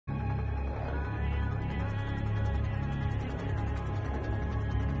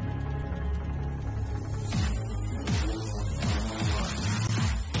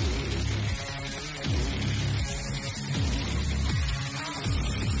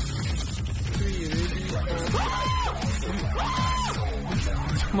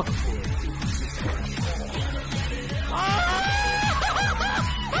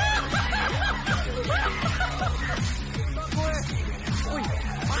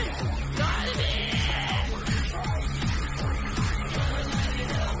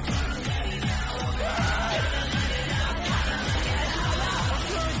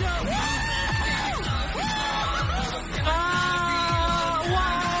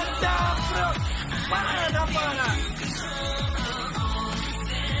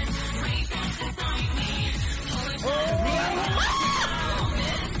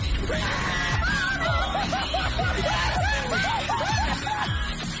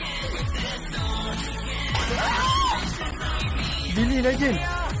Billy Legend.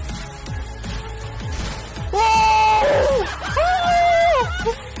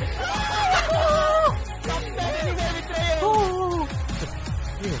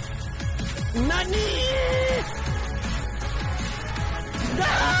 Nani?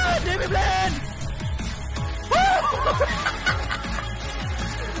 Dah, David Blaine.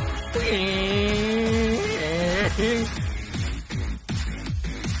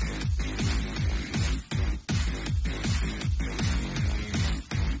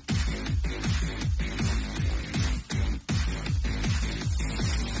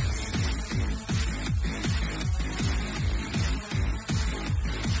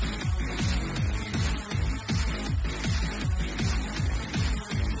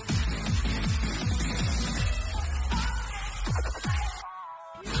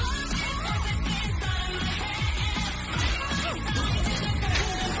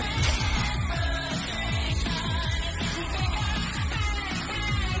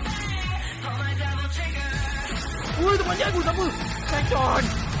 Ui, teman jago siapa? Secon.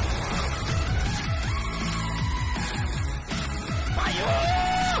 Ayo!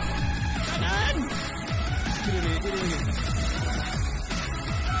 Kanan! Kiri.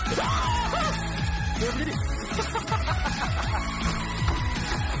 Dia berdiri.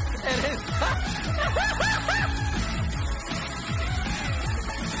 Eres.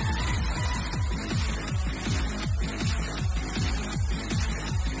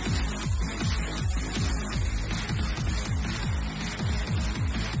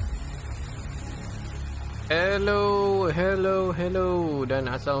 Hello dan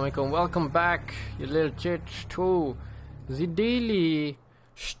assalamualaikum. Welcome back you little church to the daily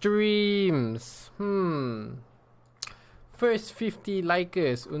streams. First 50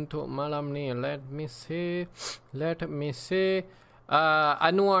 likers untuk malam ni. Let me see.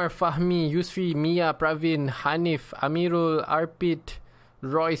 Anwar, Fahmi, Yusfi, Mia, Pravin, Hanif, Amirul, Arpit,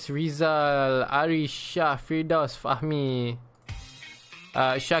 Royce, Rizal, Arish, Shah, Firdaus, Fahmi,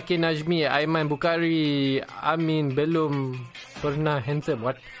 Syakir Najmi, Aiman, Bukhari, Amin, belum pernah handsome.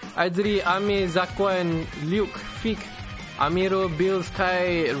 What? Azri, Amir, Zakwan, Luke, Fik, Amirul, Bill,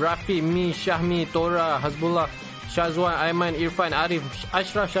 Sky, Rafi, Mi, Syahmi, Tora, Hasbullah, Shazwan, Aiman, Irfan, Arif,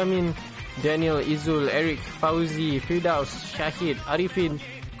 Ashraf, Shamin, Daniel, Izul, Eric, Fauzi, Firdaus, Syahid, Arifin,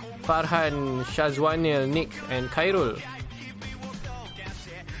 Farhan, Shazwanil, Nick and Khairul.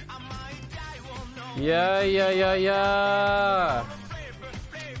 Ya.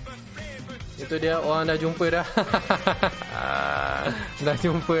 Itu dia, orang dah jumpa dah.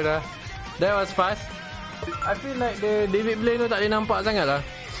 That was fast. I feel like the David Blaine tu tak boleh nampak sangat lah.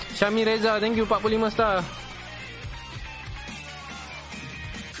 Syami Reza, thank you 45 star.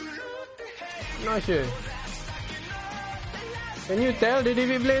 Not sure. Can you tell the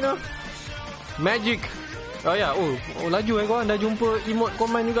David Blaine tu? Magic. Oh ya, laju korang dah jumpa emote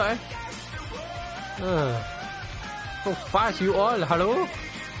command juga So fast you all. Hello.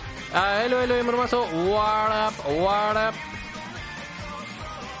 Hello yang baru masuk. What up?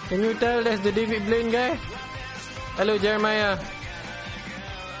 Can you tell that's the David Blaine guy? Hello Jeremiah.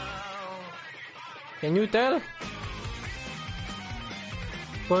 Can you tell?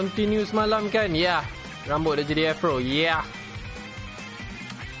 Continue semalam kan? Yeah. Rambut dah jadi afro. Yeah.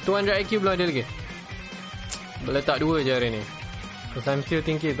 200 IQ belum ada lagi. Letak 2 je hari ni. Because I'm still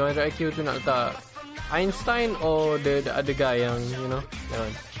thinking 200 IQ tu nak letak Einstein or the other guy yang you know that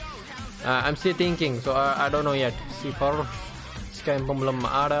one. I'm still thinking, so I don't know yet. Si for sekarang pun belum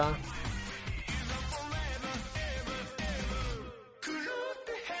ada.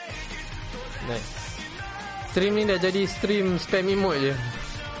 Nice. Stream ni dah jadi stream spam emote je.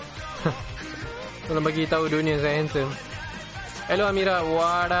 Tolong bagi tahu dunia saya handsome. Hello Amira,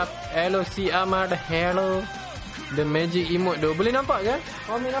 what up? Hello si Ahmad, hello. The magic emote tu boleh nampak ke?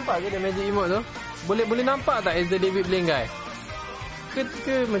 Orang boleh nampak ke the magic emote tu? Boleh nampak tak as the David Blaine guy?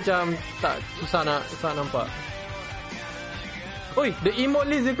 Ke macam tak susah nak nampak. Oi, the emote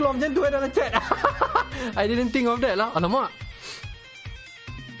list dia keluar macam tu dalam chat. I didn't think of that lah. Alamak.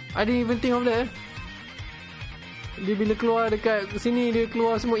 I didn't even think of that. Dia bila keluar dekat sini, dia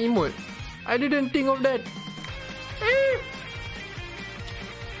keluar semua emote. I didn't think of that.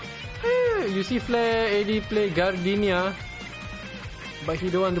 You see Flair AD play Gardenia, but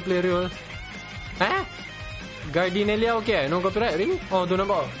he don't want to play real. Gardinelia okay? No copyright really? Oh, tu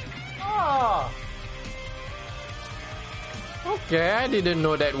nampak. Okay, I didn't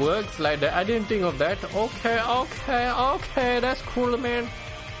know that works like that. I didn't think of that. Okay. That's cool, man.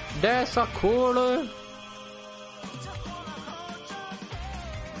 That's a cool.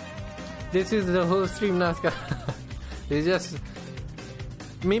 This is the whole stream lah sekarang. It's just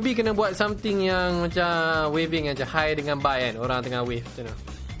maybe kena buat something yang macam waving, macam hi dengan bye kan. Orang tengah wave macam tu.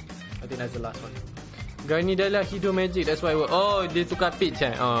 I think that's the last one. Garni adalah Hidro Magic. That's why oh, dia tukar pitch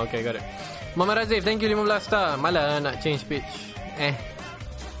eh. Oh, okay, got it. Muhammad Razif, thank you 15 star. Malah nak change pitch.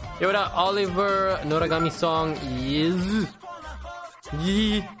 Yo, what up? Oliver Noragami song is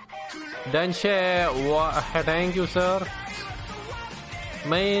dan share. Wah, thank you sir.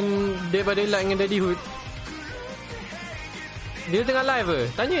 Main Dead by Daylight dengan Daddy Hood. Dia tengah live ke?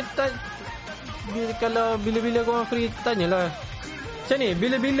 Tanya kalau bila-bila korang free, tanyalah. Macam ni,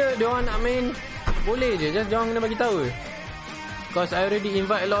 bila-bila dia orang nak main, boleh je, just jangan kena bagi tahu. Cause I already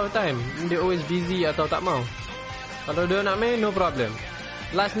invite a lot of time. They always busy atau tak mau. Kalau dia nak main, no problem.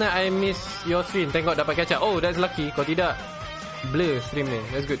 Last night I miss your stream. Tengok dapat catch up. Oh, that's lucky. Kalau tidak, blur stream ni.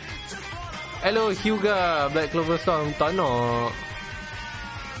 That's good. Hello Hyuga, Black Clover Song. Tak nak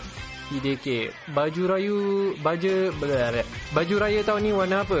IDK. Baju raya tahun ni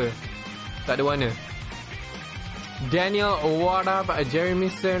warna apa? Tak ada warna. Daniel, what up?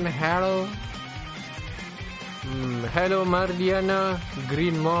 Jeremison, hello. Hello Mardiana,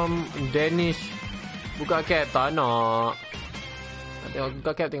 Green Mom, Danish. Buka cap, tak nak.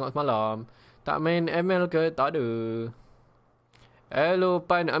 Buka cap tengok semalam. Tak main ML ke? Tak ada. Hello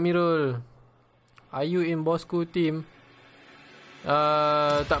Pan Amirul, are you in Bosco team?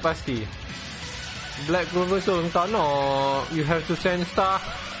 Tak pasti. Black Clover Song, tak nak. You have to send star.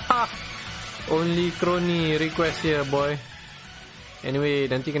 Only crony request here boy. Anyway,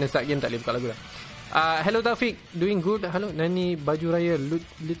 nanti kena start game, tak boleh buka lagu dah. Hello Taufik, doing good. Hello Nani, baju raya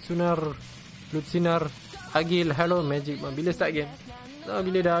Lutsinar Agil. Hello Magic. Bila start game?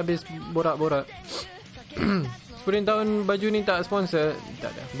 Bila dah habis borak-borak. 10 tahun baju ni tak sponsor. Tak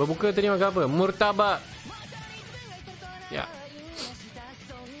ada. Berbuka tadi makan apa? Murtabak. Ya.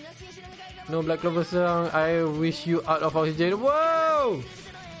 No Black Clover Song. I wish you out of oxygen. Wow,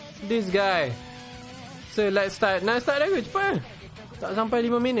 this guy. So let's start. Nak start dah ke? Cepat. Tak sampai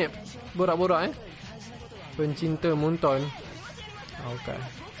 5 minit borak-borak Pencinta Munton. Okay.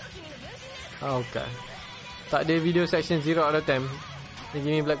 Tak ada video section 0 out of 10. Give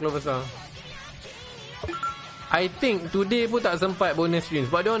me Black Clover Song. I think today pun tak sempat bonus stream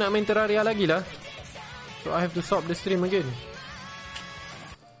sebab dia nak main Terraria lagi lah. So I have to stop the stream again.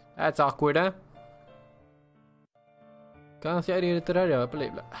 That's awkward Sekarang siap ada Terraria.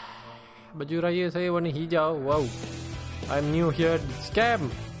 Pelik pula. Baju raya saya warna hijau. Wow, I'm new here.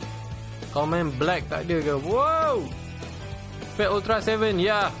 Scam. Kau main black tak ada ke? Wow, Fat Ultra 7.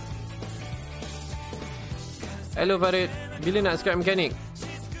 Ya. Hello Farid, bila nak scrap mechanic?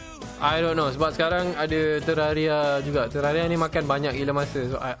 I don't know, sebab sekarang ada Terraria juga. Terraria ni makan banyak gila masa.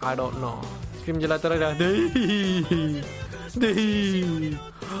 So I don't know. Stream je lah Terraria.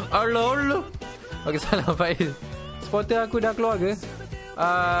 Allah. Okay, salam Faiz. Supporter aku dah keluar ke?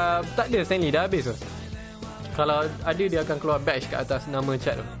 Tak ada, Stanley dah habis tu. Kalau ada, dia akan keluar badge kat atas nama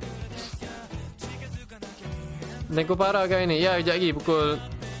chat tu. Neko Para kan ni? Ya, sekejap lagi pukul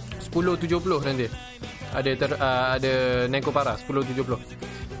 10.70 nanti. Ada Neko Para 10.70.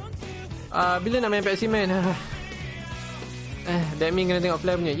 Bila nak main Pepsi Man? That mean kena tengok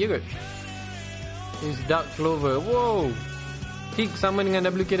Flare punya. Ya kot? It's Dark Clover. Wow, Hig sama dengan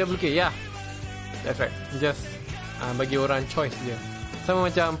WK. Ya, that's right. Just bagi orang choice je.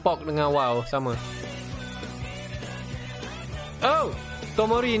 Sama macam Pog dengan WoW. Sama. Oh,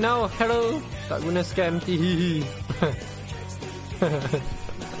 Tomori now. Hello. Tak guna scam. Tihihi.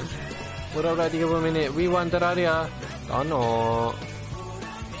 Murah-murah 30 minit. We want Terraria. Oh no.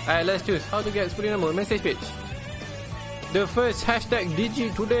 Alright, let's choose how to get 10 number. Message page. The first hashtag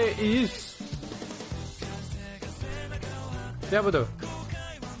Digi today is... Siapa tu?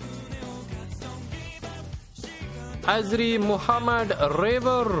 Azri Muhammad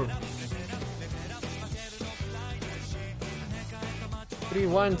Raver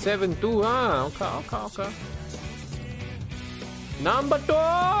 3172. Okay. Number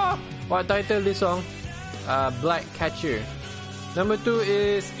 2. What title this song? Black Catcher. Number 2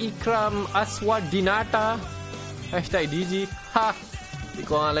 is Ikram Aswadinata. Hashtag DG.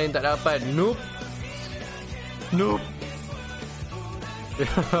 korang lain tak dapat. Noob.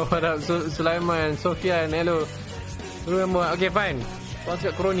 What up Sulaiman, Sofian, hello. Remember, okay fine. Korang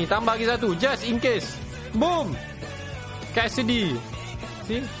cakap kroni, tambah lagi satu, just in case. Boom. Cassidy.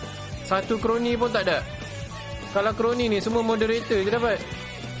 See? Satu kroni pun tak ada. Kalau kroni ni semua moderator je dapat.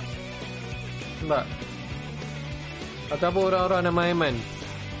 Nampak? Ataupun orang-orang nama Aiman.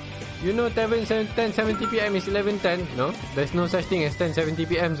 You know 10:70pm is 11:10? No, there's no such thing as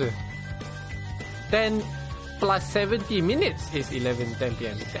 10:70pm sir. 10 plus 70 minutes is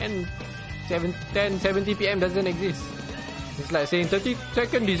 11:10pm. 10:70pm doesn't exist. It's like saying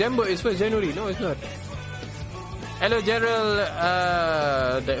 32nd December is 1st January. No, it's not. Hello Gerald,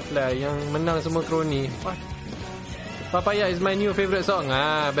 that fly yang menang semua kroni. What? Papaya is my new favourite song.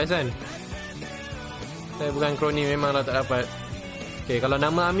 Best kan? Saya bukan kroni, memanglah tak dapat. Okay, kalau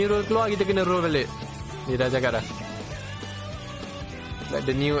nama Amirul keluar, kita kena roll balik. Dia dah cakap dah. Let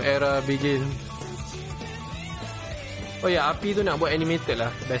the new era begin. Oh ya, api tu nak buat animated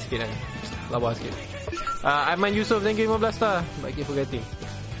lah. Best sikit kan. Lawa sikit. Aiman Yusof, thank you 15 star. But keep forgetting.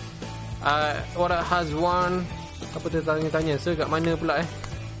 What has won? Apa tu tanya-tanya? Sir, kat mana pula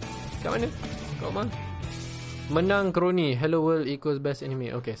Kat mana? Kat mana? Menang kroni. Hello world equals best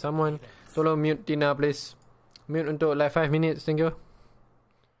anime. Okay, someone tolong mute Tina please. Mute untuk like 5 minutes. Thank you.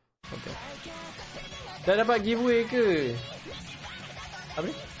 Okay. Dah dapat giveaway ke? Apa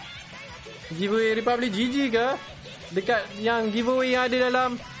ni? Giveaway Republic GG ke? Dekat yang giveaway yang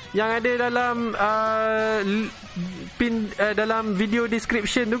ada dalam pin dalam video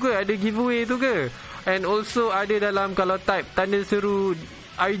description tu ke? Ada giveaway tu ke? And also ada dalam kalau type tanda seru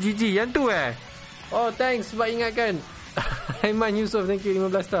RGG yang tu Oh thanks sebab ingatkan. Aiman Yusof, thank you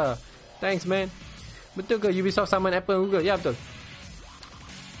 15 star. Thanks man. Betul ke Ubisoft saman Apple Google? Ya betul.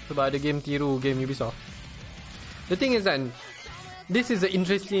 Sebab ada game tiru game Ubisoft. The thing is that this is an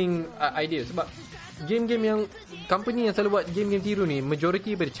interesting idea. Sebab game-game yang company yang selalu buat game-game tiru ni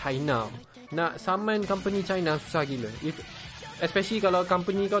majority dari China. Nak saman company China susah gila. Especially kalau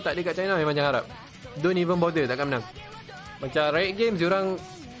company kau tak ada kat China, memang jangan harap. Don't even bother, takkan menang. Macam Riot Games, diorang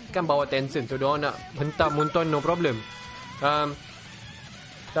kan bawa Tencent, so diorang nak hentam Munton no problem.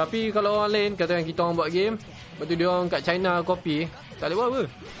 Tapi kalau orang lain, katakan kita orang buat game, lepas tu diorang kat China copy, tak boleh buat apa.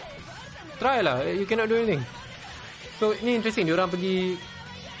 Try lah, you cannot do anything. So ni interesting, diorang pergi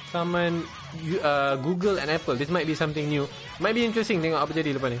saman Google and Apple. This might be something new. Might be interesting tengok apa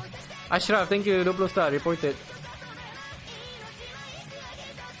jadi lepas ni. Ashraf, thank you 20 star, reported.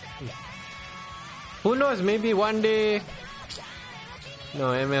 Who knows, maybe one day.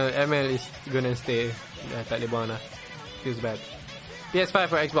 No, ML is gonna stay. Tak boleh buang lah. Feels bad. PS5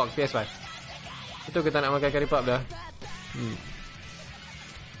 for Xbox, PS5. Itu kita nak makan curry pop dah.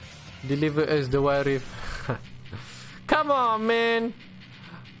 Deliver us the Warif. Come on man.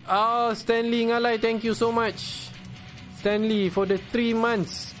 Oh, Stanley Ngalai, thank you so much Stanley for the 3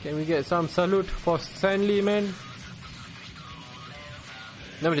 months. Can we get some salute for Stanley man?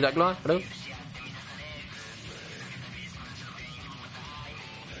 Kenapa dia tak keluar? Hello?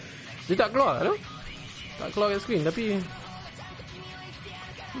 Dia tak keluar, hello? Tak keluar kat screen, tapi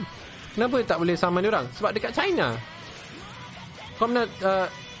kenapa tak boleh saman diorang? Sebab dekat China kau nak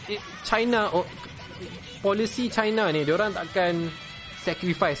China policy China ni, diorang takkan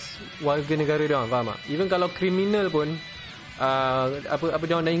sacrifice warga negara diorang, faham tak? Even kalau kriminal pun apa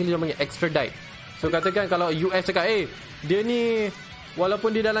diorang dalam English diorang panggil extradite. So katakan kalau US cakap dia ni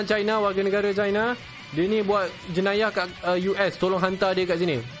walaupun dia dalam China, warga negara China, dia ni buat jenayah kat US, tolong hantar dia kat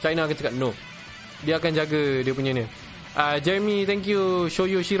sini. China akan cakap no. Dia akan jaga dia punya ni. Jeremy, thank you.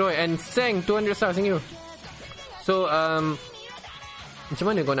 Shoyu Shiroi and Sang 200 stars, thank you. So macam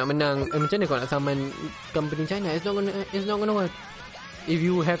mana kau nak menang, macam mana kau nak saman company China? It's not gonna work. If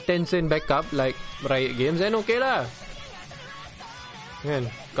you have Tencent backup like Riot Games, then okay lah kan.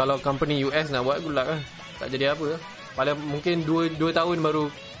 Kalau company US nak buat, good luck lah. Tak jadi apa. Paling mungkin 2 tahun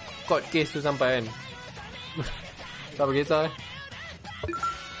baru court case tu sampai kan. Tak berkisah.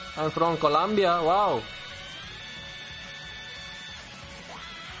 I'm from Colombia. Wow.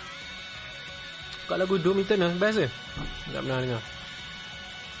 Kat lagu Doom Eternal best ke? Tak pernah dengar.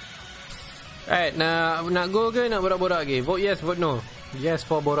 Alright, nak go ke nak borak-borak lagi? Vote yes, vote no. Yes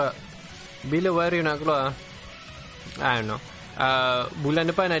for borak. Bila Warrior nak keluar? I don't know. Bulan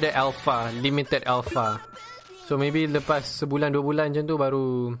depan ada alpha, limited alpha. So maybe lepas sebulan 2 bulan macam tu baru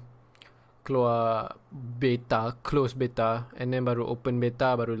keluar beta, close beta, and then baru open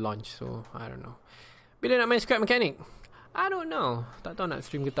beta, baru launch. So I don't know. Bila nak main Scrap Mechanic? I don't know. Tak tahu nak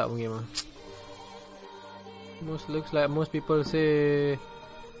stream ke tak pun game. Looks like most people say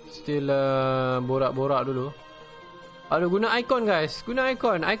still borak-borak dulu. Ada guna icon guys. Guna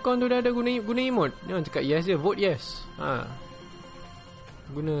icon. Icon tu dah ada guna emote. Jangan cakap yes je. Vote yes.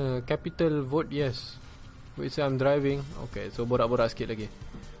 Guna capital vote yes. Which I'm driving. Okay, so borak-borak sikit lagi.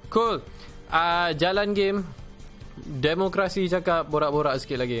 Cool. Jalan game. Demokrasi cakap borak-borak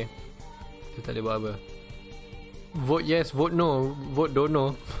sikit lagi. Kita tak boleh buat apa. Vote yes, vote no, vote don't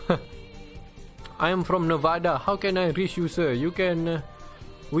know. I am from Nevada. How can I reach you, sir? You can...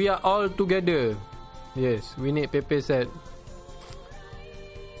 we are all together. Yes, we need paper set.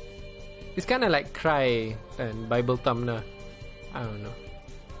 It's kind of like Cry and Bible Thumb na. I don't know.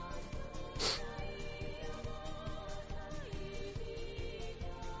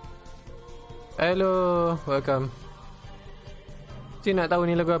 Hello, welcome. Cik nak tahu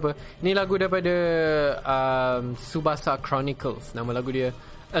ni lagu apa? Ni lagu daripada Tsubasa Chronicles. Nama lagu dia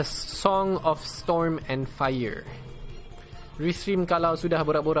A Song of Storm and Fire. Restream kalau sudah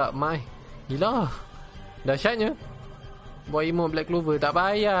borak-borak. Gila, dahsyatnya. Buat emote Black Clover tak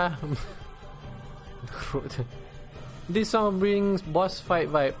payah. This song brings boss fight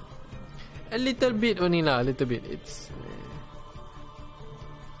vibe. A little bit only lah. A little bit. It's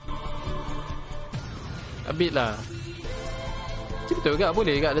a bit lah. Betul ke?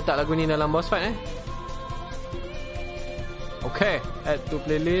 Boleh ke letak lagu ni dalam boss fight Okay, add to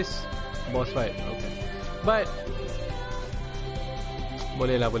playlist boss fight. Okay, but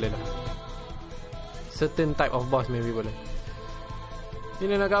boleh lah. Certain type of boss maybe boleh.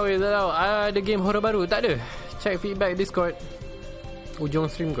 Ini nak kahwin tak tahu. Ada game horror baru? Tak ada. Check feedback Discord. Ujung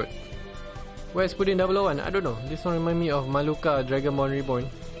stream kot. Where's Pudding 001? I don't know. This one remind me of Maluka Dragon Ball Reborn.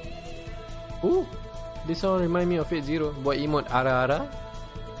 This song remind me of Fate Zero. Buat emote Ara-Ara.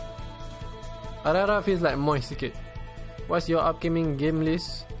 Ara-Ara feels like moist sikit. What's your upcoming game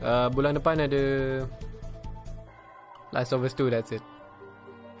list? Bulan depan ada Last of Us 2, that's it.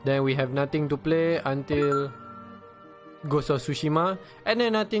 Then we have nothing to play until Ghost of Tsushima. And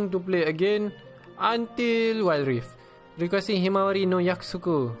then nothing to play again until Wild Rift. Requesting Himawari no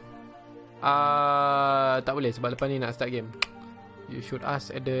Yakusoku. Tak boleh sebab lepas ni nak start game. You should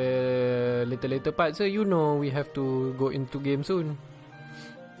ask at the later part, so you know we have to go into game soon.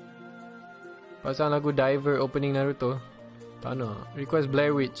 Pasal lagu Diver opening Naruto. Tak nak. Request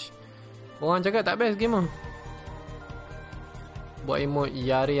Blair Witch. Orang cakap tak best game lah. Buat emote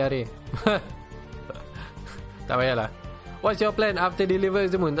yare-yare. Tak payahlah. What's your plan after Deliver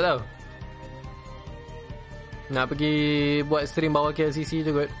the Moon? Tak tahu. Nak pergi buat stream bawah KLCC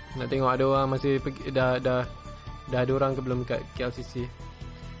je kot. Nak tengok ada orang masih pergi, dah ada orang ke belum kat KLCC.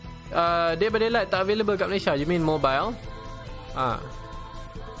 Dead by Daylight tak available kat Malaysia. You mean mobile?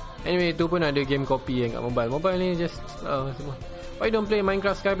 Anyway, tu pun ada game copy yang kat mobile. Mobile ni just semua. Why don't play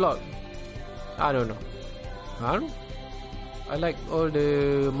Minecraft Skyblock? I don't know. I like all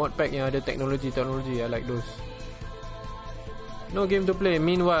the mod pack yang ada technology. I like those. No game to play.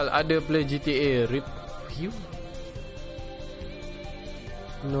 Meanwhile, ada play GTA. Rip you.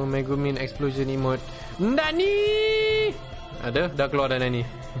 No Megumin explosion emote. Nani! Ada? Dah keluar dah Nani.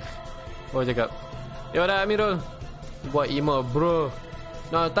 Oh cakap. Ya dah Amirul. Buat emote bro.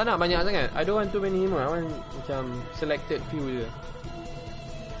 No, tak nak banyak sangat. I don't want too many emote. I want macam selected few je.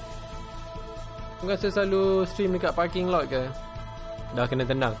 Kau rasa selalu stream dekat parking lot ke? Dah kena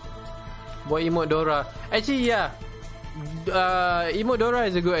tendang. Buat emote Dora. Actually yeah, emote Dora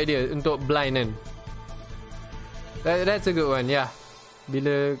is a good idea untuk blind kan. That's a good one. Yeah.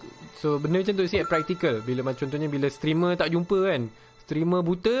 Bila so benda macam tu sikit practical. Bila macam contohnya bila streamer tak jumpa kan, streamer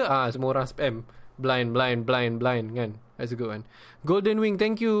buta, semua orang spam blind kan. That's a good one. Golden Wing,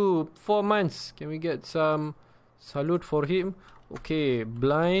 thank you 4 months. Can we get some salute for him? Okay,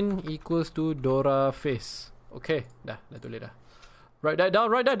 blind equals to Dora face. Okay, dah tulis dah. Write that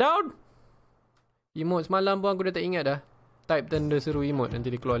down. Emote semalam pun aku dah tak ingat dah. Type tanda seru emote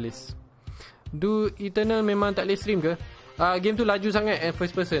nanti dia keluar list. Do Eternal memang tak boleh stream ke? Game tu laju sangat and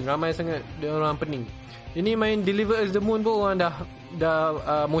first person. Ramai sangat dia orang pening. Ini main Deliver Us the Moon pun orang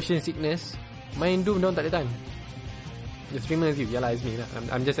dah motion sickness. Main Doom dia orang tak ada tahan. The streamer is you. Yalah, it's me lah.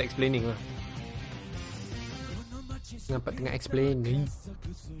 I'm just explaining lah. Nampak tengah explain ni.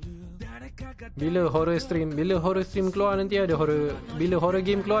 Bila horror stream keluar nanti ada horror. Bila horror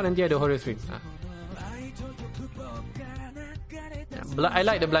game keluar nanti ada horror stream. I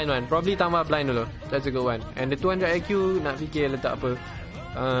like the blind one. Probably tambah blind dulu. That's a good one. And the 200 IQ nak fikir letak apa.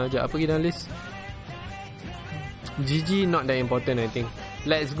 Sekejap apa pergi dalam list. GG not that important I think.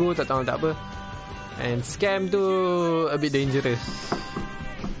 Let's go tak tahu tak apa. And scam tu a bit dangerous.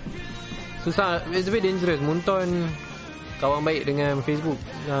 Susah. It's a bit dangerous. Munton kawan baik dengan Facebook.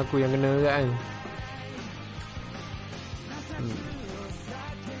 Aku yang kena kan.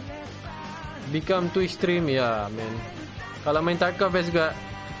 Become Twitch stream. Yeah man. Kalau main Tarkov best juga.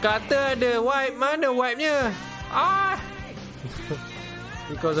 Kata ada wipe, mana wipe-nya?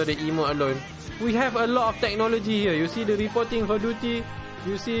 Because of the emote alone. We have a lot of technology here. You see the reporting for duty.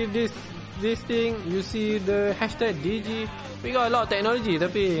 You see this thing. You see the hashtag DG. We got a lot of technology,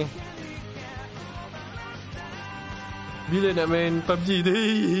 tapi bila nak main PUBG tu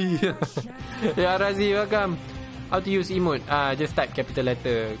ya Razi, welcome. How to use emote? Just type capital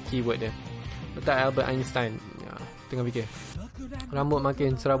letter keyword dia. Letak Albert Einstein. Tengah fikir. Rambut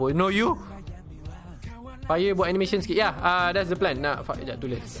makin serabut. No, you Fire buat animation sikit. That's the plan. Sekejap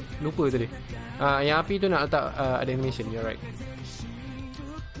tulis. Lupa tadi. Yang api tu nak letak ada animation. You're right.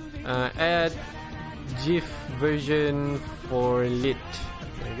 Add GIF version for lit.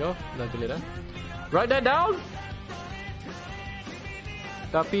 There you go. Dah tulis dah. Write that down.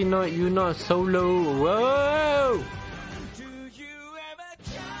 Tapi you not solo. Whoa.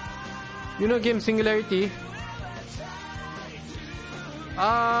 You know game Singularity?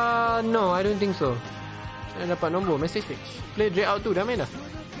 No, I don't think so. Saya dapat nombor message page. Play Dread Out 2 dah main dah.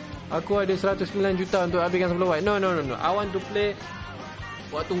 Aku ada 109 juta untuk habiskan sebelum wipe. No. I want to play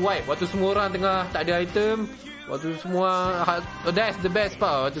waktu wipe, waktu semua orang tengah tak ada item, waktu semua that's the best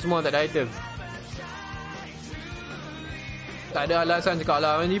part. Waktu semua tak ada item, tak ada alasan cakap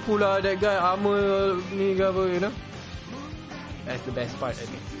lah nipu lah that guy armor ni ke apa, you know. That's the best part, I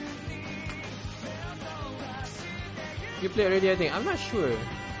think. You play already, I think. I'm not sure.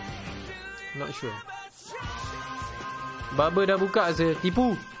 Barber dah buka je.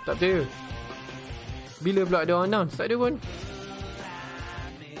 Tipu. Tak percaya. Bila pula ada orang announce? Tak ada pun.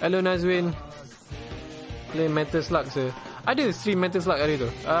 Hello Nazwin. Play Metal Slug je. Ada stream Metal Slug hari tu.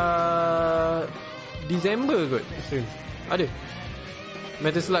 December kot stream. Ada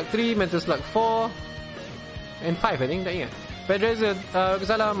Metal Slug 3, Metal Slug 4 and 5, I think. Tak ingat. Pedreza,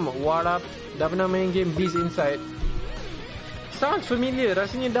 salam. What up? Dah pernah main game Beast Inside? Sounds familiar.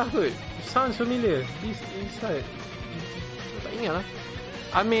 Rasanya dah kot. Sounds familiar. Beast Inside. Tak ingat lah.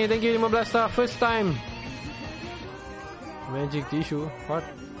 Amir, thank you 15 star. First time. Magic tissue. What?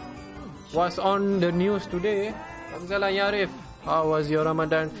 What's on the news today? Salam Yarif. How was your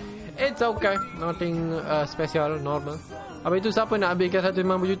Ramadan? It's okay. Nothing special. Normal. Habis itu siapa nak habiskan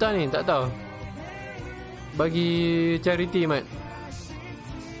 150 juta ni? Tak tahu. Bagi charity, Mat.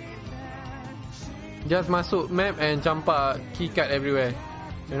 Just masuk map and campak keycard everywhere.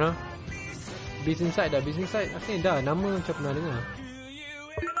 You know. Beast Inside dah. Beast Inside akhirnya dah. Nama macam pernah dengar,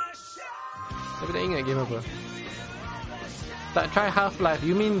 tapi tak ingat game apa. Tak try Half-Life.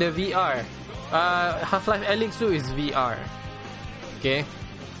 You mean the VR? Half-Life Alyx tu is VR. Okay.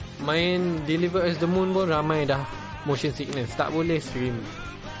 Main Deliver Us the Moon pun ramai dah motion sickness. Tak boleh stream.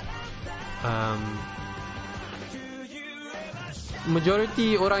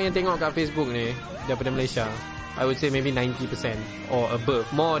 Majority orang yang tengok kat Facebook ni daripada Malaysia, I would say maybe 90% or above.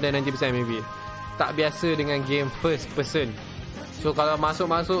 More than 90% maybe. Tak biasa dengan game first person. So kalau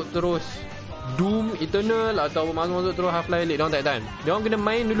masuk-masuk terus Doom Eternal atau masuk-masuk terus Half-Life Alyx, diorang tak tahan. Diorang kena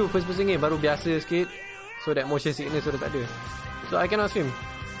main dulu first person game baru biasa sikit. So that motion sickness sudah tak ada. So I cannot stream.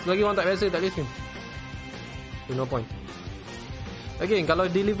 Selagi orang tak biasa tak boleh stream. So no point. Again, kalau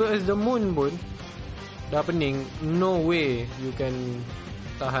Deliver Us the Moon pun dah pening, no way you can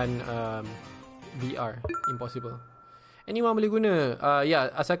tahan VR. Impossible. Anyone boleh guna.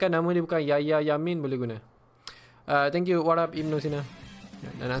 Asalkan nama dia bukan Yaya Yamin, boleh guna. Thank you. What up Ibnu Sina?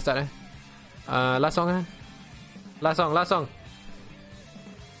 Dah nak start last song kan? Last song.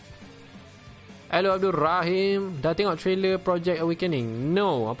 Hello Abdul Rahim. Dah tengok trailer Project Awakening?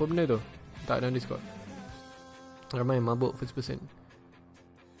 No. Apa benda tu? Tak dalam Discord. Ramai mabuk first person.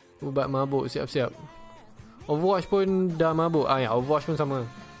 Ubat mabuk, siap-siap. Overwatch pun dah mabuk. Overwatch pun sama.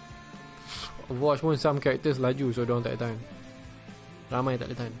 Overwatch pun some characters laju, so diorang tak tahan. Ramai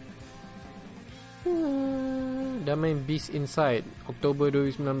tak tahan. Dah main Beast Inside Oktober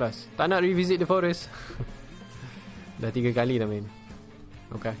 2019. Tak nak revisit The Forest. Dah 3 kali dah main.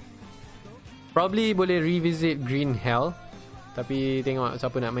 Okay. Probably boleh revisit Green Hell, tapi tengok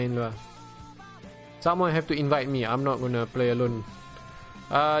siapa nak main dulu lah. Someone have to invite me. I'm not gonna play alone.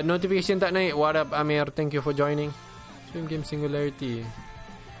 Notification tak naik. What up Amir? Thank you for joining. Stream game Singularity.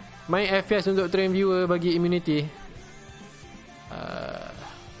 Main FPS untuk train viewer bagi immunity.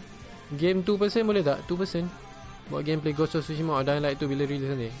 Game 2% boleh tak? 2% buat gameplay Ghost of Tsushima or Dying Light 2 bila release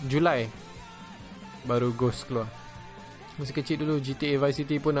nanti? Julai baru Ghost keluar. Masa kecil dulu GTA Vice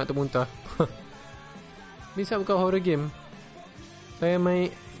City pun nak termuntah. Bisa bukan horror game. Saya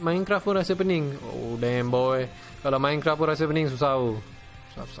Minecraft pun rasa pening. Oh damn boy. Kalau Minecraft pun rasa pening, susah.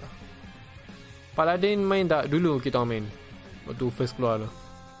 Susah. Paladin main tak? Dulu kita main waktu first keluar tu.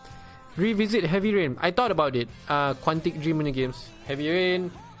 revisit Heavy Rain. I thought about it. Quantic Dream punya games. Heavy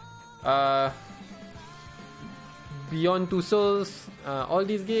Rain, Beyond Two Souls, all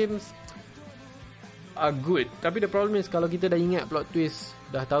these games are good. Tapi the problem is kalau kita dah ingat plot twist,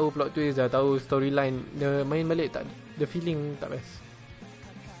 dah tahu plot twist, dah tahu storyline, the main balik tak, the feeling tak best.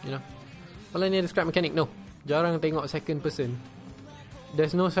 You know. Kalau ni ada scrap mechanic, no. Jarang tengok second person.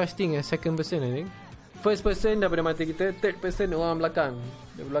 There's no such thing as second person, I think. First person daripada mata kita, third person orang belakang.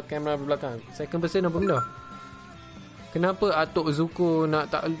 Dia belakang, kamera belakang. Second person apa benda? Kenapa Atok Zuko nak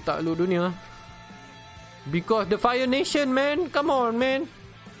takluk dunia? Because the Fire Nation, man. Come on, man.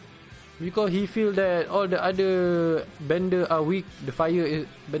 Because he feel that all the other bender are weak, the fire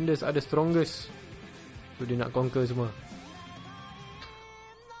benders are the strongest. So dia nak conquer semua.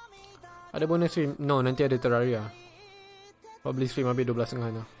 Ada bonus stream? No, nanti ada Terraria. Probably stream habis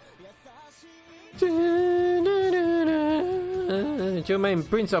 12.30 tu. Cuma main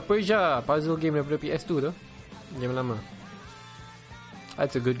Prince of Persia, puzzle game daripada PS2 tu. Game lama.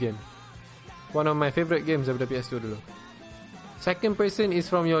 That's a good game. One of my favourite games daripada PS2 dulu. Second person is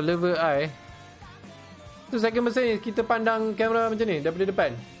from your lover eye. So second person is kita pandang kamera macam ni daripada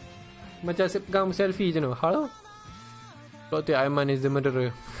depan. Macam pegang selfie macam tu. Hello? Dr. Aiman is the murderer.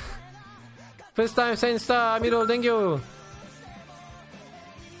 First time Senstar Amirul, thank you.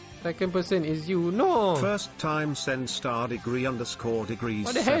 Second person is you. No. First time Senstar _degrees.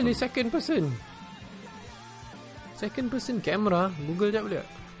 What the hell is second person? Second person camera. Google jap boleh tak?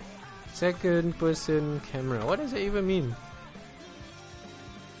 Second person camera. What does that even mean?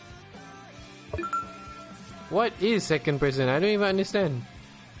 What is second person? I don't even understand.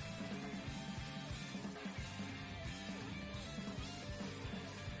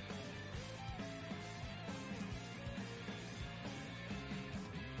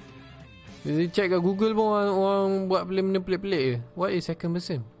 Jadi check kat Google pun orang buat benda pelik-pelik je. What is second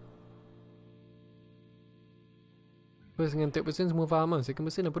person? First dengan third person semua faham lah.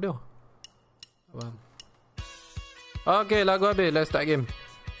 Second person apa dia? Faham. Okay, lagu habis. Let's start game.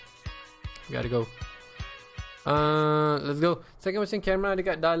 Gotta go. Let's go. Second person camera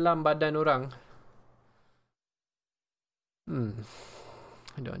dekat dalam badan orang.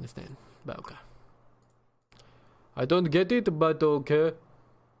 I don't understand. But okay. I don't get it, but okay.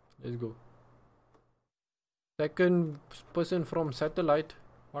 Let's go. Second person from satellite.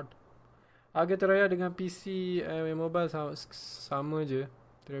 What? Harga Terraria dengan PC mobile sama je.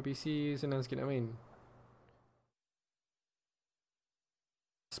 Terraria PC senang sikit nak main.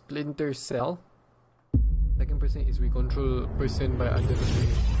 Splinter Cell. Second person is we control person by other person.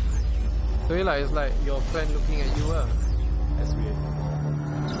 So yeah, it's like your friend looking at you lah. That's weird.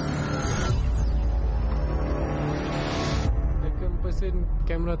 Second person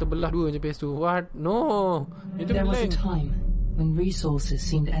kamera terbelah dua je PS2. What? No. Itu There was a lain. time when resources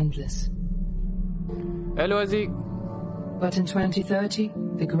seemed endless. Hello Aziz. But in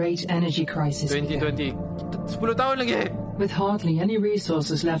 2030, the great energy crisis began. 2020. 10 tahun lagi. With hardly any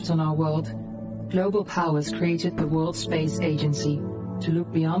resources left on our world, global powers created the World Space Agency to look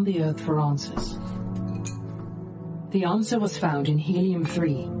beyond the Earth for answers. The answer was found in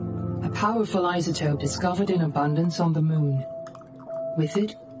helium-3, a powerful isotope discovered in abundance on the Moon. With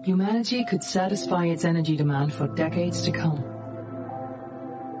it, humanity could satisfy its energy demand for decades to come.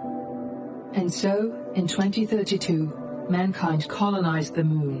 And so, in 2032, mankind colonized the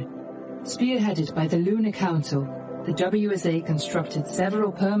Moon. Spearheaded by the Lunar Council, the WSA constructed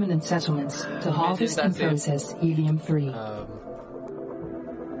several permanent settlements to harvest and process helium-3.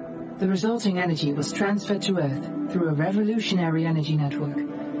 The resulting energy was transferred to Earth through a revolutionary energy network,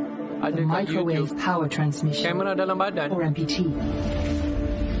 the Microwave Power Transmission, Kamera dalam badan. or MPT.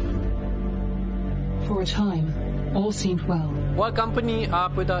 For a time, all seemed well. What company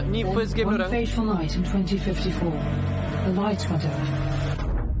apa tak? Ni first game One orang. fateful night in 2054, the lights went out.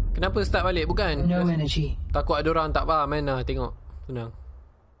 Kenapa start balik? Bukan? No energy. Takut ada orang tak faham kan? Tengok. Senang.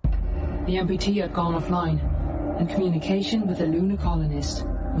 The MPT had gone offline, and communication with the lunar colonist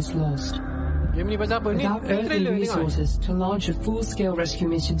was lost. Game ni pasal apa? Ni Without earthly trailer tengok. resources to launch a full-scale rescue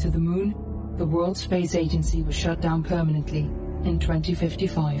mission to the Moon, the World Space Agency was shut down permanently in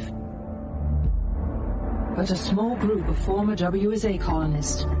 2055. But a small group of former WSA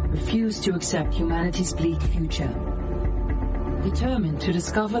colonists refused to accept humanity's bleak future. Determined to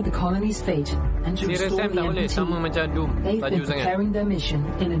discover the colony's fate and to Serious restore time the tak boleh. Sama MPT, macam Doom. they've Laju been sangat. preparing their mission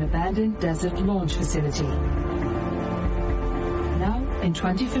in an abandoned desert launch facility. Now, in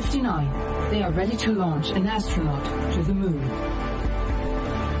 2059, they are ready to launch an astronaut to the Moon.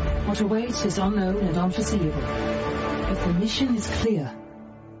 What awaits is unknown and unforeseeable, but the mission is clear.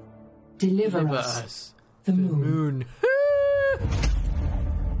 Deliver us the Moon.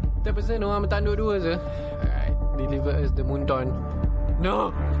 10% orang bertanduk dua je. Alright, deliver us the Moonton. No.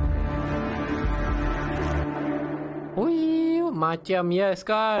 Ui, macam yes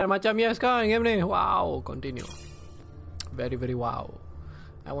kan game ni. Wow, continue. Very very wow.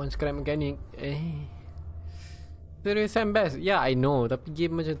 I want scrap mechanic. Serious and best. Yeah, I know. Tapi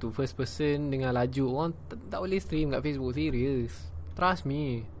game macam tu, first person dengan laju, orang tak boleh stream kat Facebook. Serious. Trust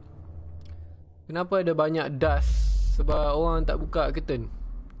me. Kenapa ada banyak dust? Sebab orang tak buka curtain.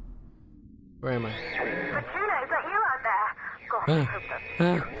 Where am I? Fortuna, is that you out there? Gosh, I hope that's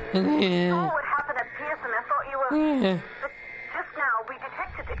you. Saw what happened at Pearson. I thought you were... But just now, we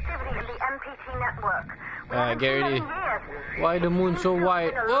detected activity in the MPT network. Get ready. Why the moon so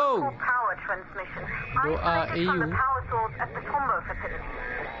white? Whoa! Power transmission. Doa Isolated from EU. the power source at the Tombo facility.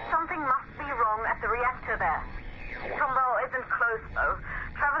 Something must be wrong at the reactor there. Tombo isn't close though.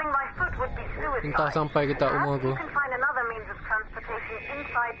 Traveling by foot would be suicide. Entah sampai ke tak rumah aku. You can find another means of transportation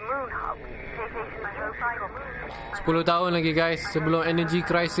inside Moon Hub. Staycation inside or Moon. 10 tahun lagi guys sebelum energy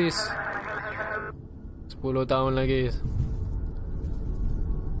crisis. 10 tahun lagi.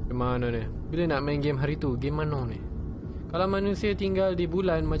 Kemana ni? Bila nak main game hari tu? Game mana ni? Kalau manusia tinggal di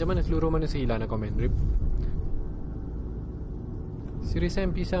bulan, macam mana seluruh manusia hilang? Nak komen rip. Serius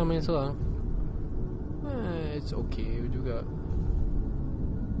Sam pisang main seorang? It's okay juga.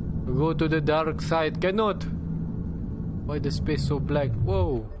 Go to the dark side. Cannot. Why the space so black?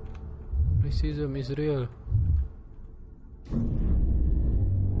 Whoa. Racism is real.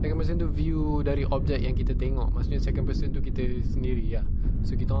 Second person tu view dari objek yang kita tengok. Maksudnya second person tu kita sendiri lah.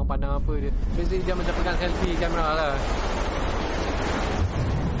 So kita orang pandang apa dia. Biasanya dia macam pegang selfie kamera lah.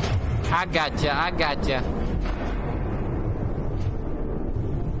 I gotcha.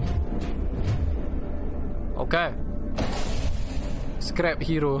 Okay. Scrap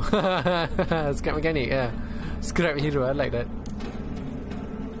hero. Scrap mechanic, yeah. Scrap hero, I like that.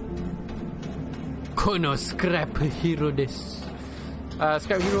 Kono scrap hero des.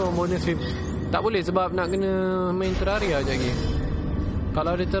 Scrap hero bonus film. Tak boleh sebab nak kena main Terraria je lagi.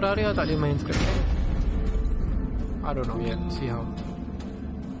 Kalau ada Terraria tak boleh main scrap. I don't know yet. See how.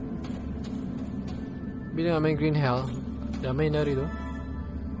 Bila nak main Green Hell, dah main dari tu.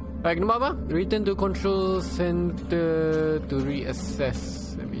 Baik, nampak apa? Return to control center to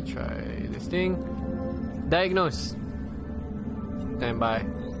reassess. Let me try this thing. Diagnose. Standby.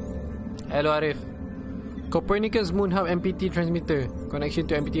 Hello Arif. Copernicus Moon Hub MPT transmitter. Connection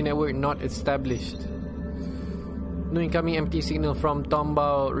to MPT network not established. No incoming MPT signal from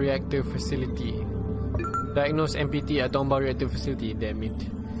Tombao reactor facility. Diagnose MPT at Tombao reactor facility. Damn it.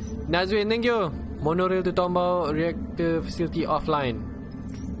 Nazwin, thank you. Monorail to Tombao reactor facility offline.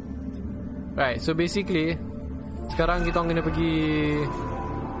 Right, so basically sekarang kita orang kena pergi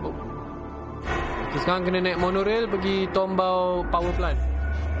sekarang kena naik monorail pergi Tombao power plant.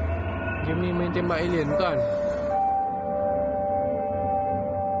 Game ni main tembak alien bukan?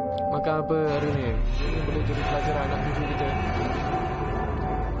 Makan apa hari ni? Ini boleh jadi pelajaran anak cucu kita.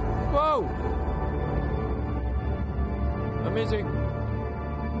 Wow, amazing.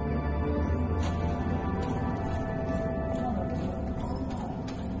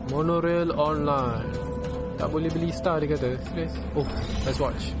 Monorail online. Tak boleh beli star dia kata. Serius? Oh, let's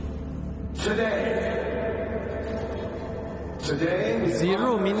watch. Today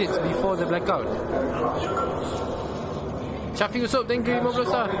 0 minutes before the blackout. Shafiq Usop, thank you 50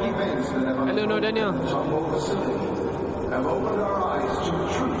 star. Hello no Daniel.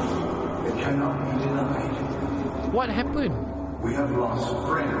 What happened? We have lost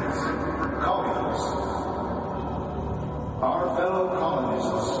friends, colleagues. Our fellow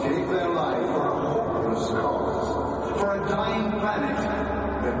colonists gave their life for a hopeless cause, for a dying planet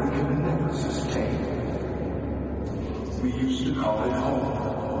that we can never sustain. We used to call it home,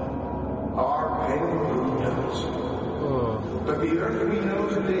 our pale blue hills. But the earth we know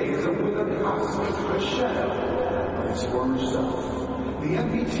today is a withered husk, a shadow of its former self. The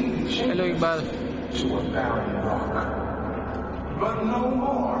MPT changed Hello Iqbal. to a barren rock. But no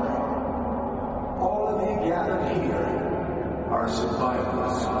more. All of you gathered here are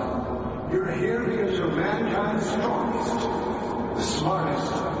survivors. You're here because you're mankind's strongest, the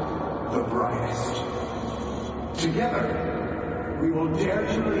smartest, the brightest. Together, we will dare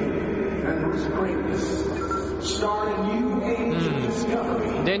to lead and risk greatness. Start a new age of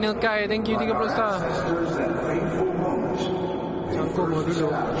discovery. Daniel Kai, thank you 30 star. Ancestors that fateful moment. Cangkuk mau dulu.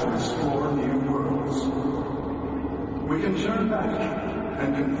 To explore new worlds. We can turn back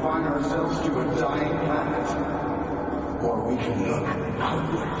and confine ourselves to a dying planet. Or we can look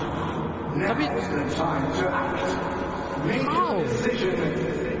outward. Now is the time to act. Make a decision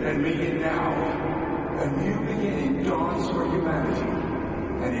and make it now. A new beginning dawns for humanity.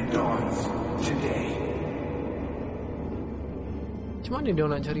 And it dawns Macam mana dia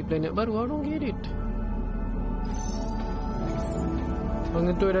nak cari planet baru? I don't get it.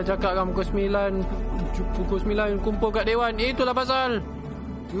 Pengetua dah cakap kan pukul 9 kumpul kat Dewan. Itulah pasal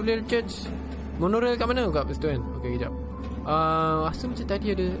Yulian Church. Monorail kat mana? Kat situ kan? Okay, kejap. Rasa macam tadi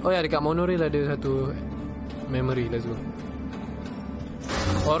ada. Oh ya, dekat monorail ada satu memory. Let's go.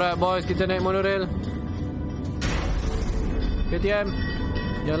 Alright boys, kita naik monorail. KTM.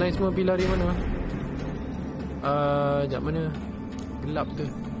 Yang lain semua pergi lari mana? Sekejap mana? Gelap tu.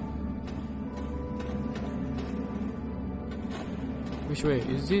 Which way?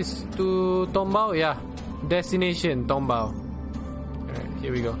 Is this to Tombao? Yeah. Destination Tombao. Alright,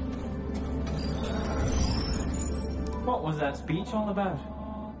 here we go. What was that speech all about?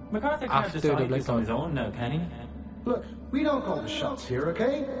 MacArthur can't decide this on his own now, can he? Look, we don't call the shots here,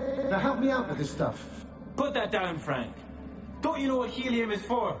 okay? Now help me out with this stuff. Put that down, Frank. Don't you know what helium is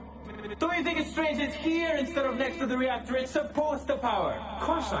for? Don't you think it's strange it's here instead of next to the reactor it's supposed to power? Of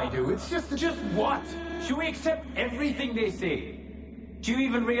course I do. It's just what? Should we accept everything they say? Do you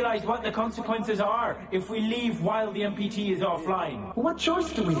even realize what the consequences are if we leave while the MPT is offline? What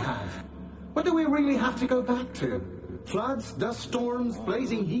choice do we have? What do we really have to go back to? Floods, dust storms,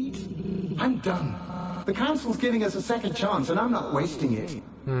 blazing heat? I'm done. The council's giving us a second chance and I'm not wasting it.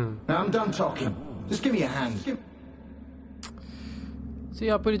 Now I'm done talking. Just give me a hand. See,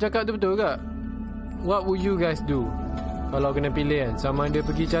 apa dia cakap tu betul ke? What would you guys do kalau kena pilih kan? Sama ada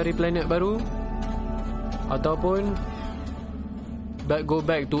pergi cari planet baru ataupun go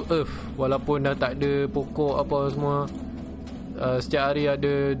back to Earth walaupun dah tak ada pokok apa semua. Setiap hari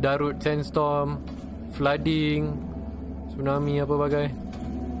ada darut sandstorm, flooding, tsunami apa bagai.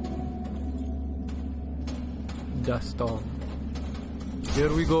 Dust storm.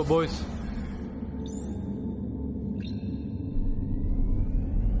 Here we go boys.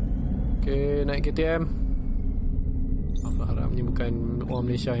 Okay, naik KTM. Apa harapnya bukan orang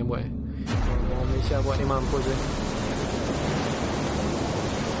Malaysia yang buat. Orang Malaysia buat ni mampus je.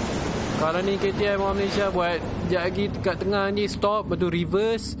 Kalau ni KTM orang Malaysia buat, sekejap lagi kat tengah ni stop, lepas tu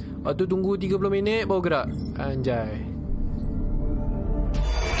reverse, lepas tu tunggu 30 minit baru gerak. Anjay.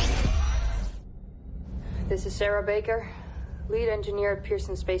 This is Sarah Baker, lead engineer at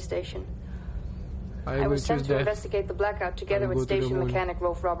Pearson Space Station. I was sent to investigate the blackout together with station mechanic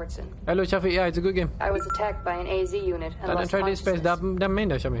Rolf Robertson. Hello Shafiq, yeah, it's a good game. I was attacked by an AZ unit and lost consciousness. Dah main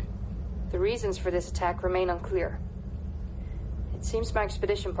dah Shafiq. The reasons for this attack remain unclear. It seems my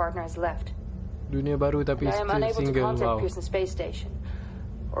expedition partner has left. Dunia baru tapi I am unable to single. contact Pearson Space Station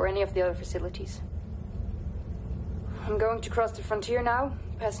or any of the other facilities. I'm going to cross the frontier now,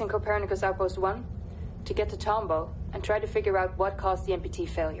 passing Copernicus Outpost 1, to get to Tombo and try to figure out what caused the MPT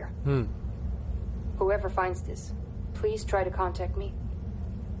failure. Whoever finds this, please try to contact me.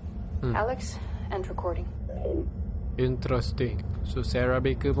 Alex, end recording. Interesting. So Sarah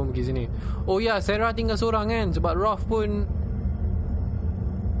Baker pun pergi sini. Oh ya, Sarah tinggal seorang kan, sebab Rolf pun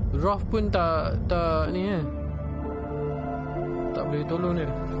tak ni kan. Tak boleh tolong dia.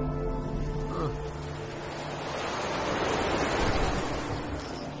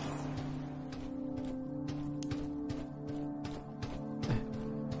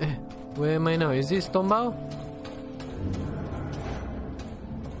 Where am I now? Is this Tombao?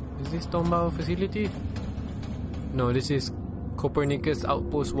 Is this Tombao facility? No, this is Copernicus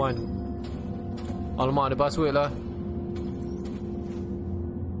Outpost 1. Alamak, ada password lah.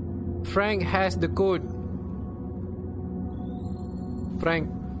 Frank has the code. Frank.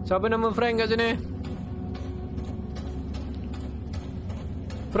 Siapa nama Frank kat sini?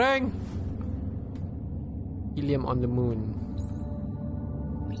 Frank! Helium on the moon.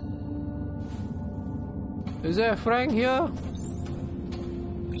 Is there Frank here?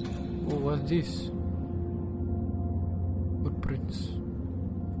 Oh, what's this? Footprints.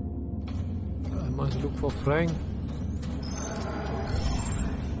 I must look for Frank.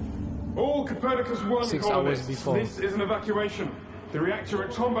 All Copernicus 1 6 colonists, hours before. this is an evacuation. The reactor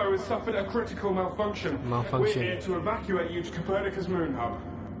at Tombo has suffered a critical malfunction. We're here to evacuate you to Copernicus Moon Hub.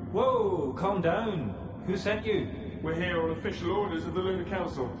 Whoa, calm down. Who sent you? We're here on official orders of the Lunar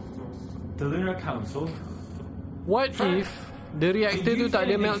Council. The Lunar Council? What if the reactor tu tak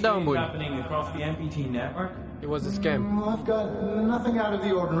ada meltdown pun? Happening across the MPT network? It was a scam. I've got nothing out of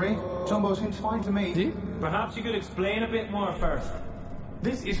the ordinary. Tombo seems fine to me. See? Perhaps you could explain a bit more first.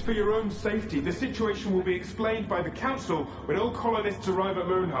 This is for your own safety. The situation will be explained by the Council when all colonists arrive at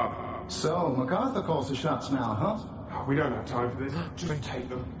Moon Hub. So, MacArthur calls the shots now, huh? We don't have time for this. Just take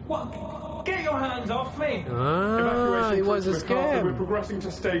them. What? Get your hands off me! It was a scam. We're progressing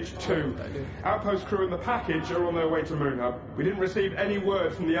to stage 2. Outpost crew and the package are on their way to Moon Hub. We didn't receive any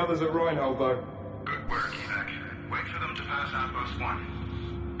word from the others at Reinhold, though. Good work, Enoch. Wait for them to pass Outpost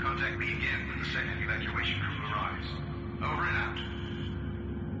 1. Contact me again when the second evacuation crew arrives. Over and out.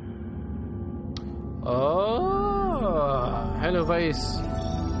 Oh, hello Vice.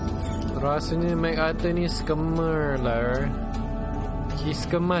 Rasanya MacArthur ni scammer lah. He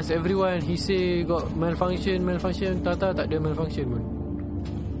scamas everyone. He say got malfunction. Tak ada malfunction pun.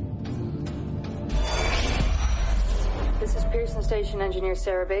 This is Pearson Station Engineer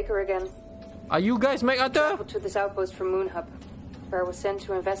Sarah Baker again. Are you guys MacArthur? Traveled to this outpost from Moon Hub, where I was sent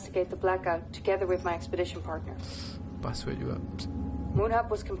to investigate the blackout together with my expedition partner. Password juga. Moon Hub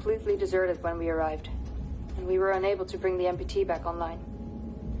was completely deserted when we arrived, and we were unable to bring the MPT back online.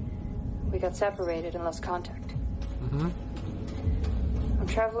 We got separated and lost contact. I'm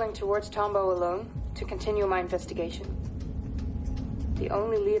traveling towards Tombo alone to continue my investigation. The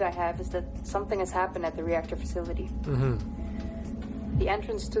only lead I have is that something has happened at the reactor facility. The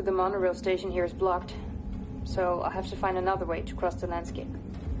entrance to the monorail station here is blocked, so I'll have to find another way to cross the landscape.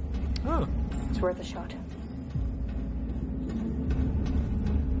 Oh. It's worth a shot.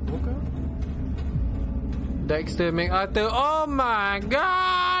 Okay. Dexter MacArthur. Oh my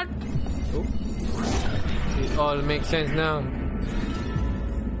god! Oh. It all makes sense now.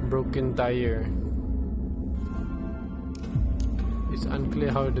 Broken tire. It's unclear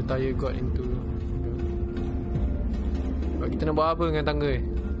how the tire got into. Kita nak buat apa dengan tangga ni?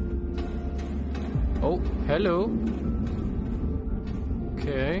 Oh, hello.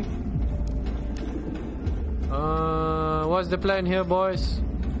 Okay. What's the plan here, boys?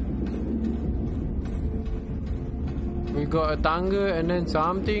 We got a tangga and then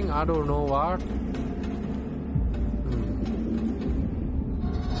something. I don't know what.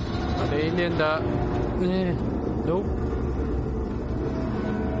 Ada alien tak? Nope.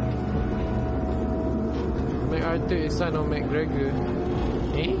 MacArthur is son of MacGregor.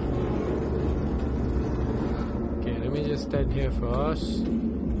 Eh? Okay, let me just stand here first.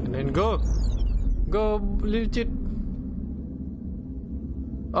 And then go! Go, legit!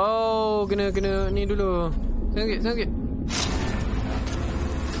 Oh, kena ni dulu. Sangkit.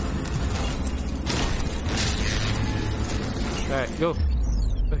 Right, go.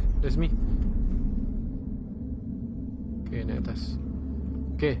 That's me. Okay, naik atas.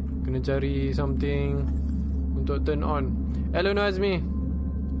 Okay, kena cari something untuk turn on. Hello Nazmi.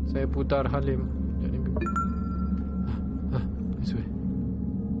 Saya putar Halim. This way.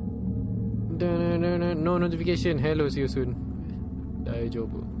 No notification. Hello, see you soon.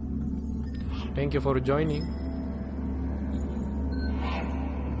 Daijoubu. Thank you for joining.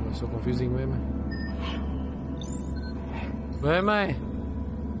 Oh, so confusing. Where am I? Where am I?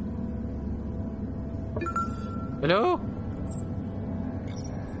 Hello?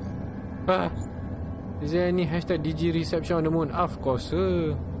 Is there any hashtag DG reception on the moon? Of course,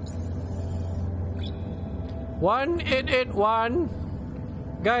 sir. 1881.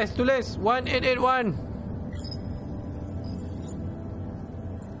 Guys, tulis 1881.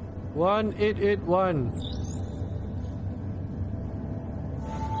 1881.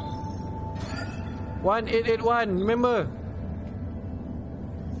 1881. Remember?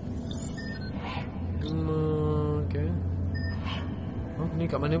 Okay. Oh, ni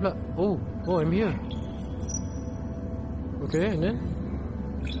kat mana pula? Oh, I'm here. Okay, and then?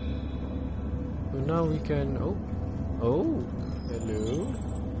 So now we can... Oh.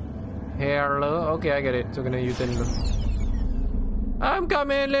 Hello. Okay, I get it. So kena U-turn dulu. I'm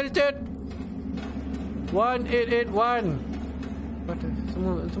coming, little chat. 1881. What?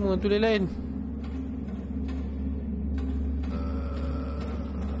 Semua tulis lain.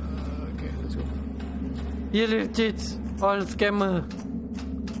 Okay, let's go. Yeah, little chits. All scammer.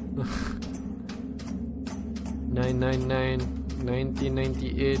 999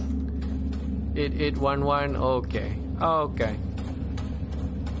 1998 8811. Okay.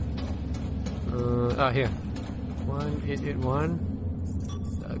 Here 1881.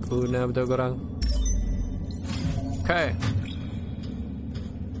 Tak guna betul korang. Okay.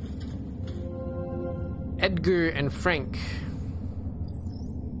 Edgar and Frank.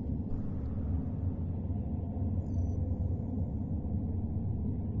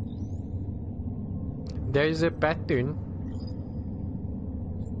 There is a pattern.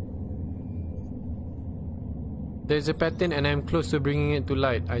 There's a pattern and I'm close to bringing it to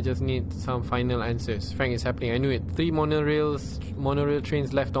light. I just need some final answers. Frank, it's happening. I knew it. 3 monorail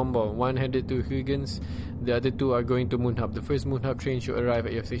trains left on board. One headed to Huygens. The other 2 are going to Moon Hub. The first Moon Hub train should arrive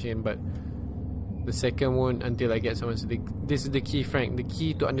at your station, but the second won't until I get someone. So this is the key, Frank. The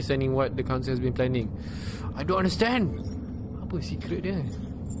key to understanding what the council has been planning. I don't understand. Apa secret dia?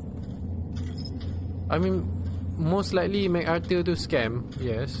 I mean, most likely MacArthur to scam,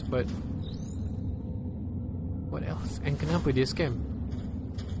 yes, but What else? And kenapa dia scam?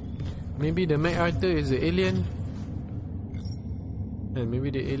 Maybe the MacArthur is the alien. And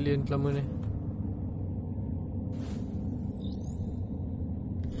maybe the alien selama ni.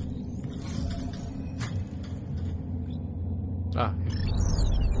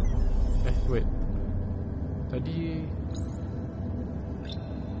 Wait. Tadi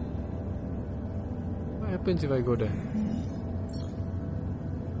what happens if I go there?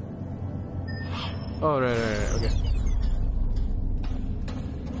 Oh, right. Okay.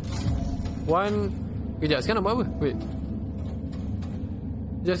 One. Kejap, sekarang nak buat apa? Wait.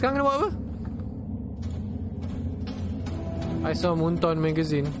 Kejap, sekarang nak buat apa? I saw Moonton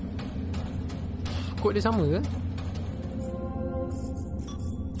magazine. Kod dia sama ke?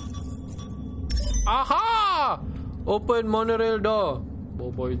 Aha! Open monorail door.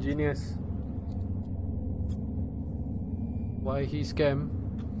 Boy genius. Why he scam?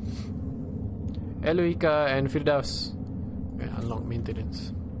 Eloika and Firdaus. Unlock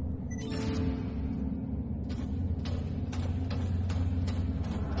maintenance.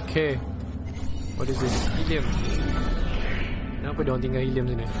 Okay. What is this? Helium. Kenapa dia orang tinggal helium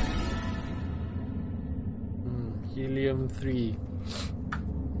sini? Helium 3.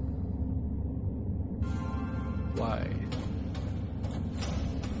 Why?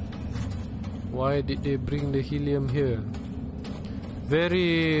 Why did they bring the helium here?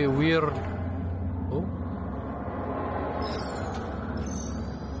 Very weird. Oh?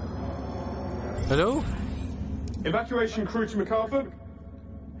 Hello? Evacuation crew to MacArthur.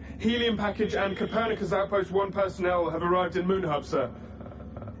 Helium package and Copernicus Outpost 1 personnel have arrived in Moon Hub, sir.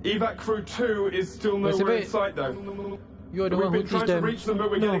 Evac crew 2 is still nowhere in sight, though. You're the We've one who been trying to reach them,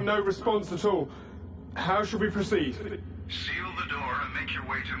 but we're getting no response at all. How should we proceed? Seal the door and make your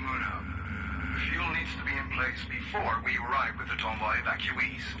way to Moon Hub. Fuel needs to be in place before we arrive with the Tomboy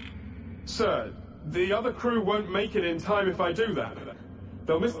evacuees. Sir, the other crew won't make it in time if I do that.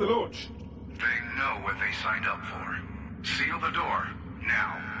 They'll miss the launch. They know what they signed up for. Seal the door,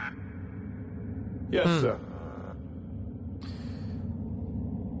 now. Yes, sir.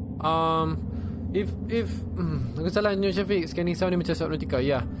 If aku salah Nyo Syafiq, scanning sound ni macam Subnautica.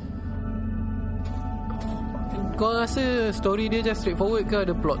 Ya. Kau rasa story dia just straightforward ke ada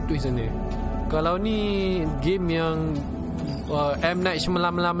plot twist ni? Kalau ni game yang M. Night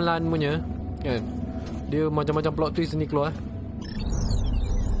Shyamalan punya kan, dia macam-macam plot twist ni keluar.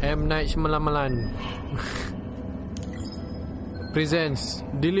 M. Night Shyamalan presents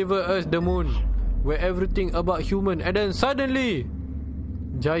Deliver Us the Moon, where everything about human, and then suddenly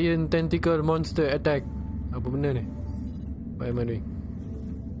giant tentacle monster attack. Apa benda ni? What am I doing?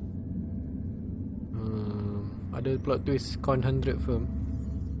 Ada plot twist Con 100 film.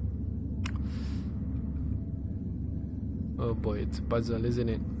 Oh boy, it's a puzzle,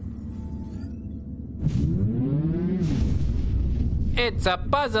 isn't it? It's a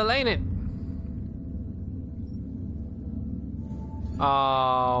puzzle, ain't it?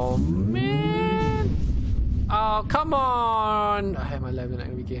 Oh man. Oh, come on. I have my life nak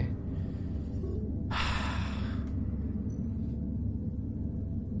fikir.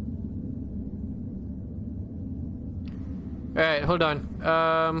 Alright, hold on.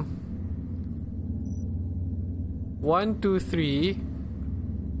 1, 2, 3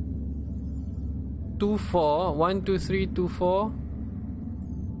 2, 4 1, 2, 3, 2, 4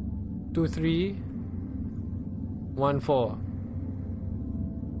 2, 3 1, 4.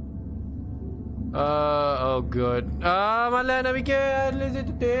 Oh god. Malah nak fikir. Let's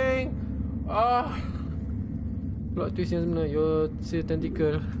do thing. Plot twist yang sebenar. Your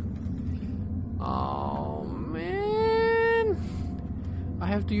tentacle. Oh man, I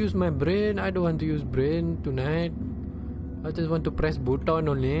have to use my brain. I don't want to use brain tonight. I just want to press button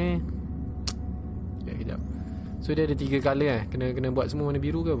only. Okay, kejap. So dia ada 3 colour Kena buat semua warna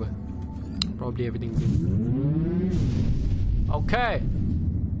biru ke apa? Probably everything green. Okay.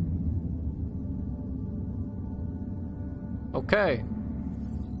 Okay.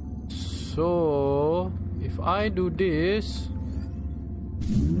 So if I do this,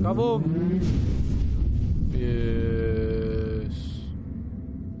 kaboom. Yes.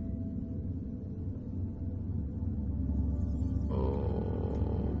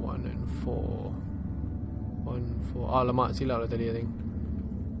 Oh, 1 and 4. 1, 4. Alamak, silap lah tadi, I think.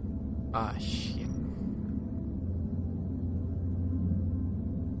 Shit.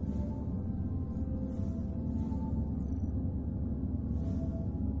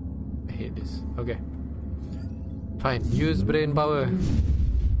 I hate this. Okay. Fine. Use brain power.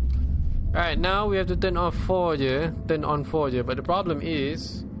 Alright, now we have to turn off 4 je. Turn on 4 je. But the problem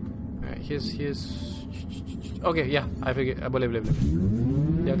is, alright, here's okay, yeah, I figured. Boleh.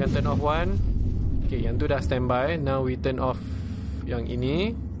 Dia akan turn off 1. Okay, yang tu dah standby. Now we turn off yang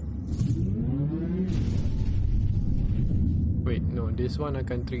ini. Wait, no, this one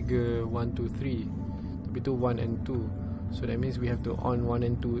akan trigger 1, 2, 3. Tapi tu 1 and 2. So that means we have to on 1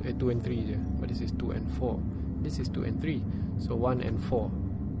 and 2, 2 and 3 je. But this is 2 and 4. This is 2 and 3. So 1 and 4.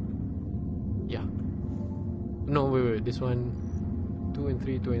 Yeah. No, wait. This one 2 and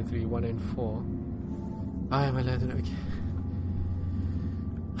 3, 2 and 3, 1 and 4. My life not okay.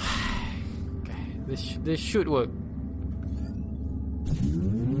 Okay, this should work.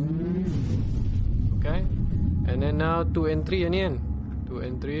 Okay. And then now 2 and 3 ni kan. 2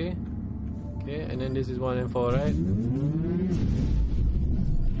 and 3. Okay, and then this is 1 and 4, right?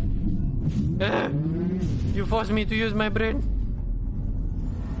 You forced me to use my brain.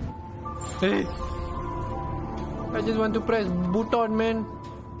 Hey, I just want to press button, man.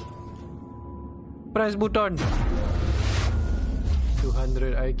 Press button.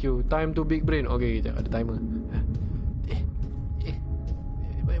 200 IQ. Time to big brain. Okay, kejap, ada timer.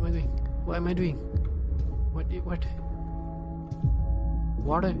 What am I doing? What am I doing? What?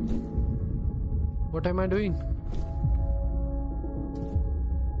 What am I doing?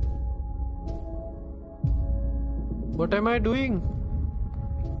 What am I doing?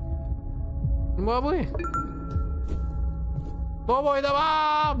 Buat apa ni? Boy, tak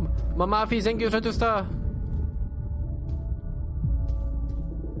faham. Mama Hafiz, thank you 100 star.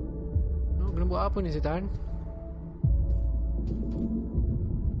 Kena buat apa ni setan?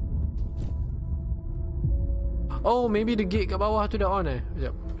 Oh, maybe the gate kat bawah tu dah on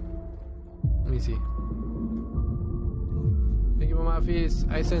Sekejap. Let me see. Thank you Mama Hafiz.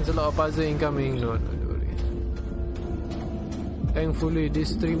 I sense a lot of puzzle incoming. No. Thankfully,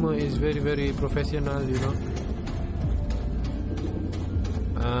 this streamer is very, very professional, you know.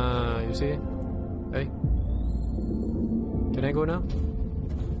 You see? Hey. Can I go now?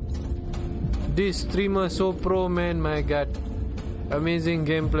 This streamer so pro, man. My god. Amazing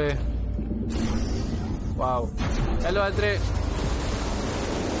gameplay. Wow. Hello, Andre.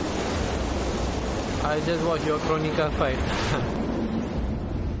 I just watched your Chronica fight.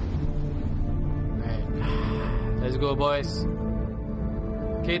 Right. Let's go, boys.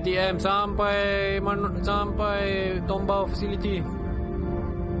 KTM sampai Tombau facility.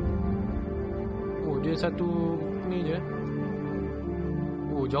 Oh, dia satu ni je.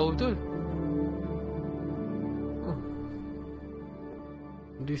 Oh, jauh betul.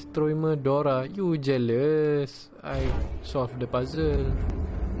 Destroyer Dora, you jealous? I solve the puzzle.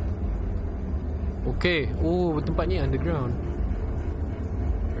 Okay. Oh, tempat ni underground.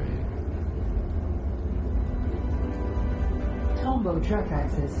 Tombow track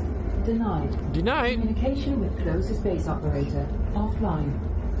access denied. Denied? Communication with closest base operator offline.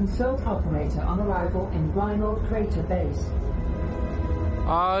 Consult operator on arrival in Reinhold Crater Base.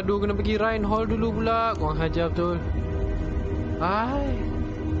 Aduh, kena pergi Reinhold dulu pula. Korang hajar betul. Hai.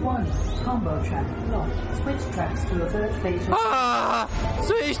 1. Combo track locked. Switch tracks to avert fatal.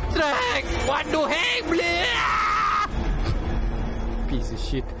 Switch track. What the heck, blah? Piece of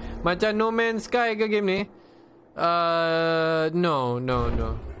shit. Macam No Man's Sky ke game ni? No.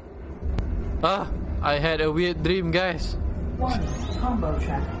 I had a weird dream, guys. 1. Combo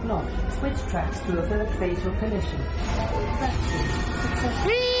track locked. Switch tracks to avert fatal collision.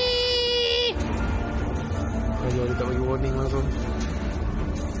 Ayo, dia tak bagi warning langsung.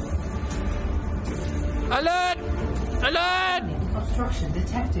 Alert! Alert! Obstruction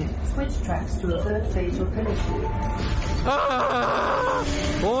detected. Switch tracks to avert fatal collision.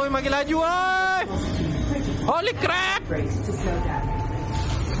 Oi, makin laju, oi! Holy crap! Brakes to slow down.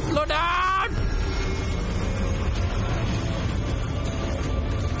 Slow down!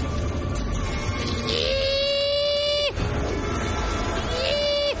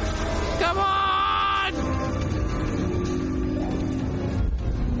 Come on!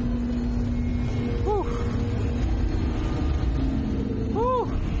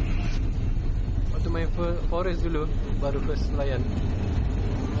 Waktu main forest dulu, baru first layan.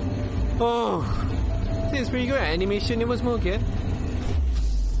 Oh, this is pretty good. Animation ni pun semua okay.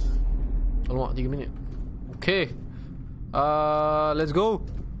 Alamak, 3 minit. Okay. Let's go.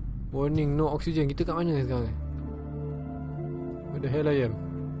 Warning, no oxygen. Kita kat mana sekarang? Where the hell I am?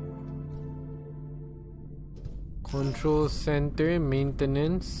 Control center,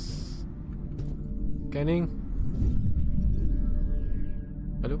 maintenance, scanning.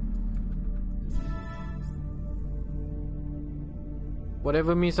 Hello?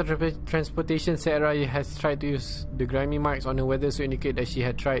 Whatever means of transportation Sarah has tried to use, the grimy marks on her weathersuit indicate that she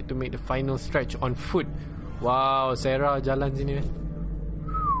had tried to make the final stretch on foot. Wow, Sarah jalan sini.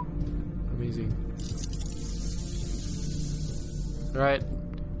 Amazing. Right,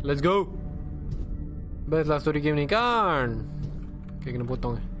 let's go. Best lah story game ni kan. Okay, kena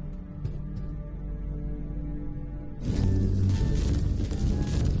potong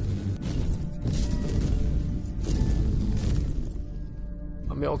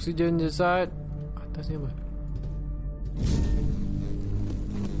Ambil oksigen je Sat. Atas ni apa?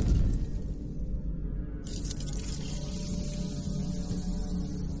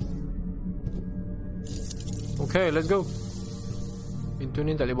 Okay, let's go. Pintu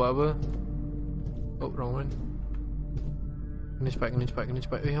ni tak boleh buat apa. Oh, wrong one. Kena cepat.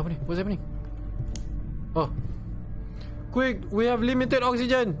 Eh, apa ni? What's happening? Oh. Quick, we have limited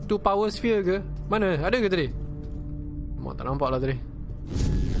oxygen to power sphere ke? Mana? Ada ke tadi? Mak tak nampak lah tadi.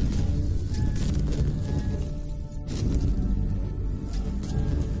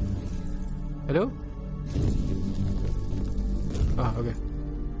 Hello? Ah, okay.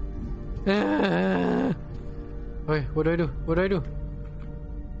 Oi, what do I do?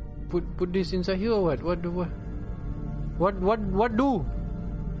 Put this inside here or what? What do?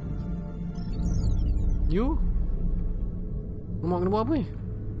 You? Mak kena buat apa ni?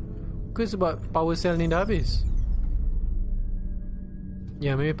 Ke sebab power cell ni dah habis?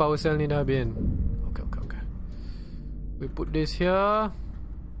 Yeah, maybe power cell ni dah habis kan? Okay. We put this here.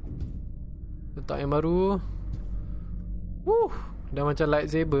 Letak yang baru. Dah macam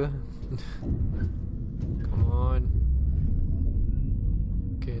lightsaber. Come on.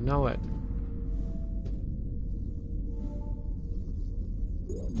 Okay, now what?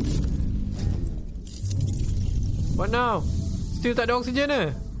 What now? Still tak ada oksigen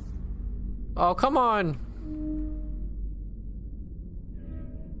eh? Oh, come on.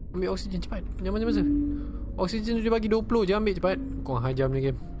 Ambil oksigen cepat. Jangan masa. Oksigen dia bagi 20 je, ambil cepat. Kau hajam ni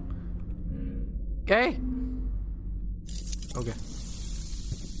game. Okay. Okay.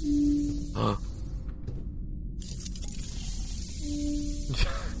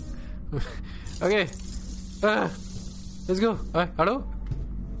 Okay. Let's go. Hello?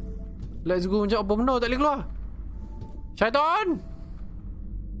 Let's go macam apa benda tak boleh keluar. Syaitan!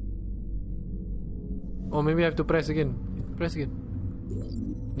 Oh, maybe I have to press again.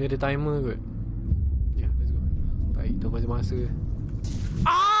 Ni ada timer kot. Yeah, let's go. Baik, tu pasal masa.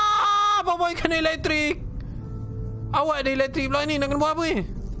 Boy kena elektrik. Awak ada elektrik pula ni. Nak kena buat apa ni?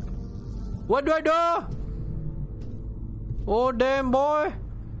 What do I do? Oh damn boy.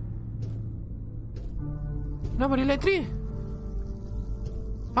 Kenapa ada elektrik?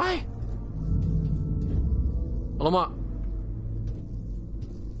 Hai. Alamak.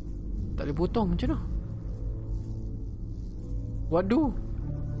 Tak boleh potong macam mana? What do?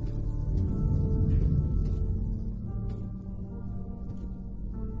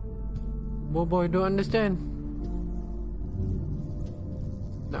 Boy, don't understand.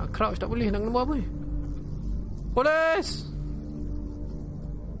 Nak crouch tak boleh. Nak kena buat apa ni? Polis!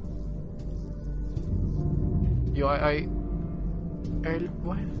 Yo,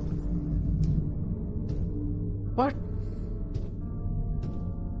 what? What?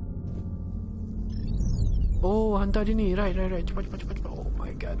 Oh, hantar dia ni. Right. Cepat. Oh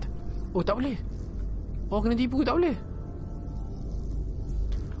my god. Oh, tak boleh. Oh, kena tipu. Tak boleh.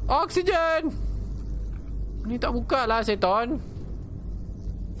 Oksigen! Ni tak buka lah, seton.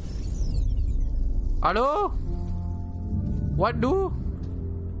 Hello? What do?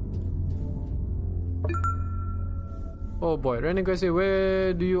 Oh boy, random question.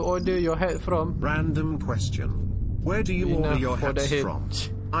 Where do you order your hat from? Random question. Where do you order your hats from?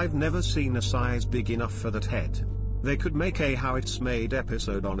 I've never seen a size big enough for that head. They could make a How It's Made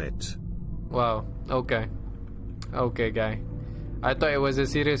episode on it. Wow, okay. Okay, guy. I thought it was a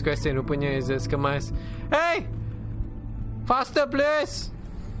serious question. Rupanya it's just kemas. Hey! Faster, please!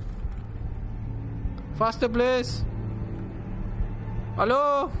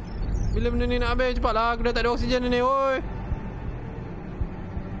 Hello? Bila benda ni nak habis? Cepatlah, aku dah tak ada oksigen ni, oi!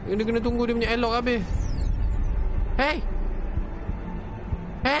 Dia kena tunggu dia punya airlock habis. Hey!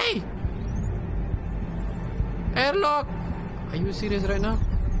 Airlock! Are you serious right now?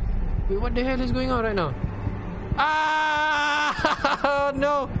 Wait, what the hell is going on right now?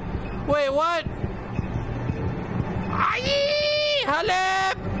 No! Wait, what?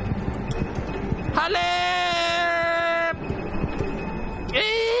 Halep!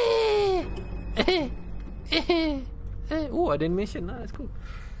 Oh, ada animation lah. That's cool.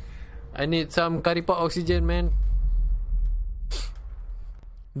 I need some karipap oxygen, man.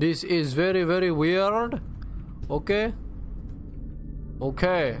 This is very, very weird. Okay.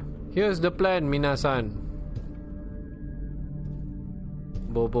 Here's the plan, minasan.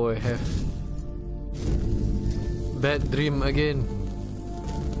 Boy have bad dream again.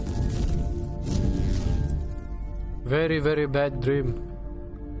 Very, very bad dream.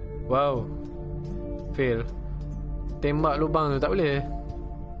 Wow. Fail. Tembak lubang tu tak boleh.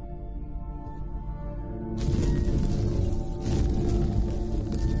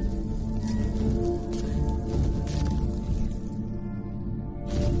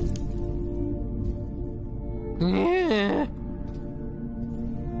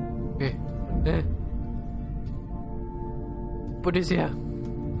 Put this here.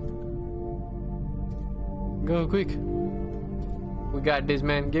 Go quick. We got this,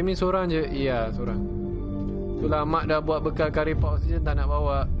 man. Game ni seorang je. Ya, seorang. Itulah mak dah buat bekal curry pot oxygen, tak nak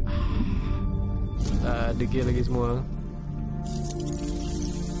bawa. Degil lagi semua.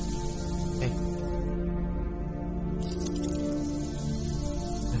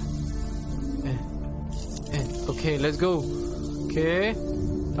 Okay, let's go. Okay.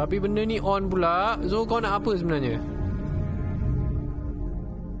 Tapi benda ni on pula. So kau nak apa sebenarnya?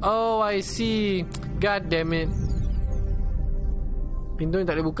 Oh, I see. God damn it. Pintu ni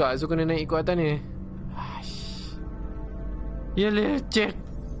tak boleh buka. So kena naik ikut atas ni. Ya lecet.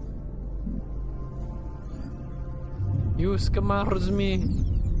 Use kemaruzmi.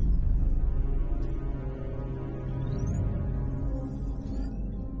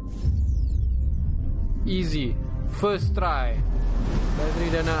 Easy. First try. Bateri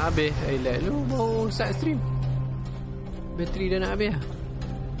dah nak habis. Lu baru start stream. Bateri dah nak habis.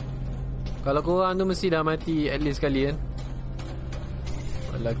 Kalau korang tu mesti dah mati at least sekali kan.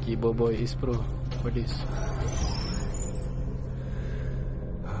 Lucky Boboy is pro for this.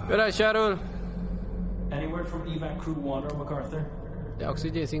 Alright, Sharul. Any word from evac crew 1 or MacArthur? The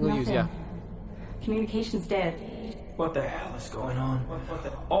oxygen single use, yeah. Communication's dead. What the hell is going on?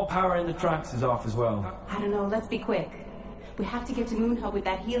 All power in the tracks is off as well. I don't know, let's be quick. We have to get to Moon Hub with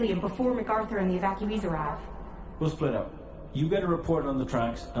that helium before MacArthur and the evacuees arrive. We'll split up. You get a report on the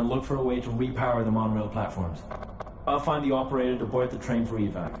tracks and look for a way to repower the monorail platforms. I'll find the operator to board the train for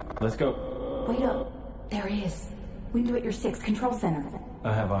evac. Let's go. Wait up. There he is. Window at your 6, control center.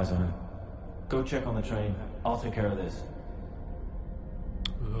 I have eyes on him. Go check on the train. I'll take care of this.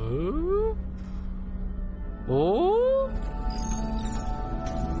 Oh?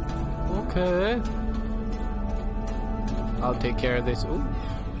 Okay. I'll take care of this. Ooh.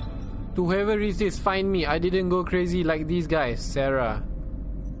 To whoever is this, find me. I didn't go crazy like these guys. Sarah.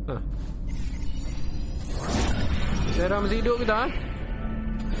 Huh. Sarah masih hidup ke tak?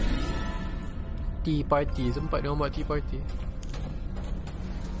 Tea party. Sempat dia buat tea party.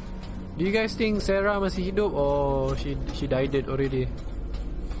 Do you guys think Sarah masih hidup or she died already?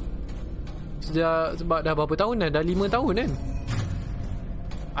 Sebab dah berapa tahun dah? Dah 5 tahun kan?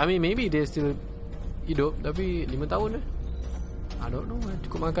 I mean maybe dia still hidup, tapi 5 tahun I don't know.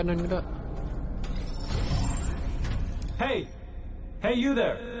 Cukup makanan ke tak? Hey you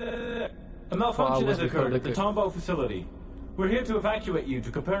there. A malfunction has occurred at the Tombow facility. We're here to evacuate you to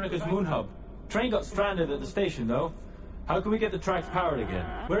Copernicus Moon Hub. Train got stranded at the station though. How can we get the tracks powered again?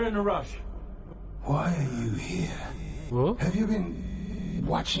 We're in a rush. Why are you here? What? Have you been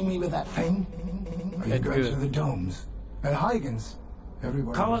watching me with that thing? Are you going to the domes? At Huygens?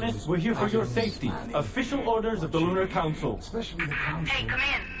 Colonists, we're here for your safety. Official orders of the Lunar Council. Especially the Council. Hey, come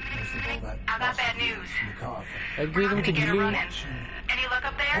in. I got bad news. We're gonna get running. Any luck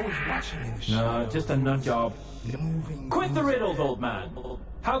up there? No, just a nut job. Quit the riddles, old man.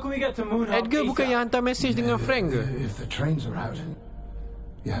 How can we get to Moon Hub? Edgar bukan yang hantar message dengan Frank ke? If the trains are out,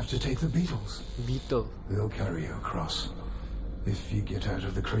 you have to take the Beetles. Beetle. They'll carry you across. If you get out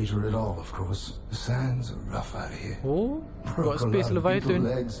of the crater at all, of course. The sands are rough out of here. Oh, got Space Leviathan.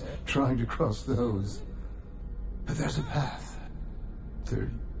 Legs trying to cross those. But there's a path. There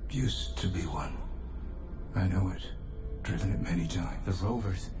used to be one. I know it. Driven it many times. The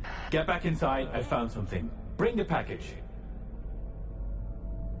Rovers. Get back inside. I found something. Bring the package.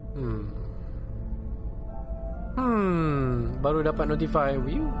 Baru dapat notify.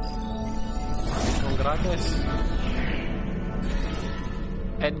 Congrats.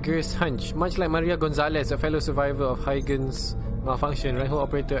 Edgar's hunch. Much like Maria Gonzalez, a fellow survivor of Huygens malfunction, rifle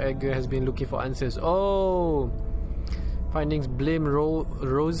operator Edgar has been looking for answers. Oh! Findings blame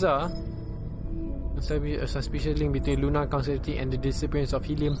Rosa. A suspicious link between Lunar Council and the disappearance of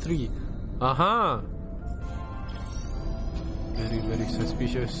Helium-3. Aha! Very, very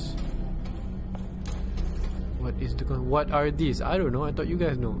suspicious. What are these? I don't know. I thought you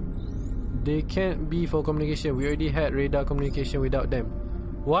guys know. They can't be for communication. We already had radar communication without them.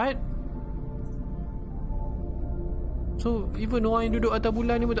 What? So even orang yang duduk atas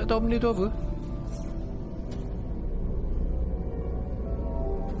bulan ni pun tak tahu benda tu apa?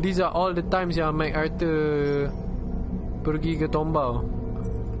 These are all the times yang MacArthur pergi ke Tombow.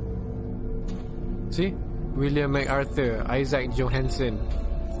 See? William MacArthur, Isaac Johansson.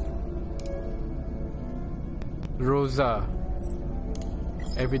 Rosa.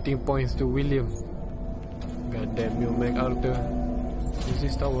 Everything points to William. God damn you, MacArthur.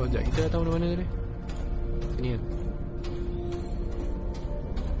 This is tower. Sekejap, kita dah tahu mana tadi. Sini kan.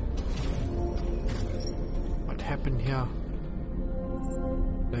 What happened here?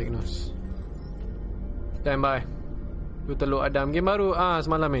 Diagnose. Stand by. Tu telur Adam. Game baru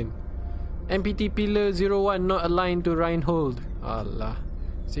semalam main. MPT Pillar 01 not aligned to Reinhold. Allah.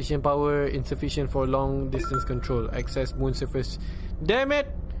 Station power insufficient for long distance control. Access moon surface. Damn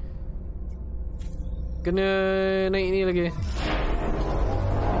it. Kena naik ni lagi.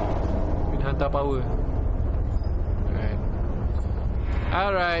 Kena hantar power.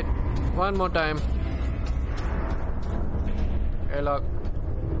 Alright. One more time. Airlock.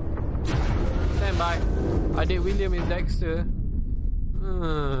 Stand by. Adik William is Dexter.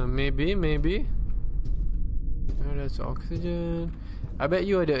 Maybe. Oh, that's oxygen. I bet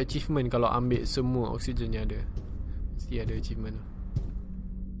you ada achievement kalau ambil semua oksigen yang ada. Mesti ada achievement.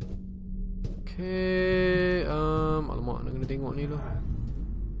 Okay. Alamak, nak kena tengok ni dulu.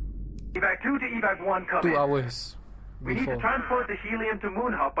 Evac 2 to Evac 1 come 2 hours. We need to transport the helium to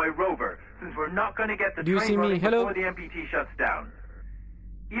Moon Hub by rover, since we're not going to get the train running before the MPT shuts down.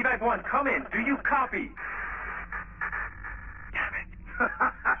 Evac 1, come in. Do you copy? Damn it.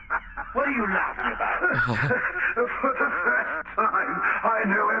 What are you laughing about? For the first time, I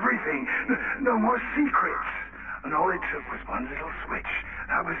know everything. No more secrets. And all it took was one little switch.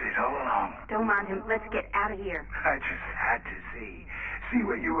 That was it all along. Don't mind him. Let's get out of here. I just had to see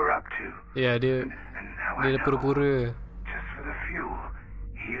what you were up to. Yeah, dia pura-pura. Just for the fuel,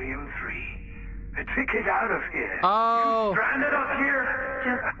 helium 3. A ticket out of here. Oh. You stranded up here.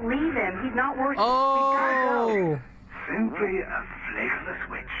 Just leave him. He's not worth it. Oh. Simply a flick of the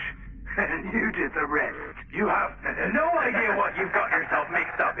switch. And you did the rest. You have no idea what you've got yourself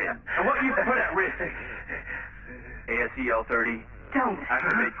mixed up in, and what you've put at risk. ASCL 30. Don't.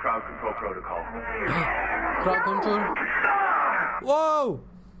 Activate crowd control protocol. Crowd control. Wow.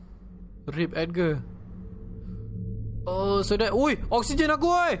 Rip Edgar. Oh, so that... Ui, oksigen aku,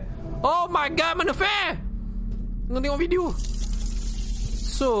 oi. Oh my god, mana fair. Tengok video.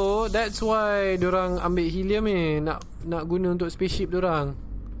 So, that's why diorang ambil helium ni. Nak guna untuk spaceship diorang.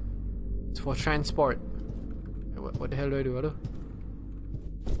 It's for transport. What the hell do I do? Aduh.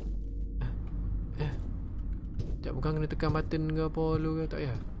 Sekejap, bukan kena tekan button ke apa dulu ke? Tak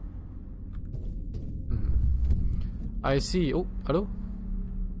payah. I see. Oh, hello.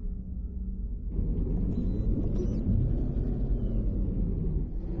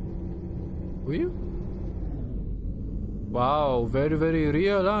 Were you? Wow, very very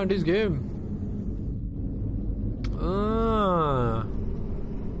real this game.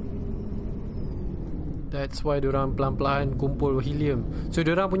 That's why diorang pelan-pelan kumpul helium. So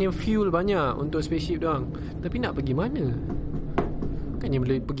diorang punya fuel banyak untuk spaceship diorang. Tapi nak pergi mana? Bukannya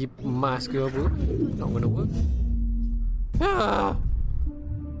boleh pergi Mars ke apa? Not gonna work.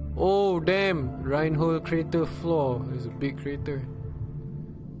 Oh damn, Reinhold crater floor. There's a big crater.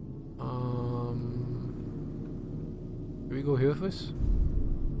 Do we go here first?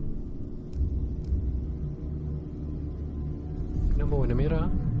 Kenapa warna merah?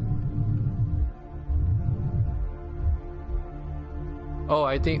 Oh,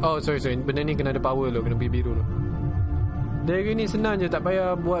 I think... Oh, sorry. Benda ni kena ada power loh. Kena pergi biru loh. Dari ni senang je. Tak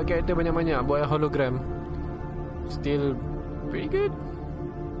payah buat karakter banyak-banyak. Buat hologram. Still pretty good.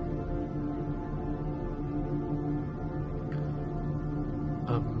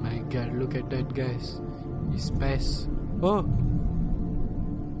 Oh my god. Look at that, guys. It's space. Oh!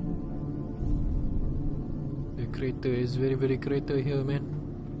 The crater is very, very crater here, man.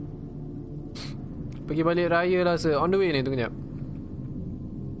 Pergi balik raya lah, sir. On the way ni, tunggu sekejap.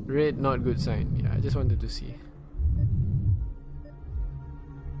 Red, not good sign. Yeah, I just wanted to see.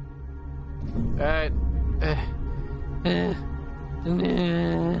 Alright.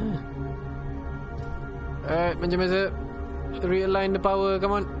 Alright, macam biasa. Realign the power,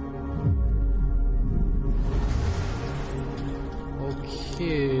 come on.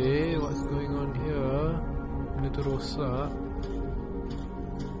 Okay, what's going on here? Benda tu rosak.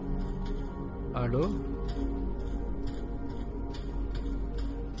 Hello?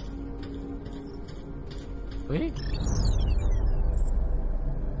 Wait.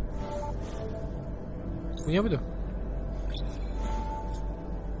 Bunyi apa tu?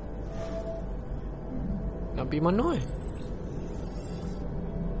 Nak pergi mana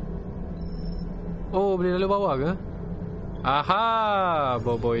Oh, boleh lalu bawah ke? Aha,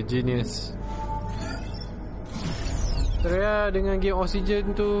 boy genius. Teraya dengan game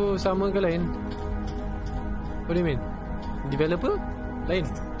Oxygen tu sama ke lain? What do you mean? Developer? Lain.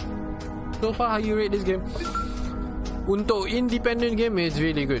 So far, how you rate this game? Untuk independent game, it's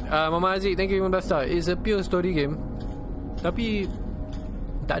really good. Mama Aziz, thank you 15 star. It's a pure story game. Tapi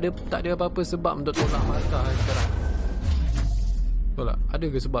tak ada apa-apa sebab untuk tolak markah sekarang. Tolak. Ada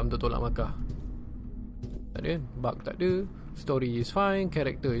ke sebab untuk tolak markah? Tak ada. Bug tak ada. Story is fine,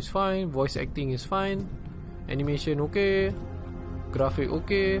 character is fine, voice acting is fine, animation okay, grafik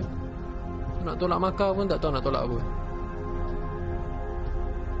okay. Nak tolak markah pun tak tahu nak tolak apa.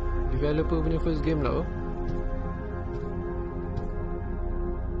 Developer punya first game lah.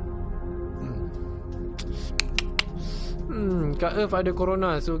 Kat Earth ada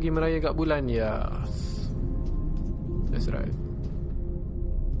corona, so pergi meraya kat bulan. Yes, that's right.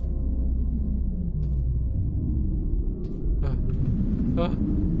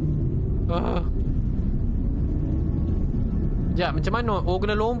 Ya, macam mana? Oh,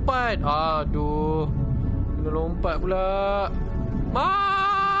 kena lompat. Aduh, kena lompat pula.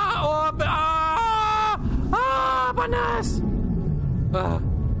 Panas.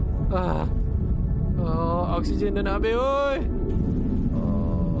 Oksigen dah nak habis, oi.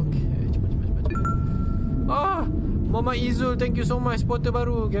 Okay, cepat. Mama Izul, thank you so much. Supporter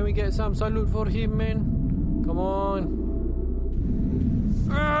baru. Can we get some salute for him, man? Come on.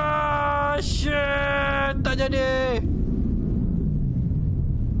 Shit, tak jadi.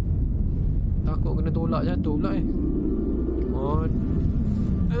 Takut kena tolak jatuh pula. Come on.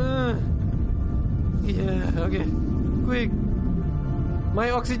 Yeah, okay. Quick.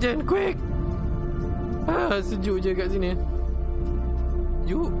 My oxygen, quick. Sejuk je kat sini.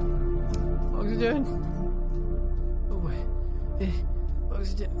 Sejuk. Oxygen. Oh boy.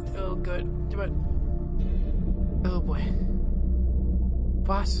 Oxygen. Oh god. Cepat. Oh boy.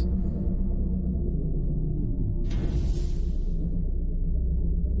 Fast.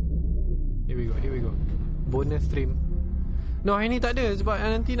 Here we go. Bonus stream. No, hari ni tak ada sebab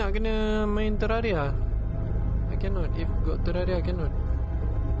nanti nak kena main Terraria. I cannot. If got Terraria, I cannot.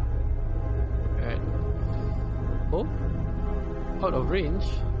 Right. Oh, out of range.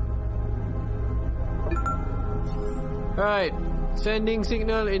 Alright, sending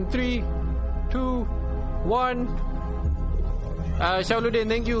signal in 3, 2, 1.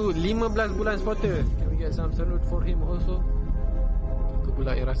 Shauluddin, thank you. 15 bulan supporter. Can we get some salute for him also? Aku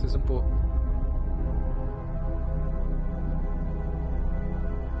pula yang rasa sempuk.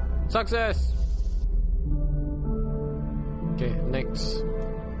 Success. Okay, next.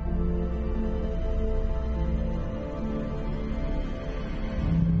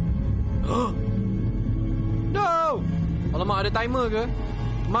 No! Alamak, ada timer ke?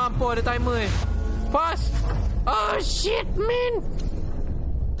 Mampu ada timer Fast! Oh shit, man!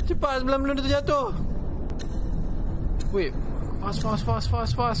 Cepat sebelum dia terjatuh. Wait. Fast!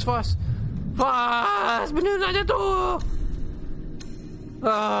 Benda nak jatuh.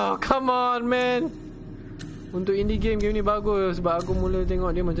 Oh, come on, man. Untuk indie game ni bagus. Sebab aku mula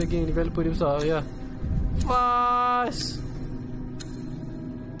tengok dia macam game developer dia besar. Ya. Fast!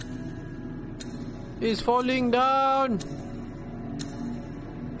 It's falling down.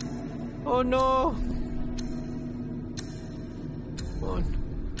 Oh no.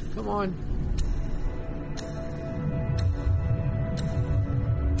 Come on.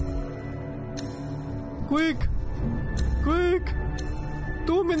 Quick.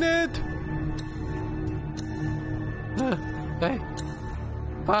 2 minutes. Hey.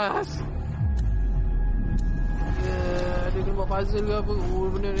 Fast. Dia ni buat puzzle ke apa?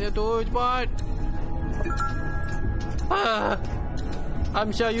 Benda ni jatuh. Cepat.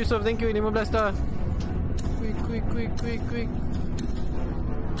 Amsha Yusof, thank you 15 star. Quick.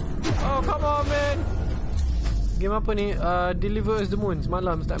 Oh, come on, man. Game apa ni? Deliver Us the Moon.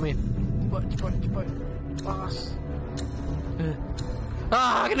 Semalam start main. Cepat. Fast.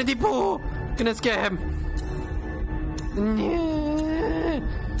 Kena tipu. Kena scam.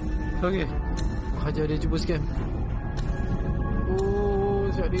 Okay. Hajar dia cuba scam. Oh,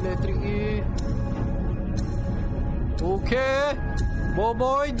 siap di elektrik ni. Okay.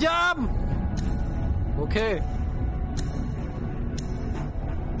 Boy jump. Okay.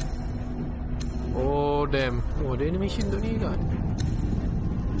 Oh damn. Oh, ada animation tu ni kan.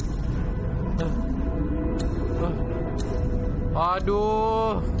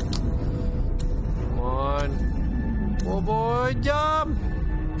 Aduh. Come on. Boy jump.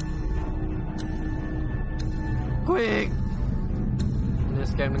 Quick. Kena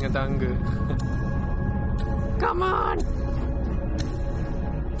scam dengan tangga. Come on.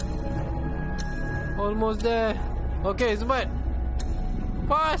 Almost there. Okay, cepat.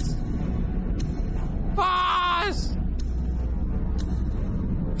 Fast.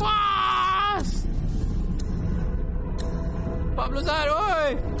 40 saat,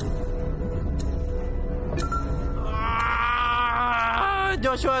 oi.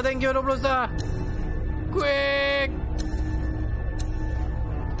 Joshua, thank you 20 star. Quick.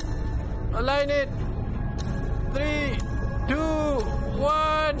 Align it. 3, 2,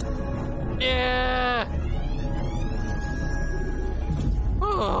 1. Yeah.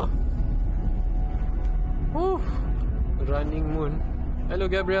 Oh. Oof. Running moon. Hello,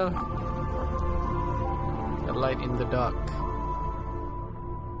 Gabriel. A light in the dark.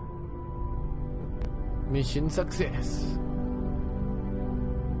 Mission success.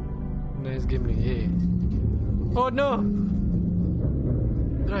 Nice gameplay. Yeah. Oh no.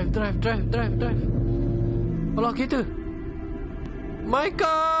 Drive. Alah, kereta. My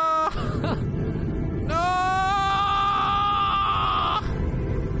car. No.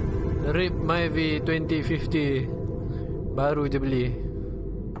 RIP Myvi 2050. Baru je beli.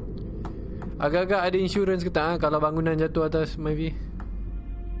 Agak-agak ada insurans ke tak kalau bangunan jatuh atas Myvi?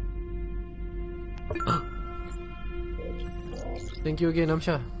 Thank you again,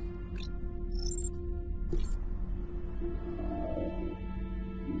 Amsha.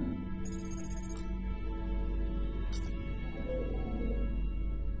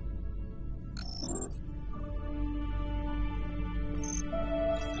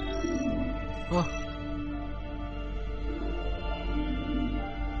 Oh.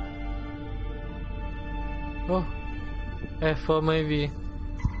 Oh. F for Myvi.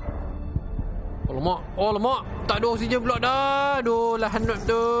 Oh lemak. Tak ada oksigen pula dah. Aduh, lahan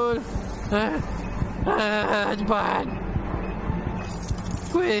betul. Cepat.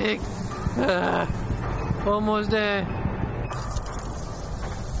 Quick. Almost there.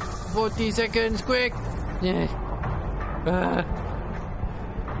 40 seconds, quick. Yeah.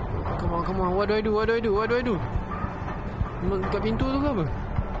 Come on. What do I do? Dekat pintu tu ke apa?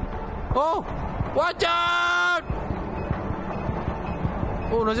 Oh! Watch out!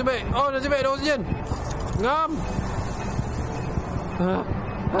 Oh, nasib baik ada oksigen. Ngam.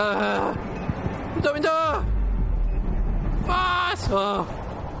 Minta. Pas.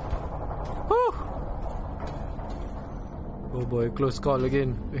 Oh boy, close call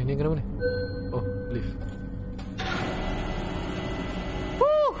again. Ni kenapa ni? Oh, lift.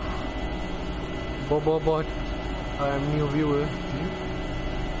 Bob. I'm new viewer.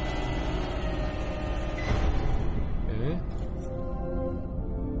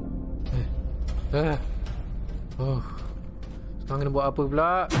 Oh. Sekarang kena buat apa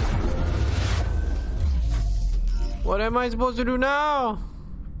pula? What am I supposed to do now?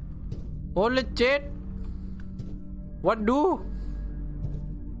 Oh, legit. What do?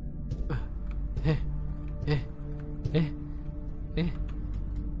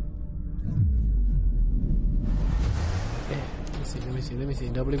 Let me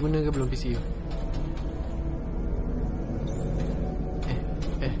see. Dah boleh guna ke belum PC?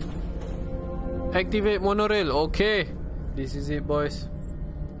 Activate monorail. Okay. This is it, boys.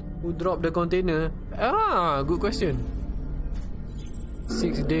 Who dropped the container? Good question.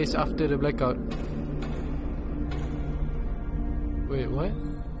 6 days after the blackout. Wait, what?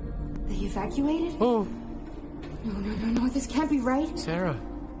 They evacuated? Oh. No. This can't be right. Sarah.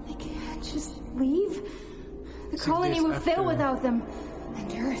 They can't just leave. The colony will fail without them. And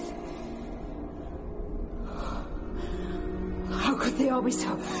Earth. How could they all be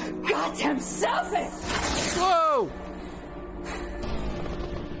so goddamn selfish? Whoa!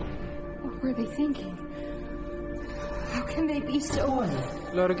 What were they thinking? How can they be so...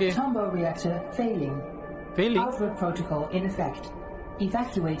 Tombow reactor failing. Outward protocol in effect.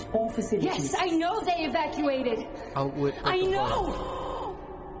 Evacuate all facilities. Yes, I know they evacuated. Outward protocol. I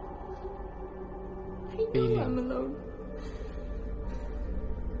know I'm alone.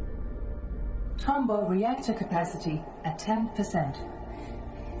 Tombow reactor capacity at 10%.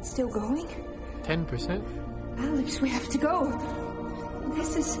 It's still going? 10%? Alex, we have to go.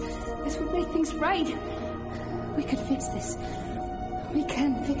 This would make things right. We could fix this. We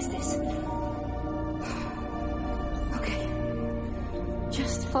can fix this. Okay.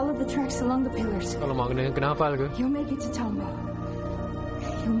 Just follow the tracks along the pillars. Kalau mau kena hafal ke? You'll make it to Tombow.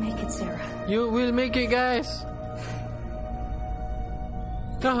 You'll make it, Sarah. You will make it, guys.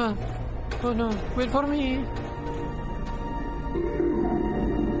 Oh no, wait for me.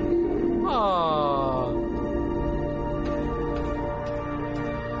 Oh.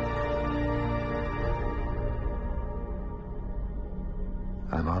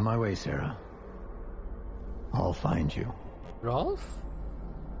 I'm on my way, Sarah. I'll find you. Rolf?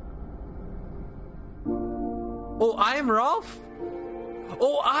 Oh, I'm Rolf?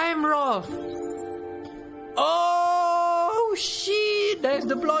 Oh, shit! That's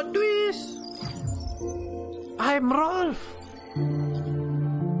the plot twist! I'm Rolf!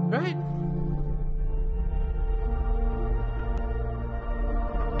 Right?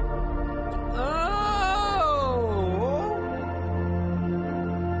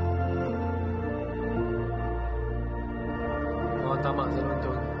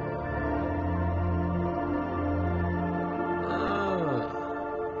 betul.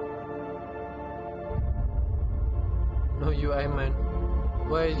 No UI man.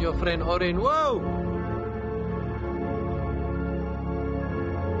 Where is your friend Orin? Wow!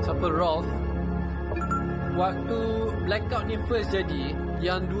 Siapa Rolf? Waktu blackout ni first jadi,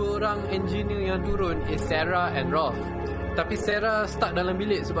 yang dua orang engineer yang turun is Sarah and Rolf. Tapi Sarah stuck dalam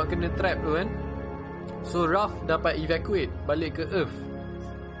bilik sebab kena trap tu kan. So Rolf dapat evacuate balik ke Earth.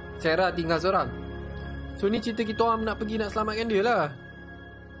 Sarah tinggal seorang. So ni cerita kita orang nak pergi nak selamatkan dia lah.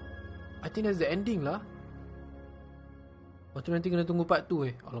 I think that's the ending lah. Lepas tu nanti kena tunggu part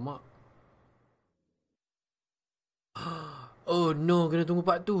 2 Alamak. Oh no, kena tunggu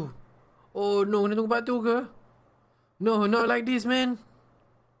part 2. Oh no, kena tunggu part 2 ke? No, not like this man.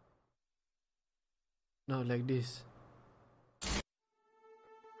 Not like this.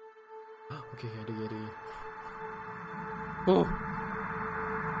 Okay, ada. Oh.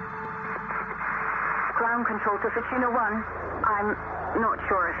 Ground control to Fortuna 1. I'm not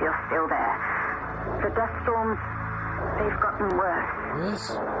sure if you're still there. The dust storms, they've gotten worse.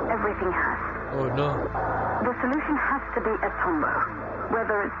 Yes? Everything has. Oh no. The solution has to be a Tombo.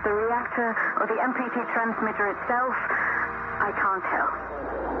 Whether it's the reactor or the MPT transmitter itself, I can't tell.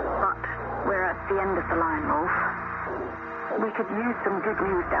 But we're at the end of the line, Rolf. We could use some good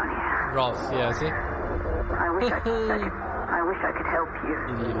news down here. Rolf, yeah, see? I wish I could help you.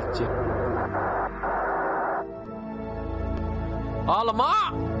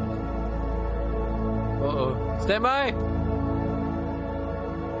 Alamak! Uh-oh. Stand by!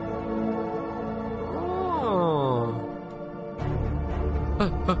 Oh.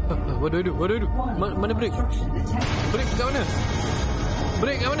 What do I do? Mana break? Break kat mana?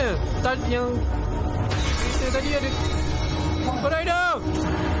 Break kat mana? Yang kita tadi ada. What do I do?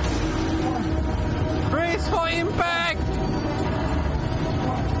 Brace for impact!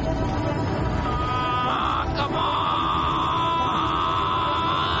 Come on!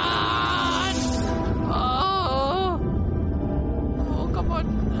 Oh, come on.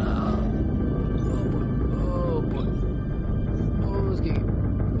 Oh, boy. Oh, sikit.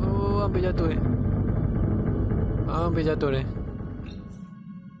 Oh, hampir jatuh ni. Hampir jatuh ni.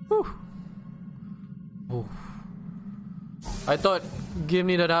 I thought game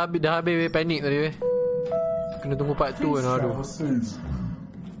ni dah habis panik tadi weh. Kena tunggu part 2 kan. Aduh.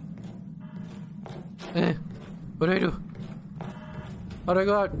 What do I do? How do I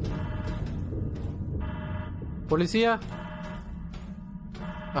go out? Polisi lah.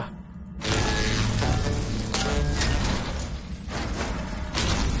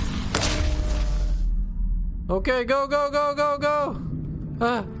 Okay, go.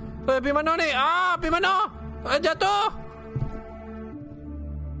 Pergi mana ni? Pergi mana? Jatuh.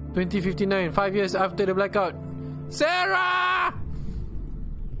 2059, 5 years after the blackout. Sarah!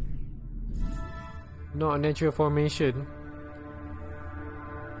 Not a natural formation.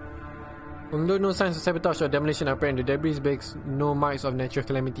 Although no signs of sabotage or demolition are apparent, the debris bears no marks of natural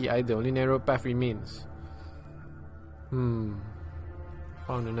calamity either. Only narrow path remains. Found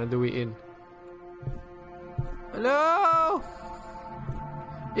another way in. Hello?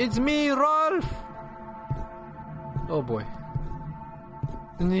 It's me, Rolf! Oh boy.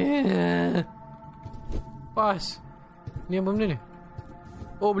 Pas. Ni apa benda ni?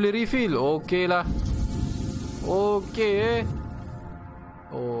 Oh, boleh refill. Okey lah. Okey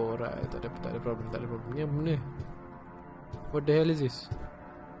Oh, right. Tak ada problem. Ni apa benda? What the hell is this?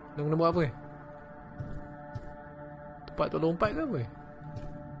 Nak kena buat apa Tempat tu lompat ke apa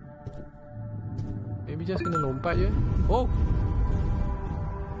Maybe just kena lompat je. Oh.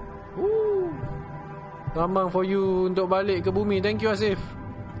 Tambang for you untuk balik ke bumi. Thank you Asif.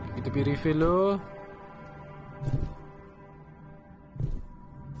 Kita pergi refill dulu.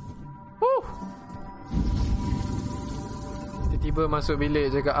 Tiba-tiba masuk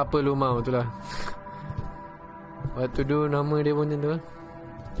bilik cakap apa lu mau tu lah. Waktu tu nama dia pun macam tu.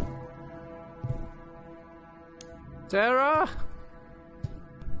 Sarah,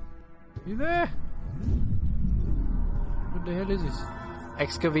 you there? What the hell is this?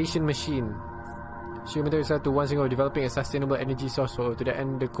 Excavation machine. She material to one single developing a sustainable energy source for to the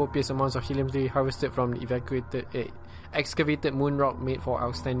end the copious amounts of helium-3 harvested from the excavated moon rock made for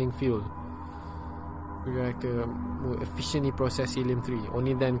outstanding fuel. The reactor will efficiently process helium-3.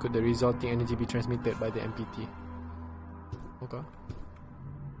 Only then could the resulting energy be transmitted by the MPT. Okay.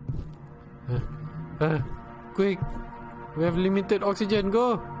 Quick! We have limited oxygen.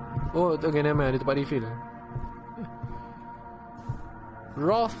 Go! Oh, okay, never mind. Ada tempat refill.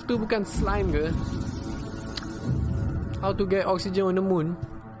 Rolf tu bukan slime ke? How to get oxygen on the moon?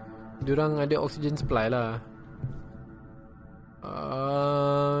 Diorang ada oxygen supply lah.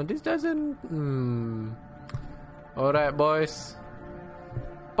 This doesn't... Alright, boys.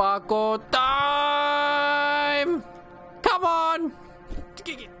 Parkour time! Come on!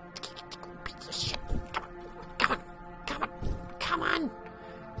 Come on!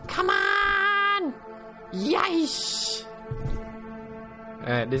 Come on! Yish!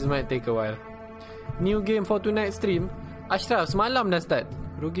 Alright, this might take a while. New game for tonight stream. Ashraf, semalam dah start.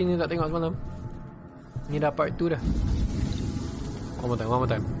 Ruginya tak tengok semalam. Ni dah part 2 dah. One more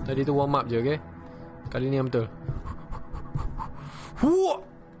time. Tadi tu warm up je, okay? Kali ni yang betul.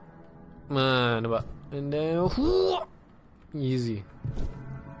 Nampak? And then easy.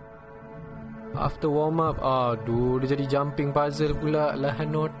 After warm up, aduh, dia jadi jumping puzzle pula lah,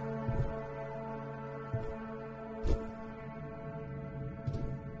 Hanot.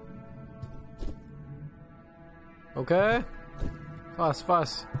 Okay.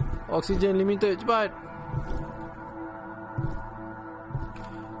 Fast. Oxygen limited, cepat.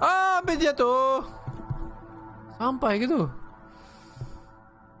 Habis jatuh. Sampai ke tu?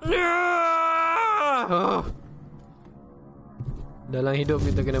 Dalam hidup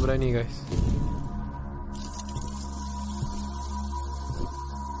kita kena berani, guys.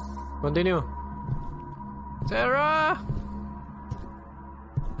 Continue. Sarah.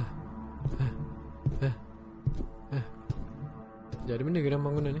 Ada benda ke dalam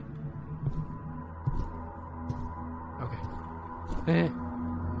bangunan ni? Okay.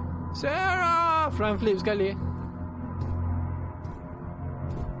 Sarah! Front flip sekali.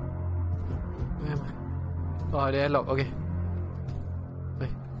 Oh, dia lock. Okay.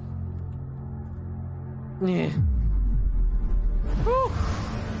 Ni.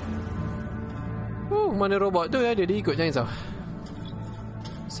 Mana robot tu ya? Dia ikut, jangan risau.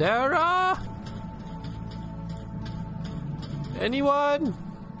 Sarah! Anyone?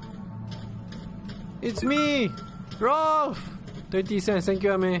 It's me! Rolf! 30 cents, thank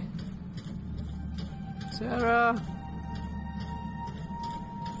you, Ame. Sarah?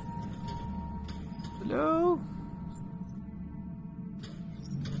 Hello?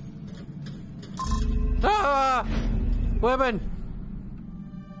 Ah! What happened?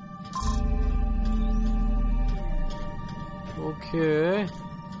 Okay.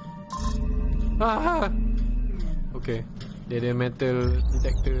 Okay. Dia ada metal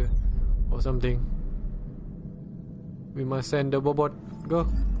detector or something. We must send the bobot. Go.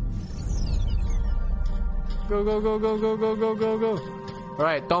 Go.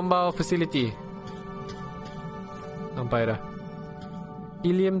 Alright, Tombow facility. Sampai dah.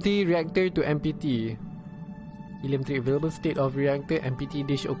 Helium-3 reactor to MPT. Helium-3 available state of reactor MPT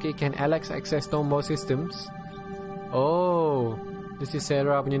dish. Okay, can Alex access Tombow systems? Oh, this is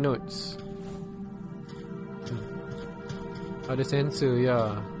Sarah punya notes. Ada sensor,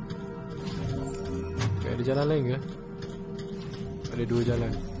 ya. Okay, ada jalan lain ke? Ada 2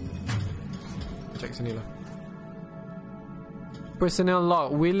 jalan. Check sini lah. Personnel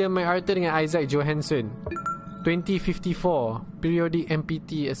log William MacArthur dengan Isaac Johansson. 2054 periodic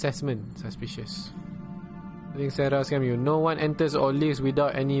MPT assessment. Suspicious. I think Sarah scam you. No one enters or leaves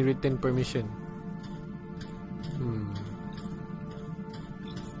without any written permission.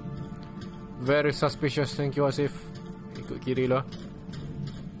 Very suspicious. Thank you, Asif. Ikut kiri lah.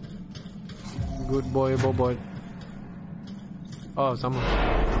 Good boy, Bobot. Oh, sama.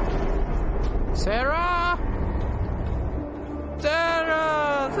 Sarah!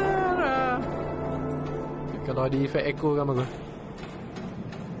 Kalau ada efek echo kan bagus.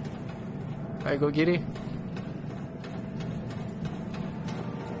 Ikut kiri.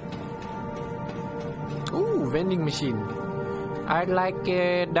 Ooh, vending machine. I'd like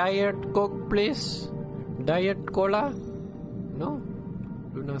a diet Coke, please. Diet Cola? No?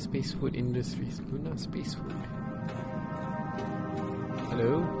 Luna Space Food Industries. Luna Space Food.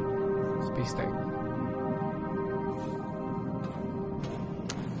 Hello? Space Tech.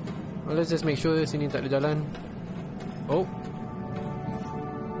 Well, let's just make sure sini tak ada jalan. Oh.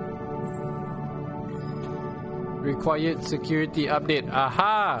 Required security update.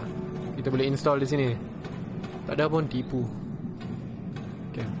 Aha! Kita boleh install di sini. Tak ada pun, tipu.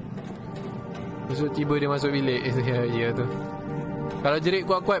 Okay. Masuk tiba dia masuk bilik. Ya tu. Kalau jerit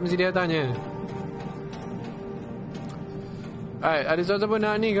kuat-kuat mesti dia tanya. Alright, ada siapa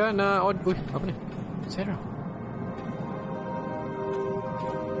nak ni ke? Nak apa ni? Sarah.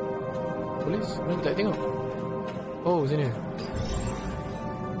 Polis? Mana tak tengok? Oh, sini.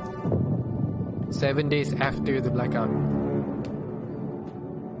 7 days after the blackout.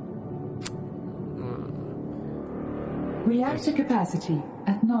 Reactor capacity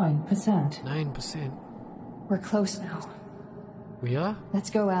at 9%. 9%. We're close now. We are? Let's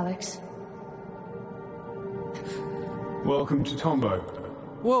go, Alex. Welcome to Tombo.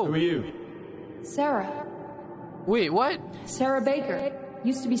 Whoa. Who are you? Sarah. Wait, what? Sarah Baker.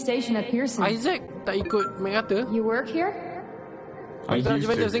 Used to be stationed at Pearson. Isaac tak ikut main kata. You work here? I used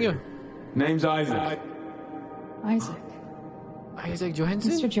to. Name's Isaac. Isaac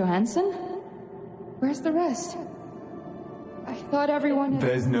Johansson? Mr. Johansson? Where's the rest? I thought everyone had...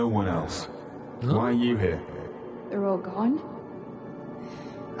 There's no one else. Huh? Why are you here? They're all gone?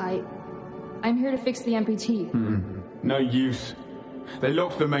 I'm here to fix the MPT. No use. They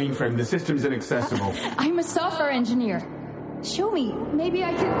locked the mainframe. The system's inaccessible. I'm a software engineer. Show me. Maybe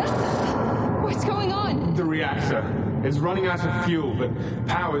I can... What's going on? The reactor. It's running out of fuel, but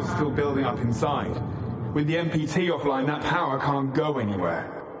power's still building up inside. With the MPT offline, that power can't go anywhere.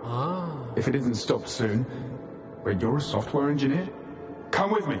 If it isn't stopped soon... Wait, you're a software engineer?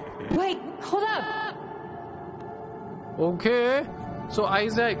 Come with me. Wait, hold up. Okay. So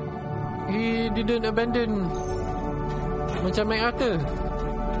Isaac, he didn't abandon macam MacArthur.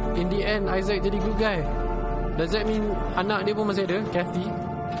 In the end, Isaac jadi good guy. Does that mean anak dia pun masih ada? Kathy?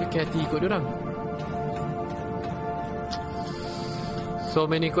 Kathy ikut diorang. So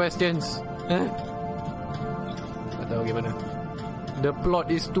many questions. Tak tahu gimana. The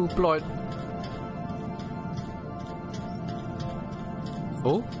plot is too plot.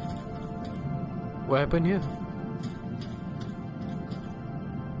 Oh? What happened here?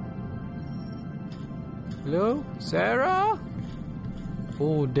 Hello? Sarah?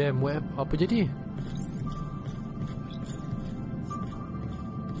 Oh damn, apa jadi?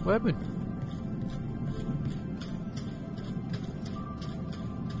 What happened?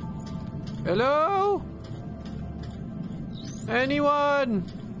 Hello? Anyone?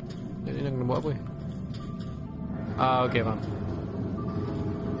 Dia nak buat apa? Okay, faham.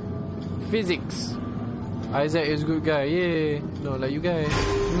 Physics. Isaac is good guy. Yeah. No, like you guys.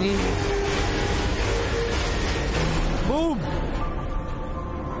 Boom.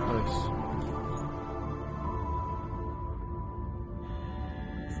 Nice.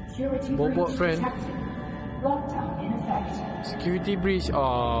 Bobot friend. Lockdown in effect. Security breach.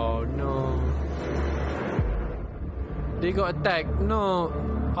 Oh no. They got attacked. No.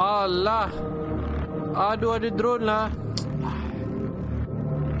 Allah. Aduh, ada drone lah.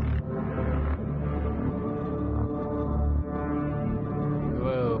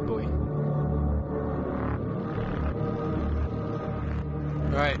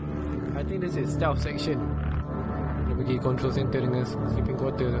 This is stealth section. Dia pergi control center dengan sleeping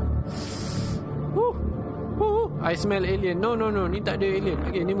quarter tu. I smell alien. No. Ni tak ada alien.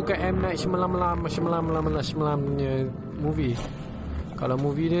 Okay, ni bukan M. Night Shyamalan punya movie. Kalau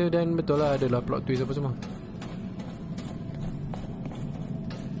movie dia, dan betul lah adalah plot twist apa semua.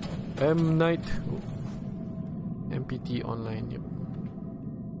 M. Night MPT online. Yep.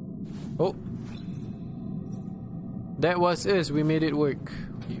 Oh, that was us. We made it work.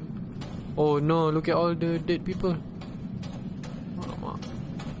 Oh no, look at all the dead people.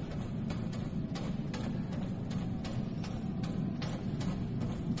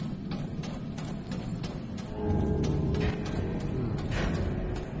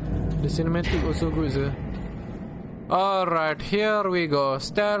 The cinematic also good, sir. Alright, here we go.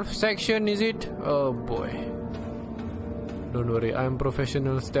 Stealth section, is it? Oh boy. Don't worry, I'm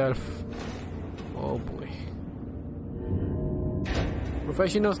professional stealth. Oh boy.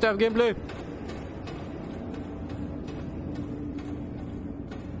 Professional stealth gameplay.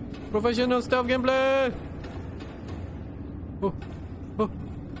 Professional stealth gameplay. Oh.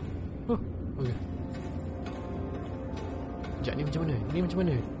 Okay. Sekejap, ni macam mana? Ni macam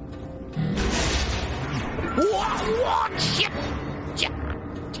mana? What? Shit.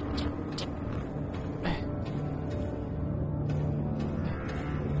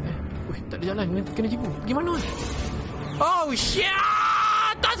 Weh, tak ada jalan. Kena cipu. Pergi mana? Oh shit.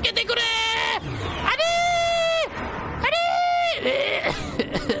助けてくれ!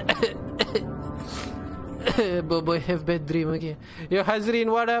 Boy have bad dream again. Yo Hazrin,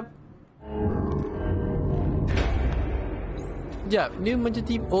 what up? Sekejap, dia macam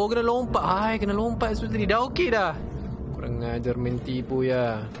tipu. Oh, kena lompat. Hai, kena lompat seperti ni. Dah okey dah. Kurang ajar main tipu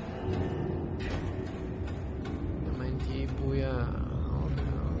ya. Main tipu ya.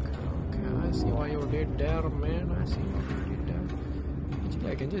 Okay. I see why you're dead there, man. I see why you're dead there.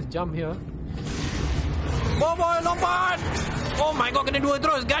 I can just jump here. Boy, lompat! Oh my god, kena dua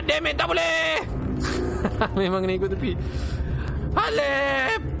terus. God damn it, tak boleh. Memang kena ikut tepi.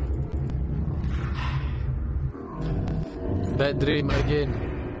 Halep! Bad dream again.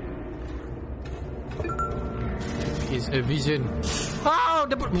 It's a vision. Oh,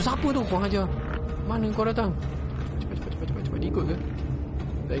 dapat. Siapa tu? Kurang ajar. Mana kau datang? Cepat. Ikut ke?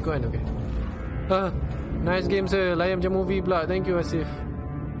 Tak ikut kan? Okay. Nice game sir. Layan macam movie pula. Thank you Asif.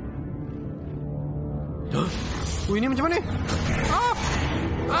 Ini macam mana?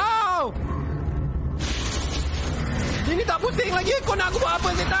 Ow! Ini tak pusing lagi. Kau nak aku buat apa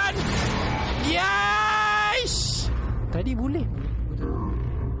setan? Yes! Tadi boleh.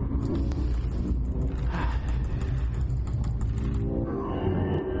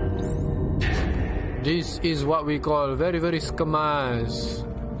 This is what we call very, very skemas.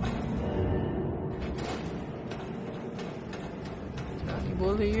 Tadi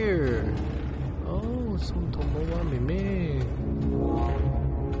boleh here. Oh, some tombawa meme.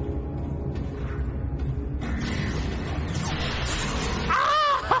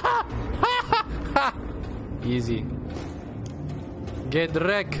 Easy. Get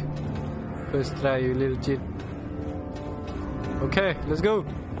wrecked. First try, you little cheat. Okay, let's go.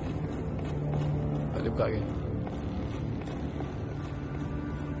 Tak boleh buka lagi.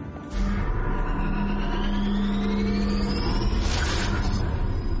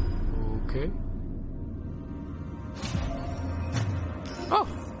 Okay. Oh,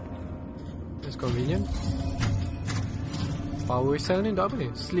 that's convenient. Power cell ni untuk apa ni?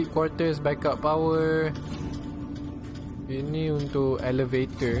 Sleep quarters, backup power. Ini untuk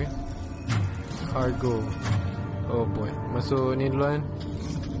elevator. Cargo. Oh boy. Masuk ni duluan.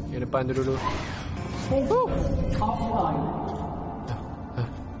 Yang depan tu dulu.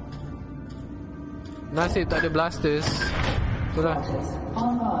 Nasib tak ada blasters. Itulah.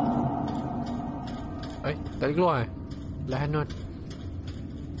 Tak boleh keluar Lahanot.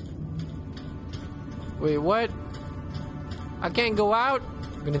 Wait, what? I can't go out.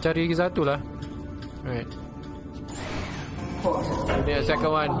 Kena cari lagi satu lah. Alright. Ini the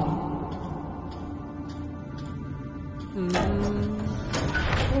second one.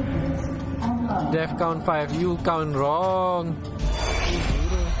 Death count 5. You count wrong.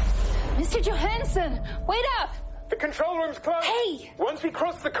 Mr. Johansson, wait up! The control room's closed. Hey! Once we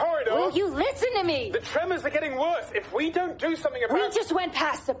cross the corridor... Will you listen to me? The tremors are getting worse. If we don't do something about... We just went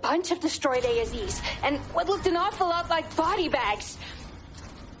past a bunch of destroyed ASEs and what looked an awful lot like body bags.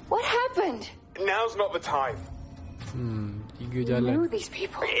 What happened? Now's not the time. You knew these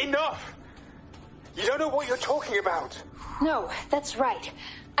people. Enough! You don't know what you're talking about. No, that's right.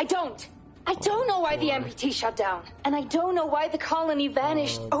 I don't know why the MPT shut down. And I don't know why the colony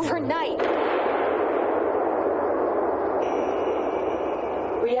vanished overnight.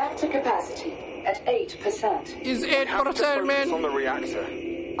 Reactor capacity at 8%. Is 8%, man? On the reactor.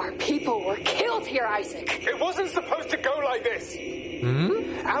 Our people were killed here, Isaac. It wasn't supposed to go like this.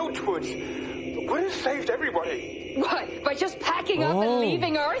 Outwards would have saved everybody. What? By just packing up and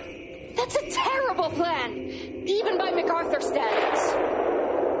leaving Earth? That's a terrible plan, even by MacArthur standards.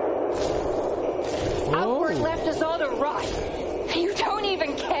 Outward left us all to rot. You don't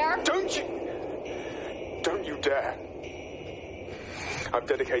even care? Don't you dare. I've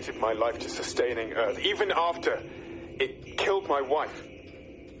dedicated my life to sustaining Earth, even after it killed my wife.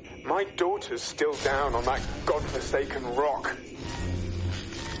 My daughter's still down on that godforsaken rock.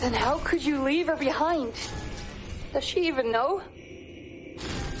 Then how could you leave her behind? Does she even know?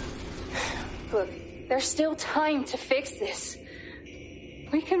 Look, there's still time to fix this.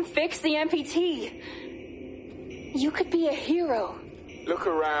 We can fix the MPT. You could be a hero. Look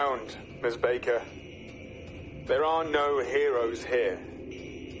around, Ms. Baker. There are no heroes here.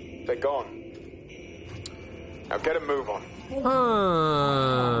 They're gone. Now get a move on.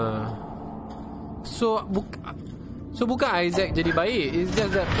 So bukan Isaac jadi baik. It's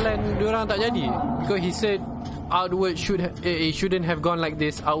just that plan diorang tak jadi. Because he said Outward shouldn't have gone like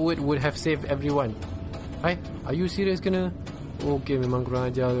this. Outward would have saved everyone. Are you serious kena? Okay, memang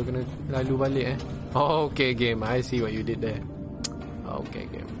kurang ajar tu, kena lalu balik okay game, I see what you did there. Okay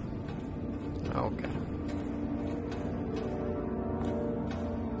game. Okay.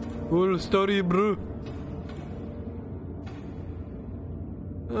 Full story bro.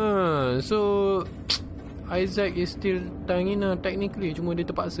 So Isaac is still Tangina technically, cuma dia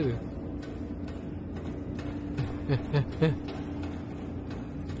terpaksa.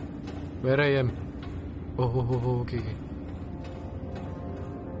 Where I am. Okay.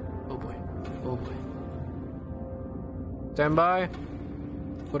 Oh boy. Stand by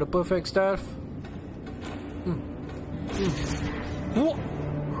for the perfect stealth. Whoa.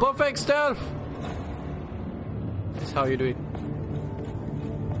 Perfect stealth. That's how you do it.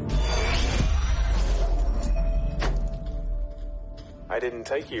 I didn't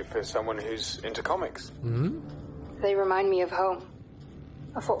take you for someone who's into comics. They remind me of home.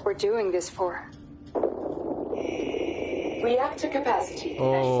 Of what we're doing this for. Reactor capacity at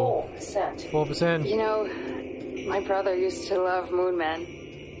 4%. 4%. You know, my brother used to love Moon Man.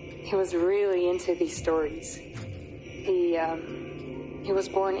 He was really into these stories. He was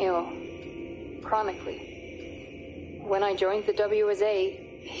born ill, chronically. When I joined the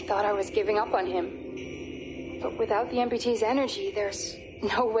WSA, he thought I was giving up on him. But without the MPT's energy, there's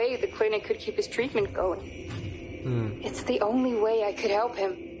no way the clinic could keep his treatment going. It's the only way I could help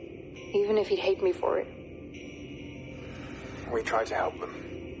him, even if he'd hate me for it. We try to help them.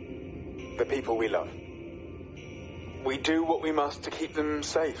 The people we love. We do what we must to keep them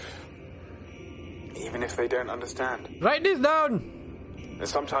safe. Even if they don't understand. Write this down! And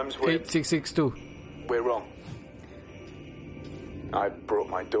sometimes we're... 8662. We're wrong. I brought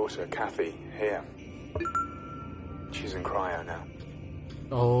my daughter, Kathy, here. She's in cryo now.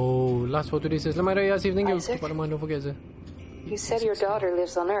 Oh, last for today says, Selamat Raya, Asif, thank you. Don't forget, sir. You said your daughter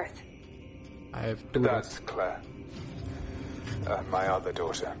lives on Earth. I have two. That's Claire. My other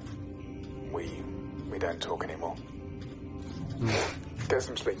daughter. We don't talk anymore. Get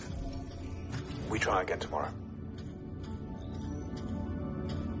some sleep. We try again tomorrow.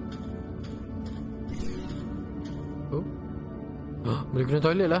 Oh. Boleh kena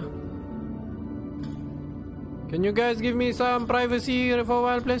toilet lah. Can you guys give me some privacy for a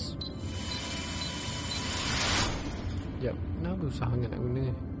while, please? Sekejap. Kenapa susah sangat nak guna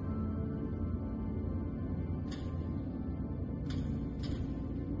ni?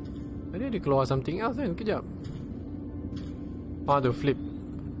 Tadi dia keluar something else kan? Kejap. The flip.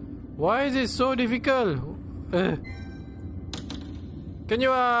 Why is it so difficult? Can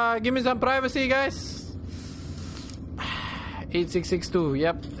you give me some privacy, guys? 8662.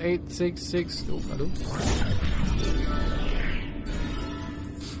 Yep, 8662. Aduh.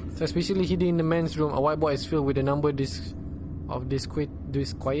 So especially hidden in the men's room, a whiteboard is filled with a number of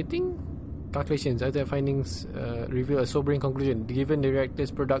disquieting calculations. As their findings reveal a sobering conclusion. Given the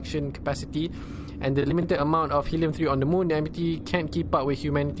reactor's production capacity and the limited amount of helium-3 on the moon, the MPT can't keep up with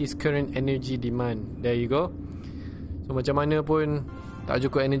humanity's current energy demand. There you go. So macam mana pun tak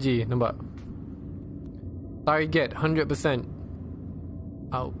cukup energy, nampak? Target 100%.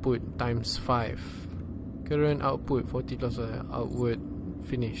 Output times 5. Current output 40 plus outward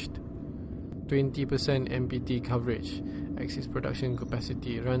finished. 20% MPT coverage. Axis production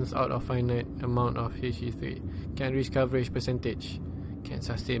capacity runs out of finite amount of He3. Can reach coverage percentage. Can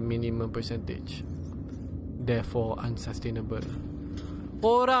sustain minimum percentage. Therefore unsustainable.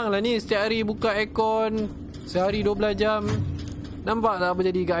 Orang lah ni setiap hari buka aircon, sehari 12 jam. Nampak tak apa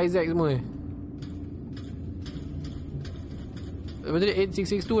jadi kat Isaac semua? Lepas tadi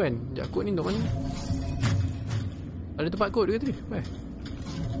 8662 kan? Sekejap, kod ni untuk mana? Ada tempat kod ke tadi?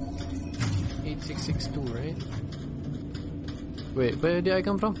 8662, right? Wait, where did I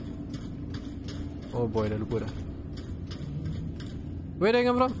come from? Oh boy, dah lupa dah. Where did I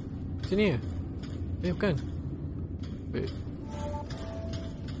come from? Sini ya? Bukan. Wait,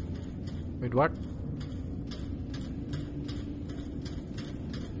 what?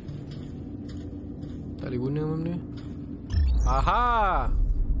 Tak boleh guna macam ni. Aha!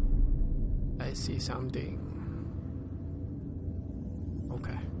 I see something.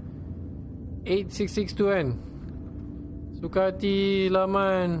 Okay. 8662 kan? Suka hati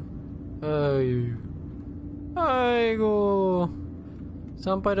laman. Aigo.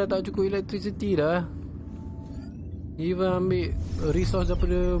 Sampai dah tak cukup electricity dah. Even ambil resource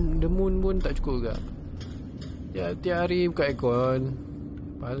daripada the moon pun tak cukup juga. Tiap hari buka aircon.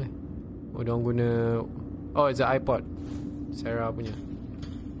 Apalah. Oh, diorang guna... Oh, it's an iPod. Sarah punya.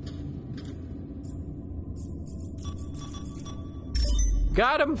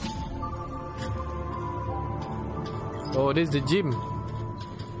 Got him! Oh, this is the gym.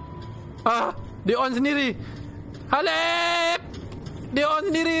 Dia on sendiri. Halep! Dia on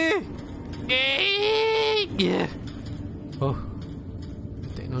sendiri. Yeah. Oh,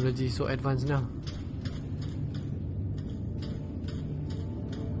 technology so advanced now.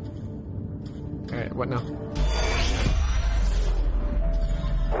 Alright, what now?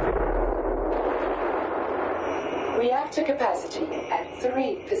 Reactor capacity at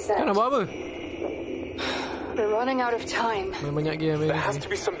 3%. Nak buat apa? We're running out of time. There has to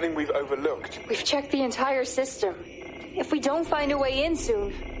be something we've overlooked. We've checked the entire system. If we don't find a way in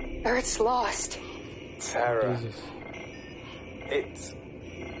soon, Earth's lost. Sarah,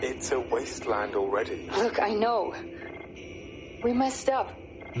 it's a wasteland already. Look, I know. We messed up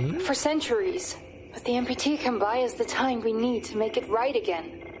for centuries, but the MPT can buy us the time we need to make it right again.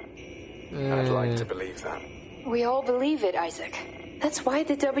 I'd like to believe that. We all believe it, Isaac. That's why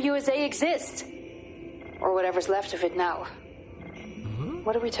the WSA exists. Or whatever's left of it now.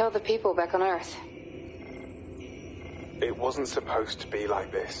 What do we tell the people back on Earth? It wasn't supposed to be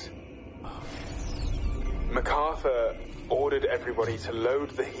like this. MacArthur ordered everybody to load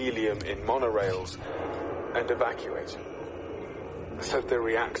the helium in monorails and evacuate. Said the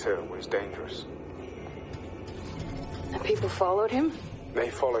reactor was dangerous. And people followed him? They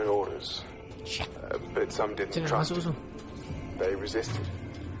followed orders. But some didn't trust him. They resisted.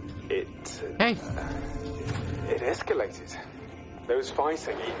 It escalated. There was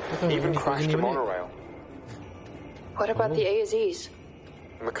fighting. He even crashed a monorail. What about the ASEs?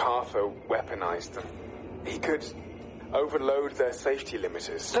 MacArthur weaponized them. He could overload their safety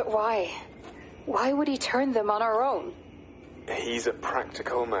limiters. But why? Why would he turn them on our own? He's a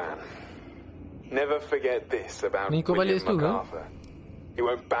practical man. Never forget this about William MacArthur. He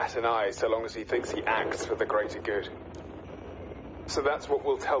won't bat an eye so long as he thinks he acts for the greater good. So that's what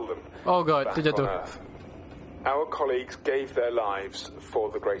we'll tell them. Oh God, back on Earth. Our colleagues gave their lives for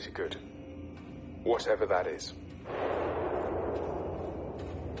the greater good. Whatever that is.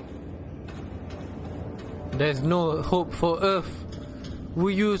 There's no hope for Earth.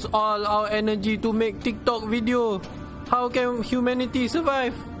 We use all our energy to make TikTok video. How can humanity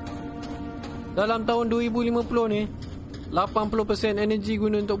survive? Dalam tahun 2050 ni, 80% energy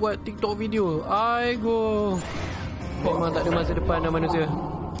guna untuk buat TikTok video. Aigo. Memang tak ada masa depan dah manusia.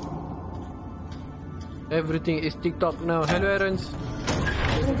 Everything is TikTok now. Hello Aaron's.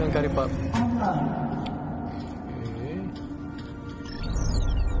 Bukan Karipap. Okay.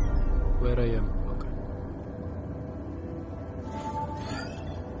 Where I am. Okay.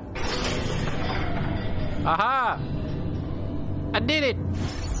 Aha! I did it!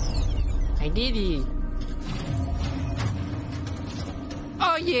 I did it!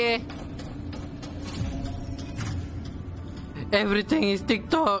 Oh yeah! Everything is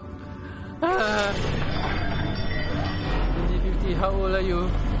TikTok! 2050, how old are you?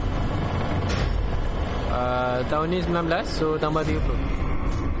 Tahun ni 19, so tambah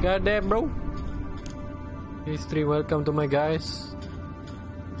 30. God damn bro! History, welcome to my guys.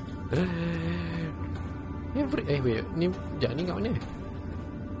 Wait, ni sekejap ni kat mana?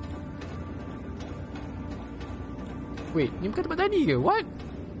 Wait, ni bukan tempat tadi ke? What?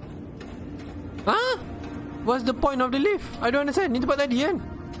 Huh? What's the point of the lift? I don't understand. Ni tempat tadi kan?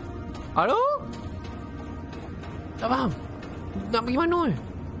 Hello? Tak faham. Nak pergi mana ni?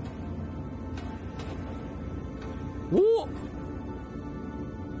 Oh!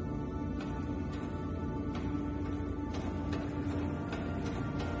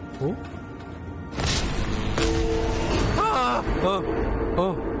 Oh?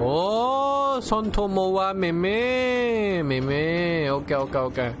 Oh, Sontomowa meme.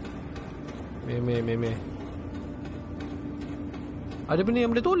 Okay. Meme. Ada benda yang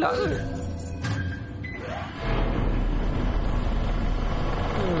boleh tolak ke?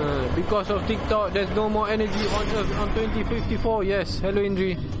 Because of TikTok, there's no more energy on Earth on 2054. Yes, hello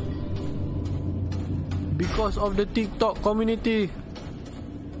Indri. Because of the TikTok community.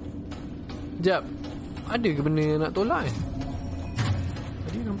 Sekejap, ada ke benda yang nak tolak eh?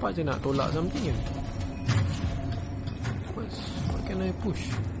 Tadi nampak je nak tolak something kan? What can I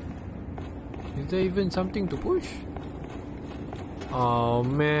push? Is there even something to push? Oh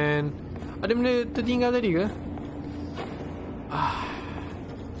man, ada benda tertinggal tadi ke?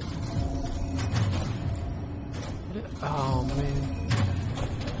 Oh man.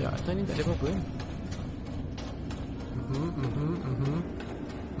 Ya, atas ni tak ada apa-apa kan?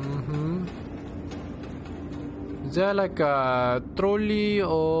 Is there like a trolley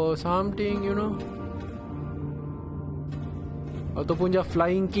or something, you know? Ataupun je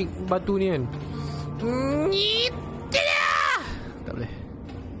flying kick batu ni kan? Tak boleh.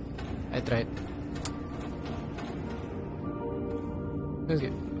 I tried. Let's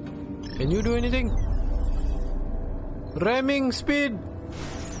get. Can you do anything? Ramming speed.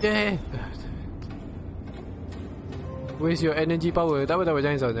 Yeah. Waste your energy power. Tak apa,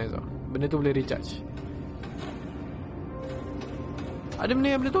 jangan risau. Benda tu boleh recharge. Ada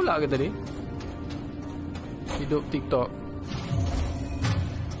benda yang boleh tolak ke tadi? Hidup TikTok.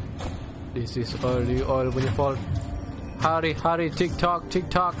 This is all punya fault. Hari TikTok.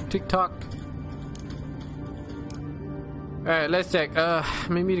 Alright, let's check.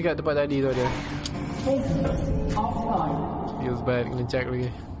 Maybe dekat tempat tadi tu ada. Feels bad, kena check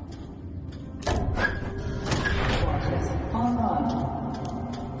lagi.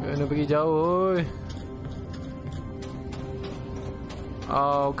 Kena pergi jauh.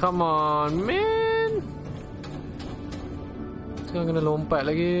 Oh, come on, man. Sekarang kena lompat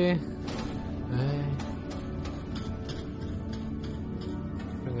lagi.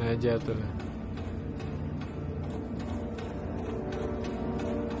 Tengah ajar tu lah.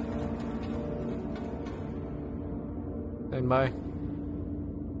 Stand by.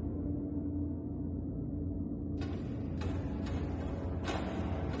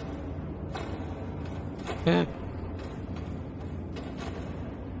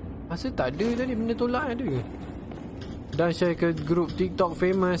 Masa tak ada tadi benda tolak ada ke? Dan share ke grup TikTok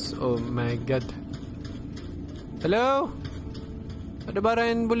famous. Oh my god. Hello? Ada barang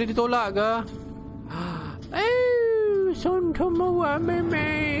yang boleh ditolak ke? Sontomawa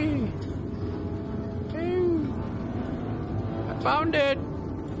meme. I found it.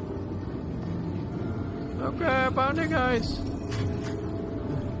 Okay, I found it guys.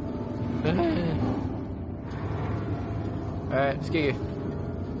 Sikit.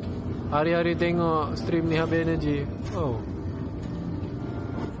 Hari-hari tengok stream ni habis energy. Oh.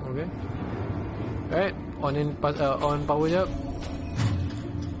 Okay. On power jap.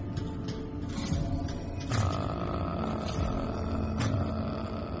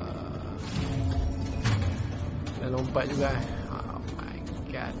 Dah lompat juga. Oh my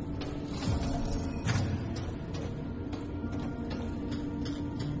god.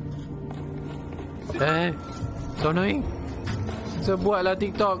 So annoying. Sebuatlah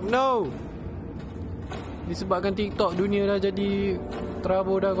TikTok. No. Disebabkan TikTok dunia dah jadi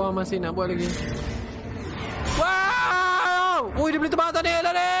terabur dah. Korang masih nak buat lagi. Wow. Ui, dia boleh terbang tadi.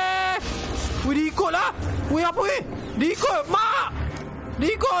 Ui, diikut lah. Ui, apa ni? Diikut. Mak.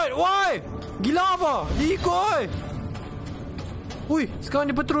 Diikut. Woi. Gila apa? Diikut. Ui,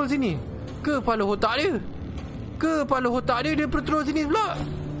 sekarang dia patrol sini. Ke kepala otak dia? Ke kepala otak dia patrol sini pula?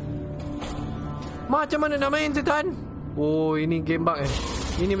 Macam mana nak main setan? Oh, ini game bug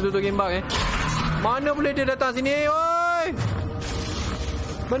Ini betul-betul game bug Mana boleh dia datang sini, oi?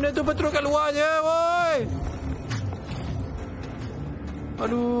 Benda tu patrol kat luar je, oi.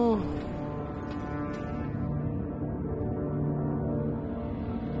 Aduh.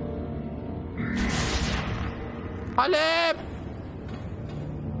 Alep!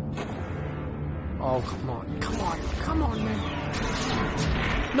 Oh, come on, man.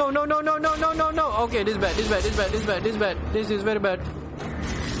 No. Okay, this is bad. This is very bad.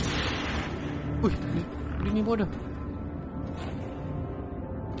 Ui, dia ni bodoh.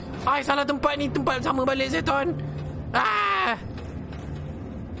 Ai, salah tempat ni. Tempat sama balik Zeton.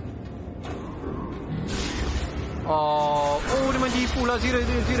 Oh, dia main tipu lah. Zira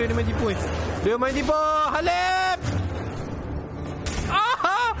dia main tipu. Dia main tipu. Halep!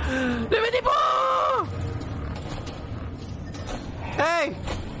 Dia main tipu! Hey!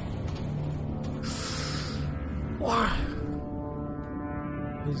 Wow.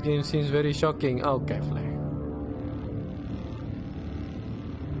 This game seems very shocking. Okay, flag.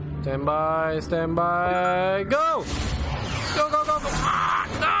 Stand by. Go! Go!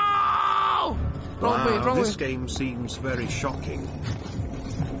 No! Wrong way. This game seems very shocking.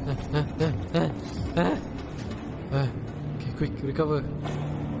 Okay, quick, recover.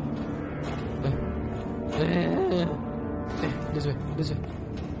 This way.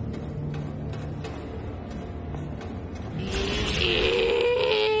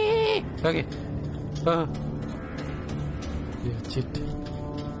 Okay. Ya, cheat.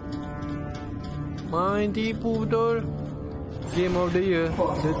 Main tipu betul. Game of the year.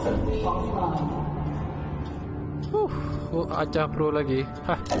 Acah pro lagi.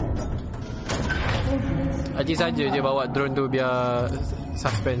 Acik saja je bawa drone tu biar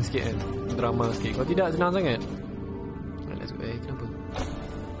suspense sikit kan. Drama sikit. Kalau tidak senang sangat. Let's go. Kenapa?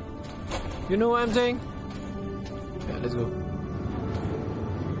 You know what I'm saying? Yeah, let's go.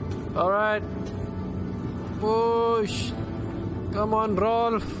 Alright. Push. Come on,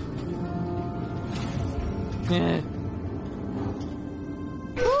 Rolf.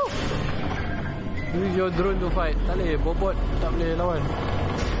 Use your drone to fight. Tak boleh, bobot tak boleh lawan.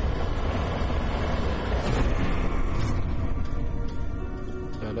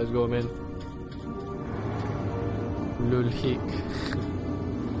 Yeah, let's go, man. Lulhik.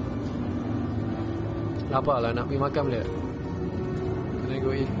 Lapar lah, nak pergi makan boleh? Can I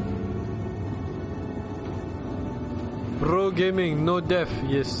go eat? Pro gaming, no death,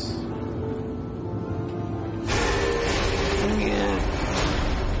 yes.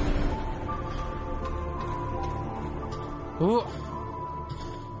 Oh.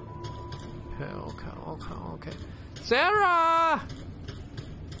 Okay. Sarah!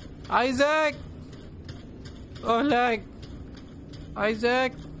 Isaac! Oh, lag.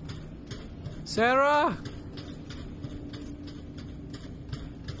 Isaac! Sarah!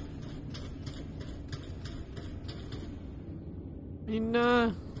 Nina!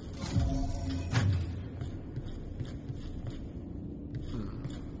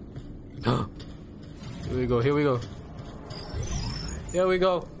 Here we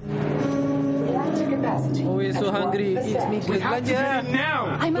go. Oh, we're so hungry. It's me. We have to get it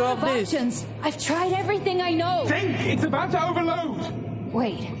now. I'm out of options. I've tried everything I know. Think! It's about to overload.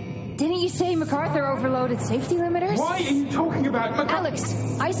 Wait, didn't you say MacArthur overloaded safety limiters? Why are you talking about Alex,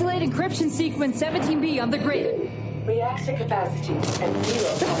 isolate encryption sequence 17B on the grid. Reactor capacity at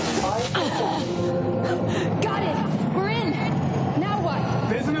 0.5%. Got it! We're in! Now what?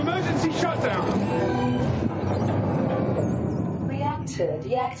 There's an emergency shutdown! Reactor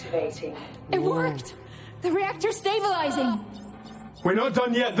deactivating. It worked! The reactor's stabilizing! We're not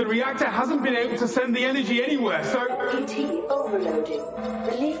done yet. The reactor hasn't been able to send the energy anywhere, so... ET overloading.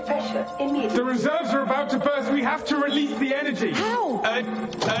 Relief pressure immediately. The reserves are about to burst. We have to release the energy. How?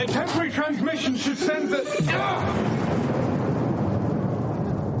 Temporary transmission should send the...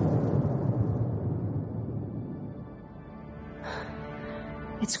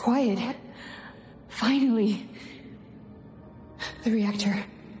 It's quiet. Finally. The reactor.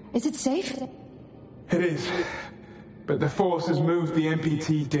 Is it safe? It is. But the Force has moved the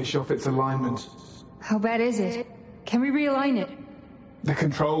MPT dish off its alignment. How bad is it? Can we realign it? The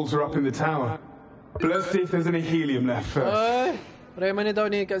controls are up in the tower. But let's see if there's any helium left first. Ray mana tahu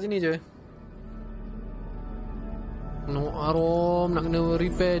ni kat sini je. No arom nak kena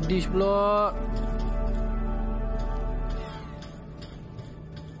repair dish pula.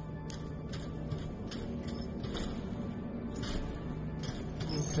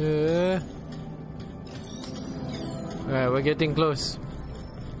 Okay. Alright, we're getting close.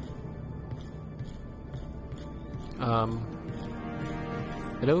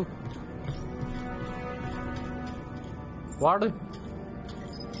 Hello? What?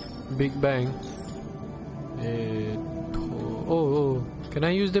 Big Bang. Oh, can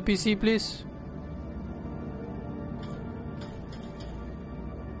I use the PC, please?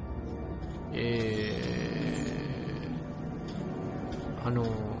 Ano?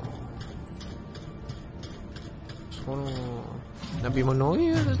 Nabi mana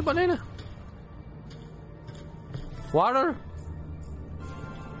ni? Tempat lain lah. Water?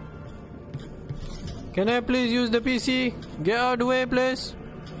 Can I please use the PC? Get out of the way, please.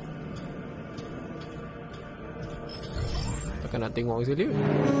 Takkan nak tengok sekali.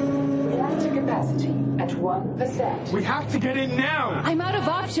 Reactor capacity at 1%. We have to get in now. I'm out of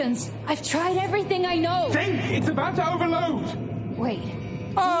options. I've tried everything I know. Think! It's about to overload. Wait.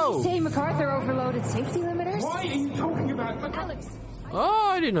 Did you say MacArthur overloaded safety limiters? Why are you talking about Alex?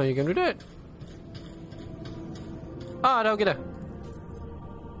 Oh, I didn't know you can do that. Dah okey dah.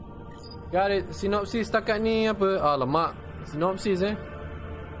 Got it. Synopsis setakat ni apa? Alamak. Synopsis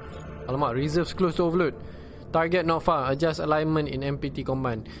Alamak. Reserves close to overload. Target not far. Adjust alignment in MPT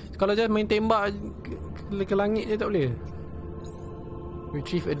command. Kalau just main tembak ke langit je tak boleh.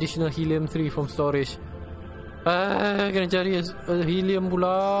 Retrieve additional helium-3 from storage. Kena cari helium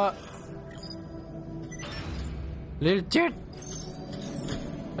pula. Little chat.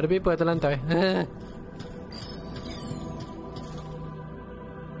 Ada paper atas lantai.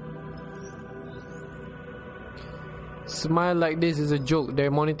 Smile like this is a joke. They're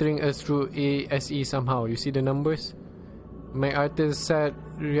monitoring us through ASE somehow. You see the numbers? MacArthur said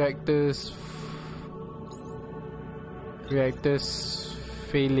reactors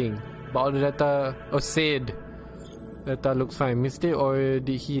failing. But all the data said data looks fine. Mistake or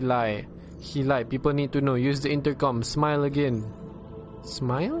did he lie? He lied. People need to know. Use the intercom. Smile again.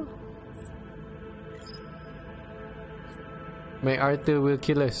 Smile? MacArthur will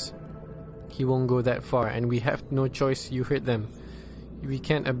kill us. He won't go that far, and we have no choice. You heard them. We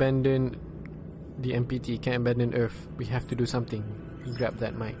can't abandon the MPT, can't abandon Earth. We have to do something. Grab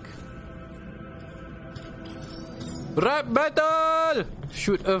that mic. Rap battle!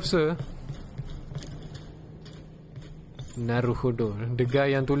 Shoot Earth, sir. Naruhodo. The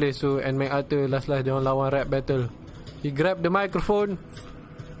guy yang tulis so and MacArthur last dia orang lawan rap battle. He grabbed the microphone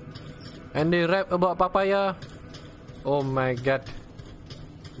and they rap about papaya. Oh my god.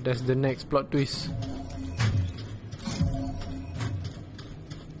 That's the next plot twist.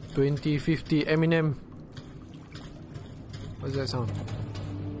 2050 Eminem. What's that sound?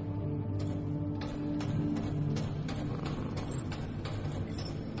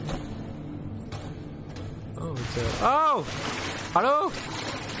 Oh, it's a... Oh! Hello?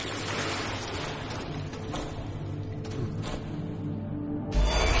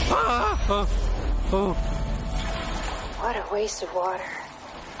 Oh. What a waste of water.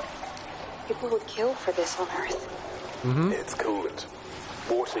 People would kill for this on Earth. It's coolant.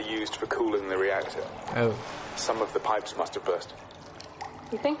 Water used for cooling the reactor. Oh. Some of the pipes must have burst.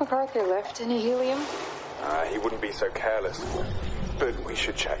 You think MacArthur left any helium? He wouldn't be so careless. But we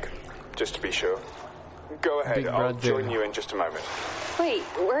should check, just to be sure. Go ahead, I'll join you in just a moment. Wait,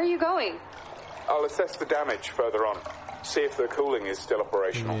 where are you going? I'll assess the damage further on. See if the cooling is still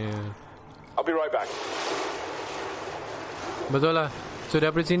operational. Yeah. I'll be right back. Betul lah. So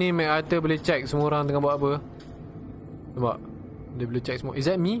daripada sini MacArthur boleh check semua orang tengah buat apa. Nampak? Dia boleh check semua.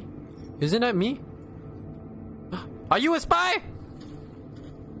 Is that me? Isn't that me? Are you a spy?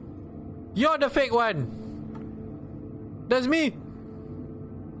 You're the fake one. That's me.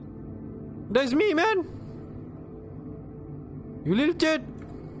 That's me, man. You little shit.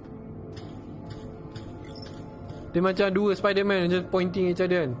 Dia macam dua Spider-Man just pointing each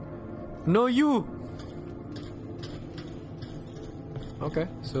other kan. No, you. Okay,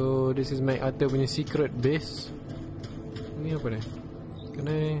 so this is MacArthur punya secret base. Ni apa ni? Can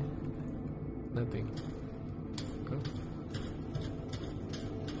I? Nothing. Okay.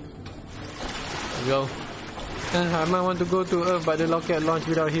 Go. I might want to go to Earth, but the rocket launch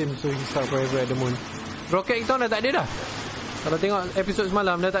without him, so he stuck forever at the moon. Rocket kita dah tak ada dah. Kalau tengok episod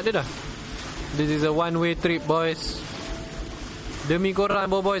semalam dah tak ada dah. This is a one-way trip, boys. Demi korang,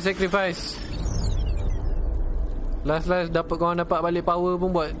 boy sacrifice. Last dapat korang dapat balik power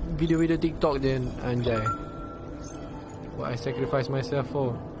pun buat video-video TikTok je, anjay. What I sacrifice myself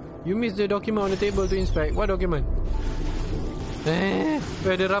for. You missed the document on the table to inspect. What document?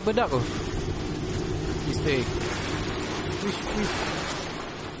 Where the rubber duck oh? Easter egg.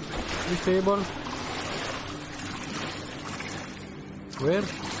 Which table? Where?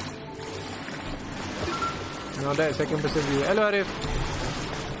 Now that second person view. Hello Arif.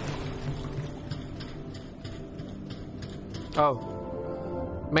 Oh,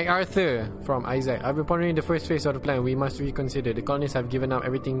 MacArthur from Isaac. I've been pondering the first phase of the plan. We must reconsider. The colonists have given up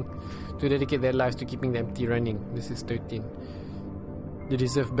everything to dedicate their lives to keeping the MT running. This is 13. They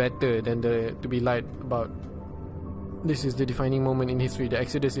deserve better than to be lied about. This is the defining moment in history. The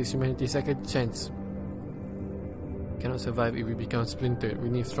Exodus is humanity's second chance. Cannot survive if we become splintered.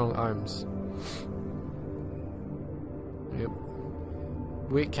 We need strong arms. Yep.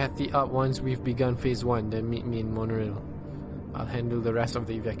 Wake Kathy up once we've begun phase 1. Then meet me in monorail. I'll handle the rest of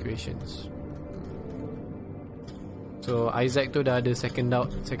the evacuations. So Isaac tu dah ada second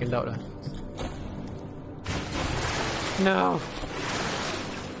out dah. No,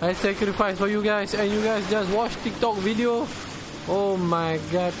 I sacrifice for you guys, and you guys just watch TikTok video. Oh my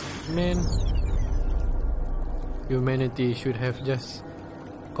god, man. Humanity should have just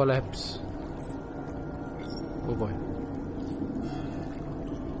collapsed. Oh boy.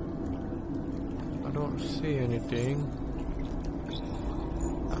 I don't see anything.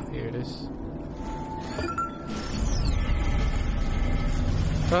 Here it is.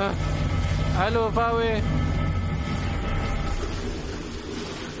 Hello, Fawe.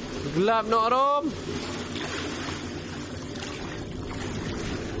 Gelap nak rom.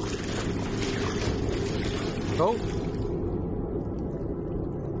 Oh.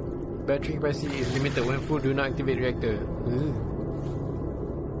 Battery capacity is limited. When full, do not activate reactor.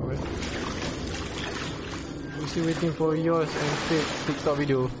 Okay. We're still waiting for yours and Fate TikTok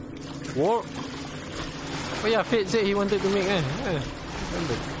video. What? Oh yeah, Fate said he wanted to make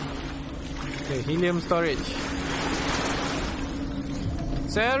remember. Okay, helium storage.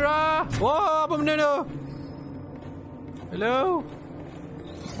 Sarah! Whoa, apa benda tu? Hello?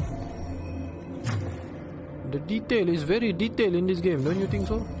 The detail is very detailed in this game, don't you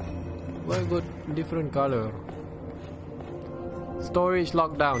think so? Why got different color? Storage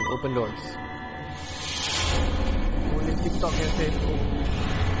lockdown, open doors. Only TikTok can say so.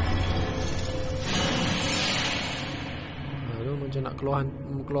 Aduh, macam nak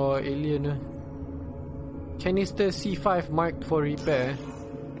keluar alien lah. Canister C5 marked for repair.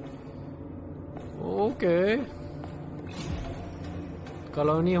 Okay.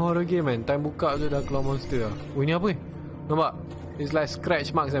 Kalau ni horror game kan, time buka tu dah keluar monster lah. Oh, ni apa ni? Nampak? It's like scratch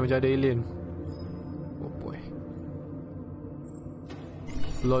marks macam ada alien. Oh boy.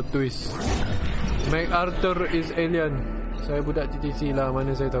 Plot twist. MacArthur is alien. Saya budak TTC lah,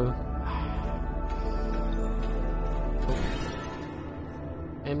 mana saya tahu. Oh.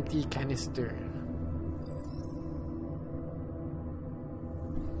 Empty canister.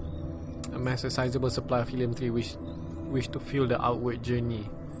 Amass a sizable supply of helium-3 wish to fuel the outward journey.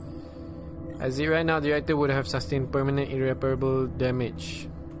 As it right now, the reactor would have sustained permanent irreparable damage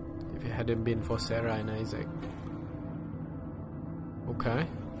if it hadn't been for Sarah and Isaac. Okay.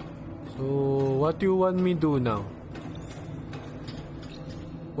 So, what do you want me do now?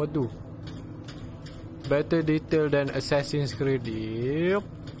 What do? Better detail than Assassin's Creed. Yep.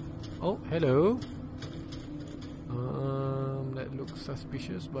 Oh, hello. That looks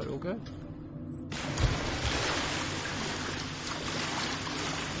suspicious, but okay.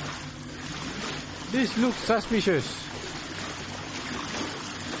 This looks suspicious.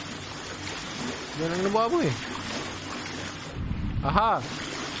 Dia nak buat apa ni? Aha.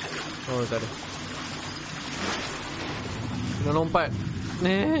 Oh, tak ada. Kena lompat.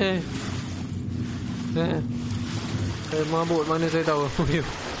 Saya mabuk mana saya tahu.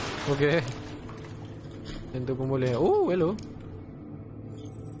 Okay. Yang tu pun boleh. Oh, hello.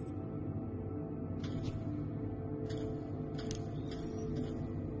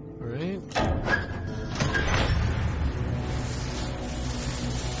 Alright.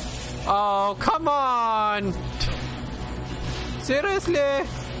 Oh, come on. Seriously?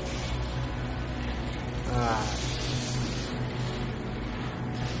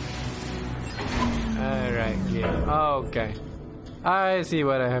 Alright, yeah. Okay. I see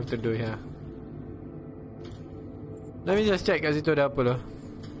what I have to do here. Let me just check kat situ ada apa lah.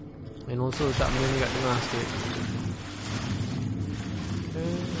 And also tak benda ni kat tengah sikit.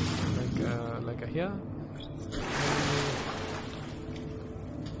 Like here.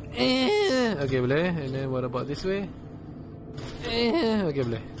 Okay, boleh. And then what about this way? Okay,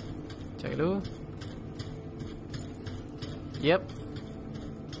 boleh. Check dulu. Yep.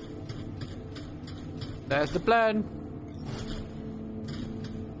 That's the plan.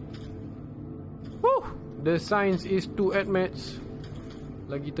 Woo! The science is too admits.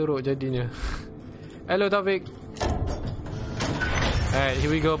 Lagi teruk jadinya. Hello, Taufik. Alright,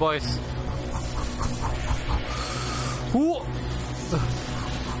 here we go, boys. Woo!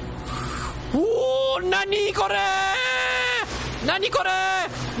 Woo! Nani kore! Nani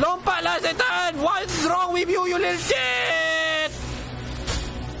kore! Lompatlah setan! What's wrong with you, you little shit?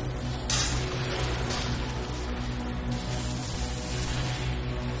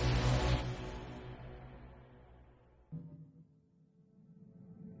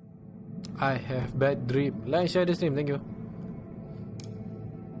 I have bad dream. Like, share the stream, thank you.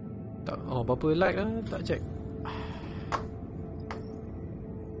 Tak, oh, berapa like lah, tak check.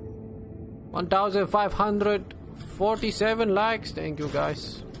 1,547 likes, thank you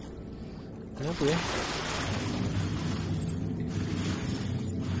guys. Kenapa ya?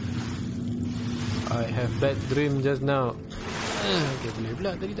 I have bad dream just now. Okay, boleh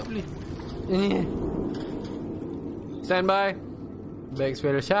pula, tadi tak boleh. Stand by. Bags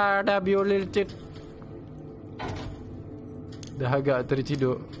will shut up, you little shit. Dah agak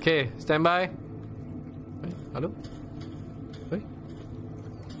terciduk. Okay, stand by. Hello?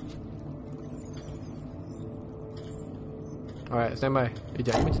 Alright, stand by.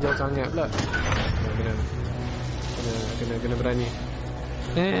 Jangan macam jauh sangat pula. Kena berani.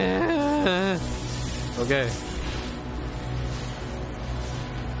 Okay.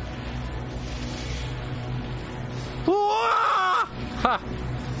 Ha!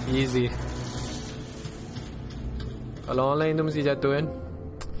 Easy. Kalau online tu mesti jatuh kan.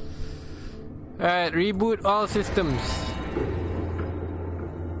 Alright, reboot all systems.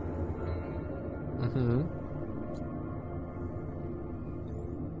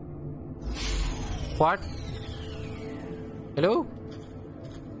 What? Hello?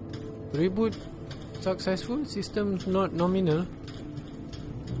 Reboot successful. System not nominal.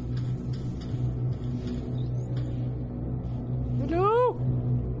 Hello?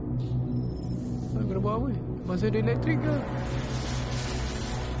 Nak kena buat apa? Masih ada elektrik ke?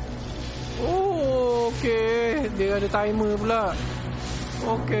 Oh, okay. Dia ada timer pula.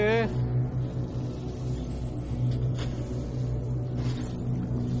 Okay.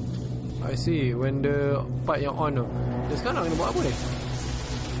 I see. When the part yang on tu. Dia sekarang nak kena buat apa ni?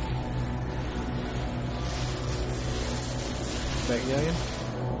 Back je kan?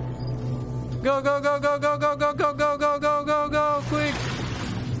 Go, go, go, go, go, go, go, go, go, go, go, go, go, quick.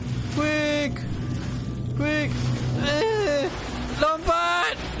 Quick. Quick.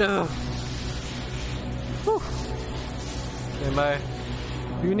 Lompat. Stand by.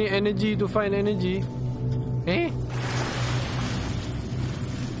 You need energy to find energy. Okay.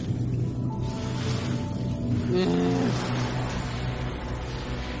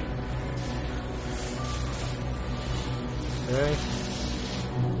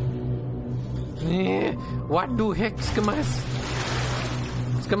 What do heck? Skemas.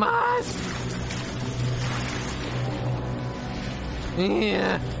 Skemas.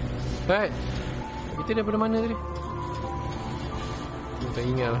 Right. Kita daripada mana tadi? Tak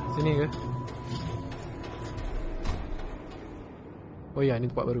ingat lah. Sini ke? Oh ya, ni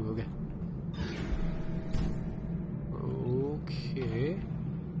tempat baru. Okay. Okay.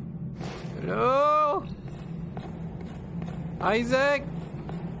 Hello? Isaac?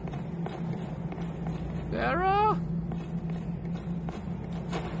 Sarah?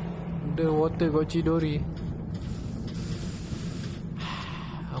 The water got Chidori.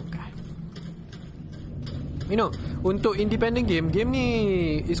 Okay. You know, untuk independent game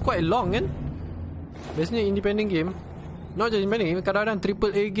ni is quite long kan? Biasanya independent game, not just independent game, kadang-kadang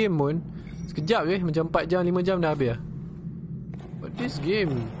triple A game pun sekejap je, macam 4 jam, 5 jam dah habis lah. But this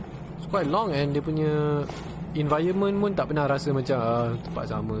game it's quite long and dia punya environment pun tak pernah rasa macam tempat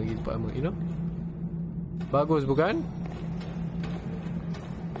sama lagi, tempat sama, you know. Bagus bukan?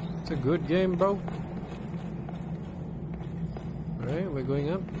 It's a good game, bro. Alright, we're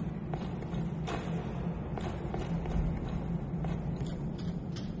going up.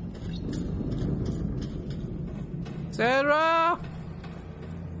 Sarah!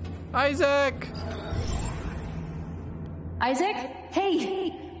 Isaac! Isaac?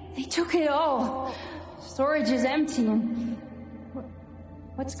 Hey! They took it all. Storage is empty and...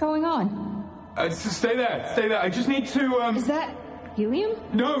 What's going on? Stay there, stay there. I just need to, Is that helium?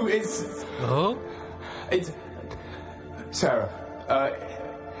 No, it's... Oh? It's... Sarah,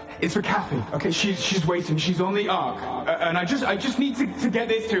 it's for Kathy. Okay, she's waiting. She's on the Ark. And I just need to get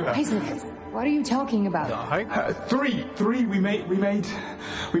this to her. Isaac, what are you talking about? Three. We made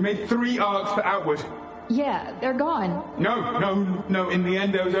 3 Arks for Outward. Yeah, they're gone. No. In the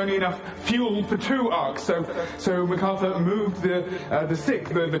end, there was only enough fuel for 2 Arks. So MacArthur moved the sick,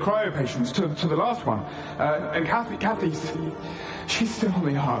 the cryo patients, to the last one. And Kathy's she's still on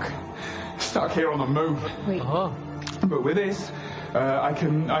the Ark, stuck here on the moon. Wait. But with this, I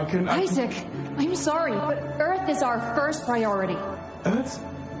can. Isaac, I'm sorry, but Earth is our first priority. Earth's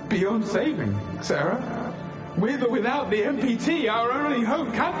beyond saving, Sarah. With or without the MPT, our only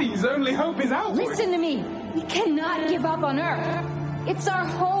hope, Kathy's only hope is outward. Listen to me. We cannot give up on Earth. It's our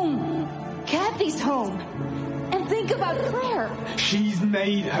home. Kathy's home. And think about Claire. She's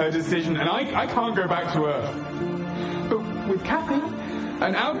made her decision, and I can't go back to Earth. But with Kathy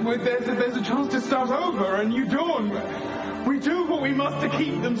and Outward, there's a chance to start over, and New Dawn. We do what we must to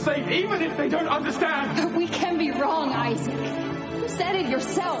keep them safe, even if they don't understand. But we can be wrong, Isaac. You said it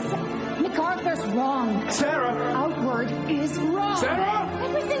yourself. MacArthur's wrong. Sarah! Outward is wrong. Sarah!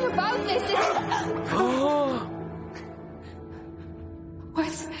 Everything about this is...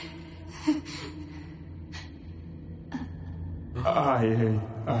 What?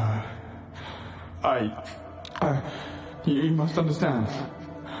 You must understand.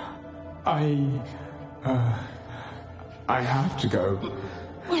 I have to go.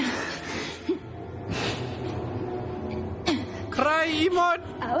 Cry, Emot!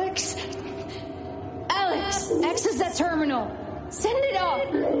 Alex, access that terminal. Send it off.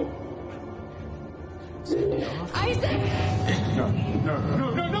 Isaac! No!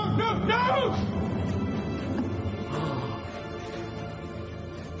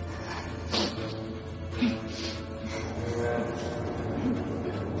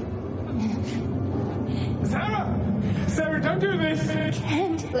 Sarah, don't do this! I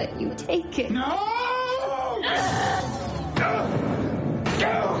can't let you take it. No!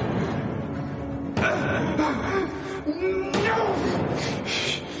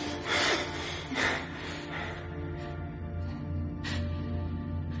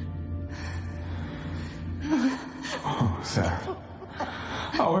 Oh, Sarah.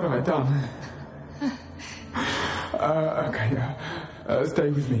 Oh, what have I done? Okay, stay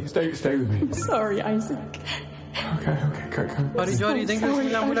with me. Stay with me. I'm sorry, Isaac. Okay, go. Buddy Jody, thank you for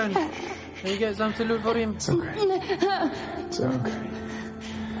 9 bulan. Can you get some salute for him? It's okay. It's okay.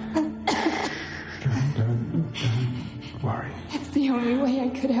 Don't worry. It's the only way I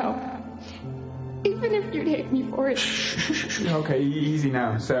could help. Even if you'd hate me for it. Okay, easy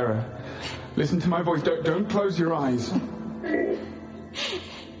now, Sarah. Listen to my voice. Don't close your eyes.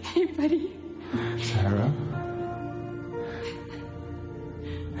 Hey, buddy. Sarah?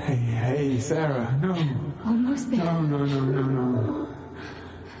 Hey, Sarah, no. Almost there. No.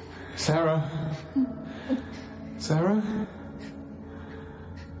 Sarah?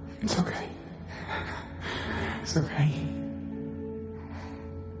 It's okay. It's okay.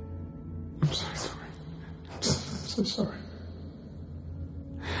 I'm so sorry. I'm so sorry.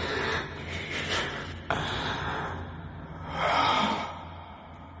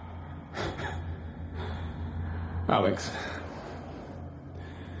 Alex,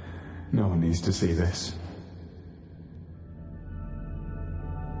 no one needs to see this.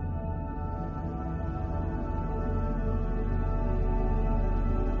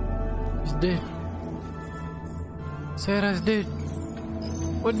 He's dead. Sarah's dead.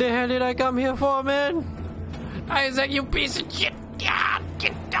 What the hell did I come here for, man? Isaac, you piece of shit! Yeah,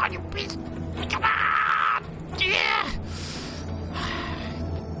 get down, you piece! Come on! Yeah!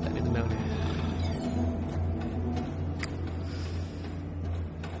 Tak ada tenang dia.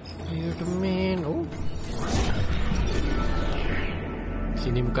 You're the man. Oh.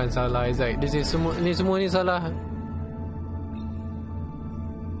 Sini bukan salah Isaac. Semua ni salah.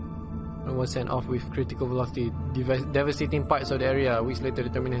 Was sent off with critical velocity, devastating parts of the area, which later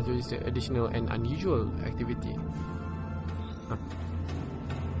determined as additional and unusual activity.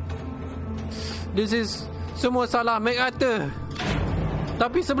 This is semua salah MacArthur.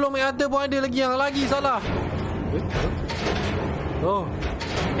 Tapi sebelum MacArthur pun ada lagi yang lagi salah. Oh,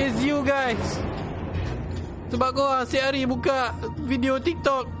 it's you guys. Sebab korang setiap hari buka video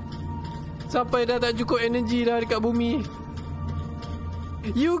TikTok sampai dah tak cukup energi dah dekat bumi.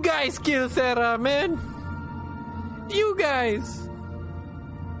 You guys kill Sarah, man. You guys.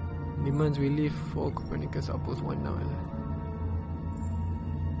 Demands we leave for Copernicus Outpost 1 now.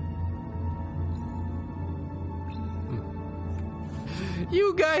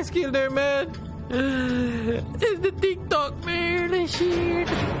 You guys killed her, man. It's the TikTok, man. Shit.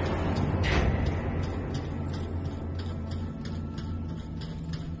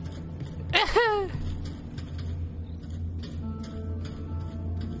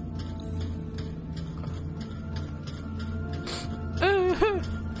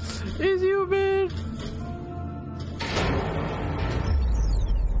 It's you, man.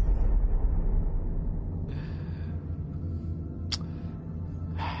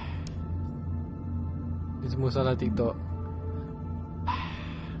 Ini semua salah TikTok.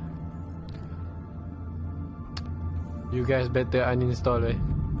 You guys better uninstall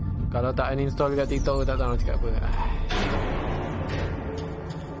Kalau tak uninstall kat TikTok, tak tahu nak cakap apa.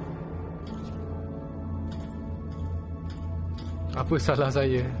 Apa salah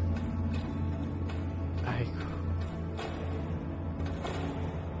saya? Aiku.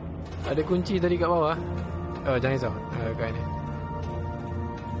 Ada kunci tadi kat bawah. Oh, jangan risau. Kat ni.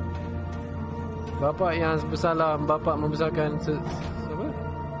 Bapak yang bersalah, bapak membesarkan apa?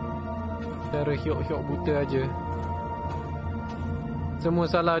 Cara hiok-hiok buta aja. Semua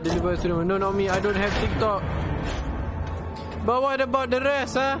salah deliver stream. No, not me. I don't have TikTok. But what about the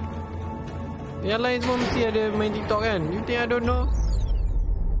rest, ha? Yang lain semua mesti ada main TikTok kan? You think I don't know?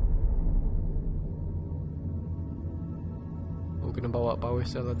 Oh, kena bawa power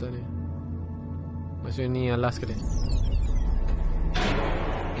cell atau ni. Maksudnya ni yang last kali.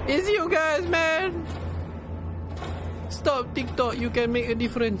 It's you guys, man. Stop TikTok. You can make a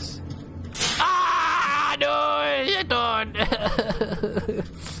difference. Aduh, syaitan.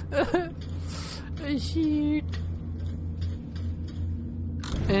 Shit.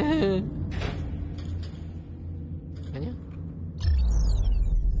 Tanya?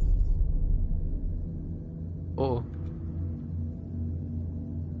 Oh.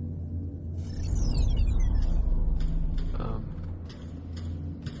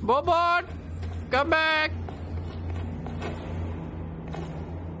 Bobot, come back.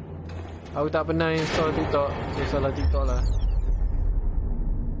 Aku tak pernah install TikTok. So salah TikTok lah.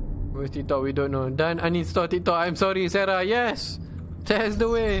 Where's TikTok? We don't know. Dan uninstall TikTok. I'm sorry, Sarah. Yes, that's the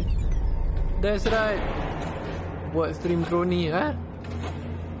way. That's right. Buat stream crony, ha?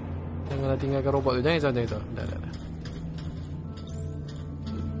 Janganlah tinggalkan robot tu. Jangan risau. Dah.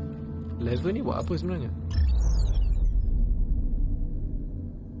 Level ni buat apa sebenarnya?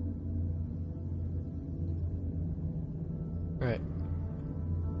 Right.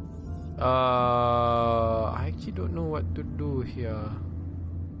 I actually don't know what to do here.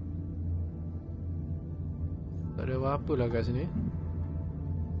 Tak ada apa-apa lah kat sini.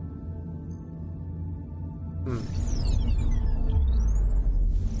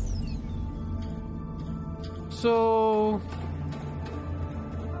 So,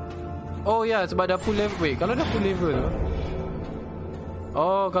 oh ya, sebab dah full level. Wait, kalau dah full level tu,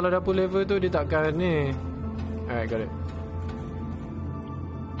 oh, kalau dah full level tu dia takkan ni. Alright, got it.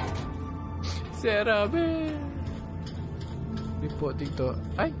 Sarah, man. Report TikTok.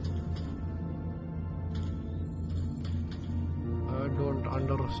 I don't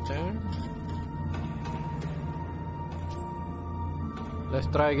understand. Let's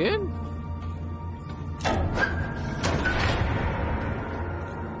try again.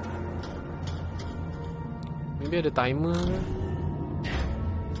 Maybe ada timer.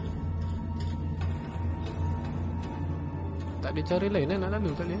 Tak ada cara lain nak lalu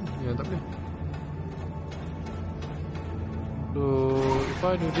tak boleh. Ya, tak boleh. So, if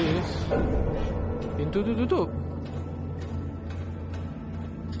I do this, pintu tu tutup.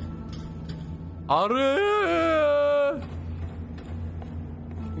 Are!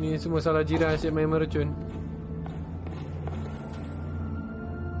 Ni semua salah jiran asyik main mercun.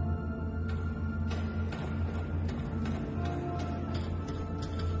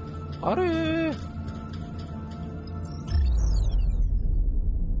 Are!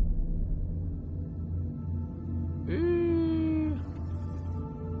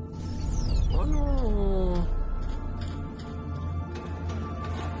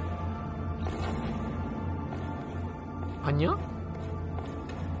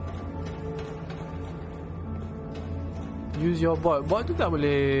 Use your bot. Bot tu tak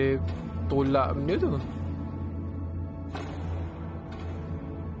boleh tolak benda tu.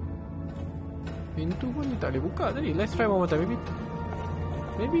 Pintu pun tak boleh buka tadi. Let's try one more time.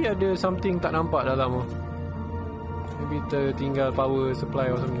 Maybe ada something tak nampak dalam tu. Maybe tertinggal power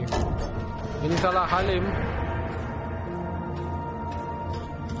supply or something. Ini salah Halim.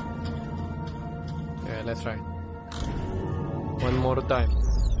 Yeah, let's try. One more time.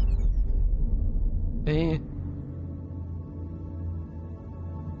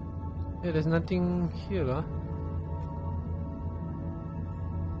 Yeah, there's nothing here lah.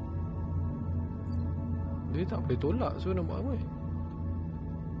 Dia tak boleh tolak. So nak buat apa?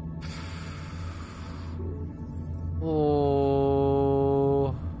 Oh.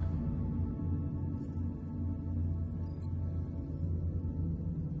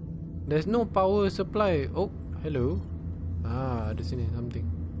 There's no power supply. Oh, hello. Ada sini something.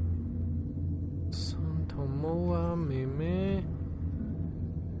 Santomoa meme.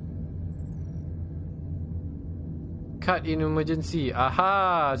 Cut in emergency.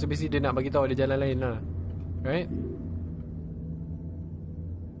 Aha, so basically dia nak bagi tahu ada jalan lain lah. Right?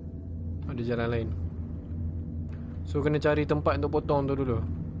 Ada jalan lain. So kena cari tempat untuk potong tu dulu.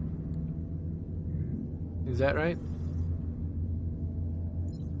 Is that right?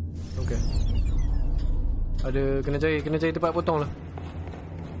 Okay. Ada kena cari tempat potong lah.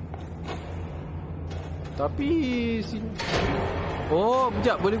 Tapi oh,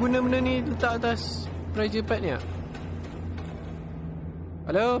 sekejap, boleh guna benda ni letak atas pressure pad ni tak?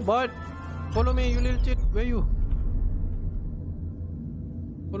 Hello, bot. Follow me, you little shit. Where you?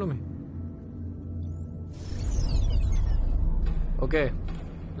 Follow me. Okay,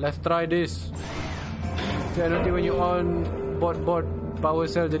 let's try this. So nanti when you on bot power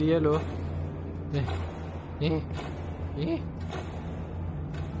cell jadi yellow. Okay,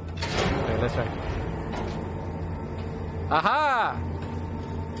 let's try. Aha!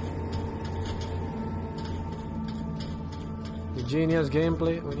 The genius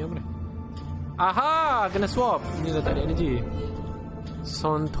gameplay. Oh, ni apa ni? Aha! Kena swap. Ni dah tak ada energy.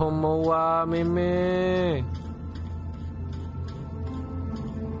 Santomoa meme.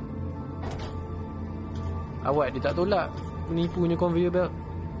 Awak dia tak tolak penipunya conveyor belt.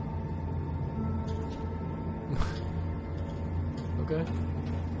 Okay.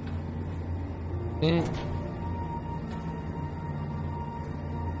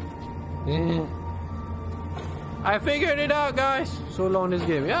 I figured it out, guys. So long this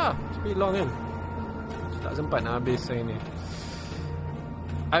game. Yeah, it's pretty long kan. Tak sempat nak habis saya ni.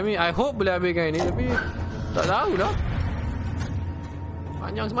 I mean, I hope boleh habiskan ini, tapi tak tahu dah.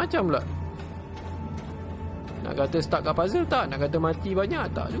 Panjang semacam pula. Nak kata stuck kat puzzle tak? Nak kata mati banyak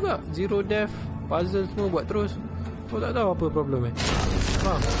tak juga. Zero death, puzzle semua buat terus. Kau tak tahu apa problem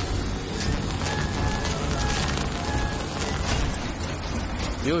Faham?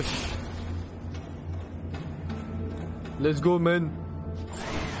 Yosh. Let's go, man.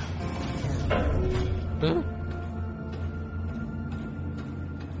 Huh?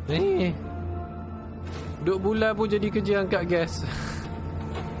 Duk bulan pun jadi kerja angkat gas.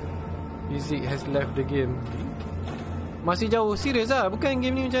 Physics has left the game. Masih jauh. Serius lah. Bukan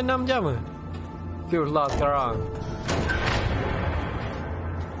game ni macam 6 jam ke? Feels lah sekarang.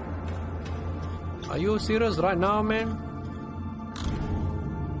 Are you serious right now, man?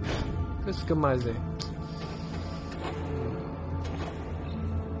 Kemas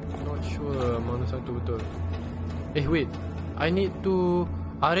Not sure mana satu betul. Wait. I need to...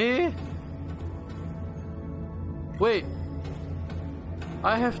 Are? Wait.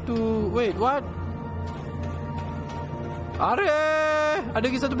 I have to... Wait, what? Are? Ada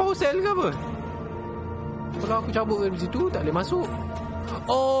lagi satu power cell ke apa? Kalau aku cabut dari situ, tak boleh masuk.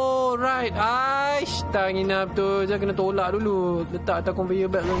 Oh, right. Aish, tak nginap tu. Saya kena tolak dulu. Letak atas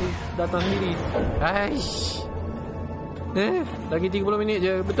conveyor belt datang sendiri. Aish. Lagi 30 minit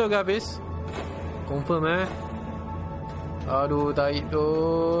je. Betul ke Hafiz? Confirm Aduh, tarik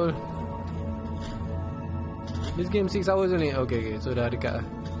betul. This game 6 hours only. Okay. So dah dekat lah.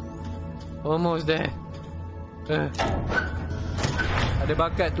 Almost there. Ada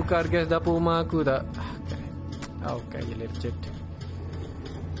bakat tukar gas dapur rumah aku tak? Okay, legit.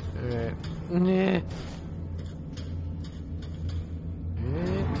 Alright.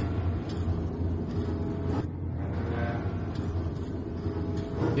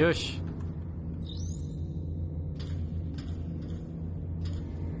 Yosh.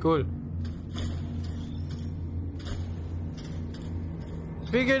 Cool.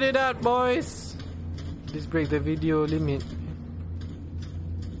 Figured it out, boys. This breaks the video limit.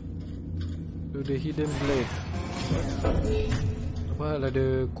 To the hidden blade. Apa hal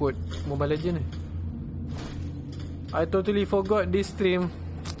ada quote Mobile Legends ni? I totally forgot this stream.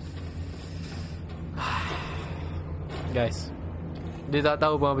 Guys, dia tak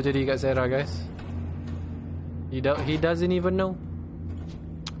tahu pun apa jadi kat Sarah, guys. He doesn't even know.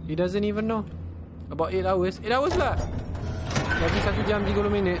 He doesn't even know about 8 hours. 8 hours lah. Lagi 1 jam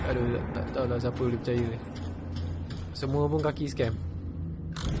 30 minit. Aduh, tak tahulah siapa boleh percaya ni. Semua pun kaki scam.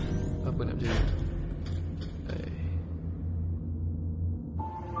 Apa nak percaya?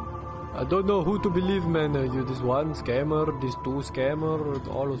 I don't know who to believe, man. You this one scammer, this two scammer,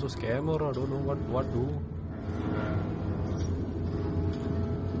 all also scammer. I don't know what do.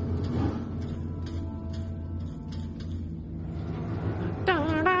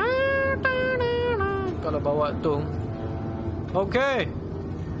 Kalau bawa Tung. Okay.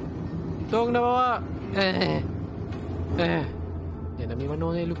 Tung dah bawa. Nak ambil mana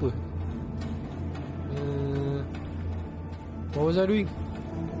orang lupa. What was I doing?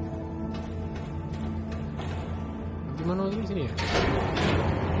 Di mana lagi sini?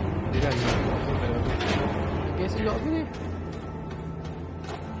 Dia dah ni. Gas lock ke ni?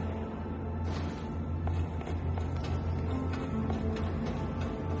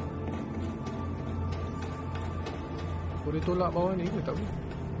 Boleh tolak bawah ni ke tak boleh?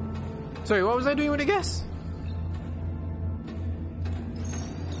 Sorry, what was I doing with the gas?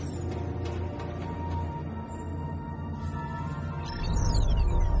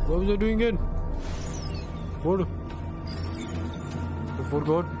 What was I doing again? What? I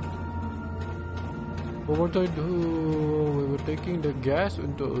forgot. What I do? We were taking the gas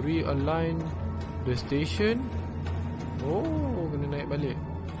untuk realign the station. Oh, kena naik balik.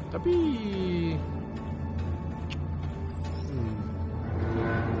 Tapi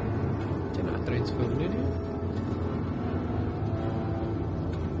macam nak transfer benda ni?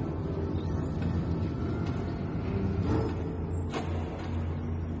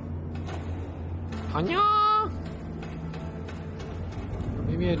 Hanya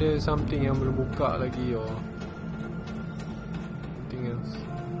maybe ada something yang belum buka lagi or something else.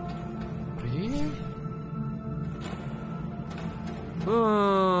 Really?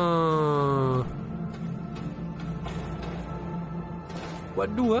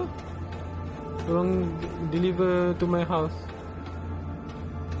 What do orang deliver to my house.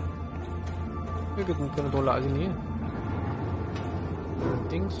 Dia kena tolak sini ya. I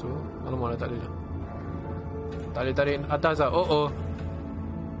think so. Alamak, tak boleh lah. Tak boleh tarik atas lah. Oh.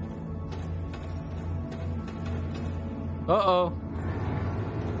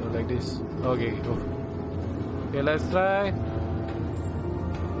 Not like this. Okay, go. Okay, let's try.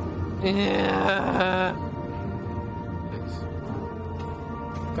 Let's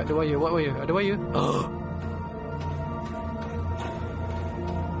cut the wire. What wire? Ada wire?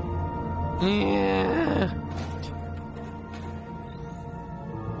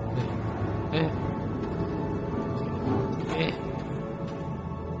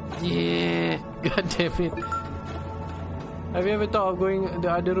 Yeah, god damn it. Have you ever thought of going the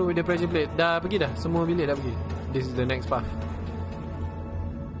other room with the pressure plate? Dah pergi dah, semua bilik dah pergi. This is the next path.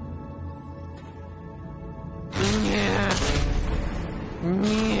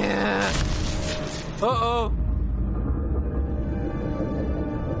 Oh.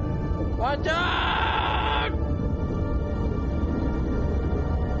 Watch out!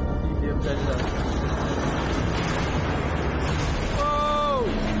 Dia berada. Oh!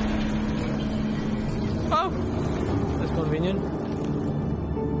 That's convenient.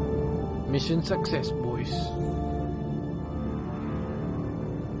 Mission success, boys.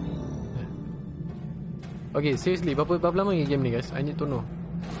 Okay, seriously, berapa lama ni game ni, guys? I need to know.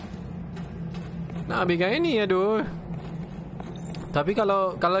 Nak habiskan ni, aduh. Tapi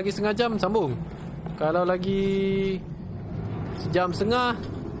kalau lagi setengah jam, sambung. Kalau lagi sejam setengah,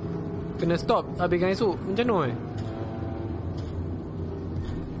 kena stop, habiskan esok. Macam mana?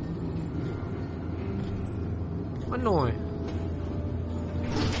 Mana?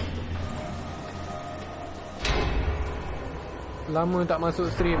 Lama tak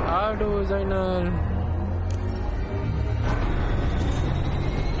masuk stream. Aduh, Zainal.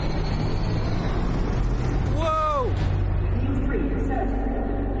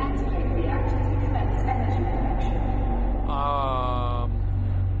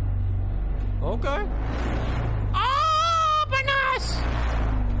 Okay. Panas!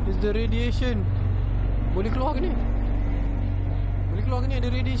 It's the radiation. Boleh keluar ke ni? Boleh keluar ke ni? Ada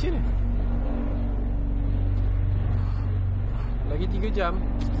radiation ni. Lagi 3 jam.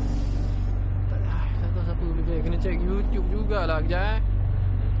 Tak tahu siapa boleh kena check YouTube jugalah kejap.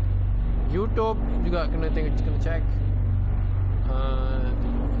 YouTube juga kena check.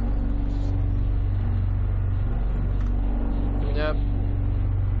 Kejap.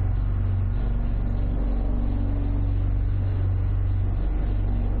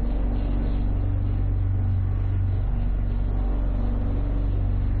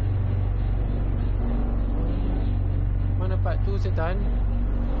 tu setan.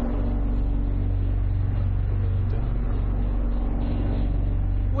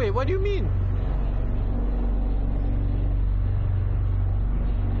 Wait, what do you mean?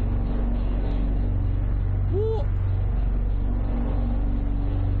 Whoa.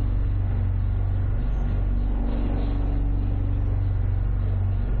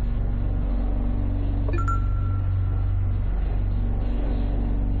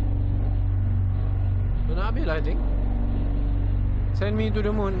 Nak habis lah, I think. Send me to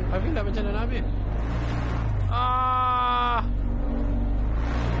the moon. I feel like macam nak habis.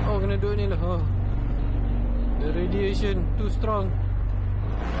 Oh, kena duduk ni lah. Oh. The radiation too strong.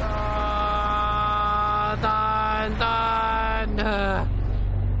 Tahan.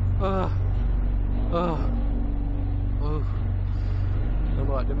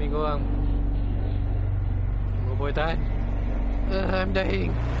 Nampak demi korang. Oh boy, tahan. I'm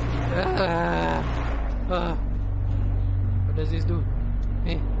dying. What does this do?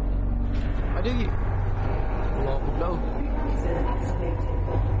 Ada lagi? Allah pula.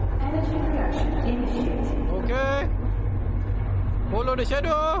 Okay. Follow the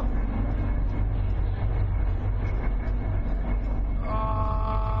shadow.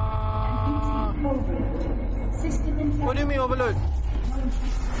 What do you mean overload?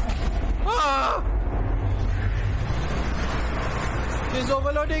 It's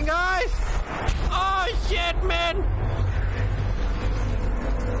overloading, guys. Oh shit, man.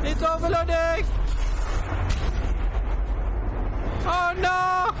 It's overloading. Oh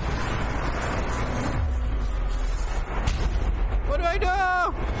no. What do I do?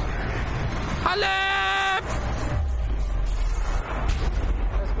 Halep!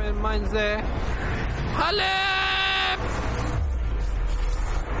 I spent mines there. Halep!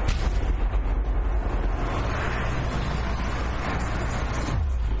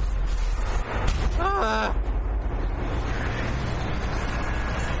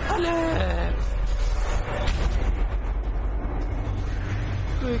 Halep!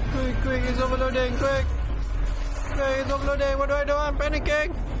 Quick, it's overloading, quick! It's overloading, what do I do? I'm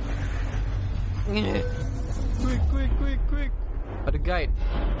panicking! Quick! Ada guide.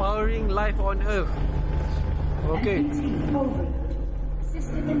 Powering life on Earth. Okay.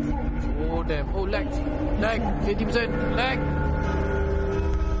 Oh damn. Oh lag. 80% lag.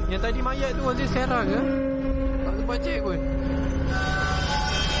 Yang tadi mayat tu masih Sarah ke? Tak sempat cek pun.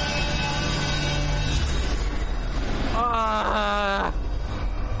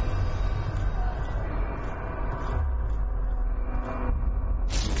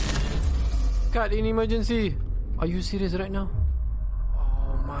 Cut in emergency. Are you serious right now?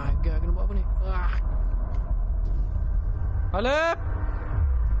 Oh my god, kena buat apa ni? Halep!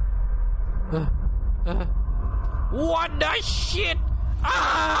 What the shit?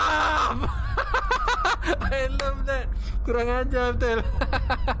 I love that. Kurang ajar betul.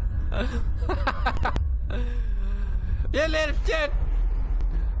 Ya, left chat.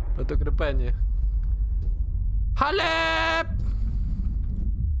 Patut ke depan je. Halep!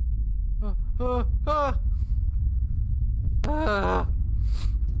 Oh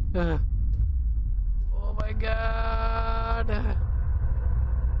my god.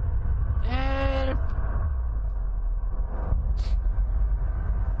 Help.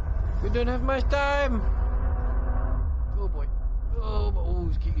 We don't have much time. Oh boy. Oh,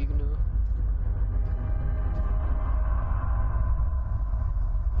 sikit lagi kena.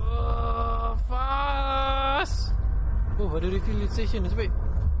 Fast. Oh, ada refill station. Nasib baik.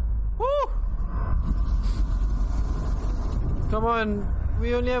 Woo. Come on,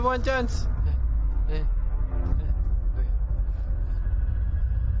 we only have one chance.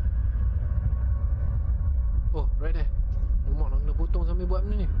 Oh, right there. Mak nak kena potong sambil buat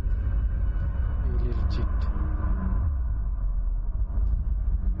benda ni. You little cheat.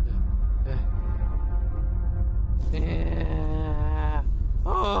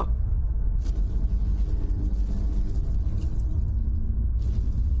 Oh.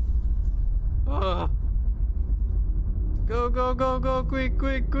 Go, quick.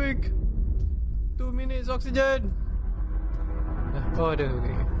 2 minutes oxygen. Oh, ada,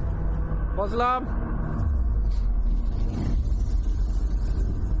 okay. False alarm.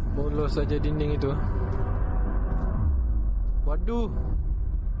 Bolos saja dinding itu. Waduh.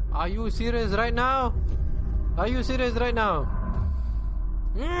 Are you serious right now?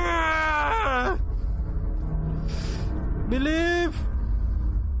 Believe.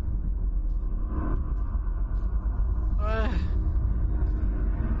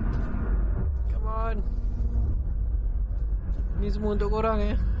 Come on. Ni semua untuk korang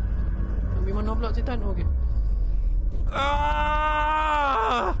Ambil mana pula setan? Okay.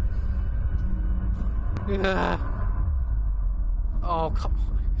 Oh, come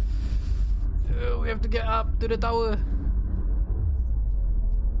on. We have to get up to the tower.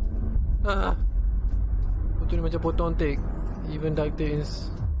 Betul ni macam potong take. Even duct tape in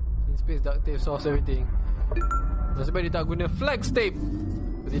space, duct tape, sauce, everything. Nasib baik dia tak guna flex tape.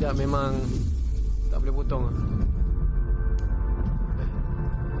 Kalau tidak memang tak boleh potong.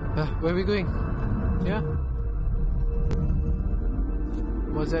 Where are we going? Yeah?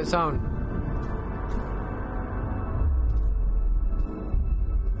 What's that sound?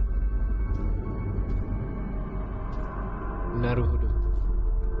 Naruhodo.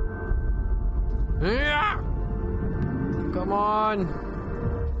 Yeah! Come on!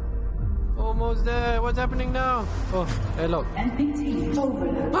 Almost there. What's happening now? Oh, airlock. NPT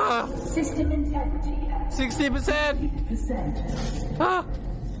overload. System integrity at 60%.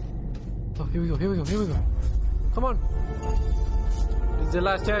 Oh, here we go. Come on. This is the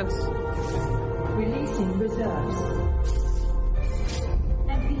last chance. Releasing reserves.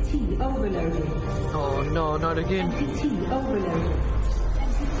 NPT overloading. Oh no, not again. NPT overloading.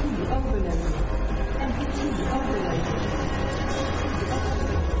 NPT overloading. NPT overloading.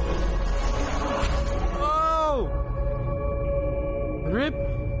 Oh! Rip.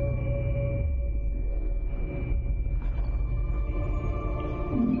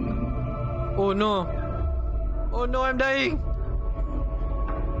 Oh no. Oh no, I'm dying.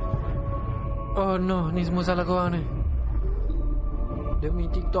 Oh no, ni semua salah korang ni. Demi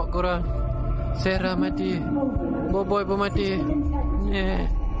TikTok korang. Sarah mati. Boboy pun mati.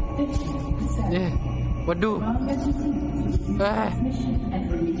 Waduh.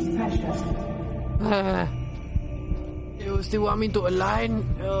 You still want me to align?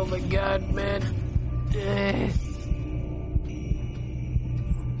 Oh my god, man.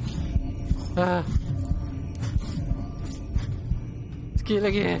 Sikit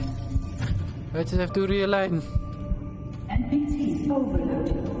lagi. I just have to realign. NPT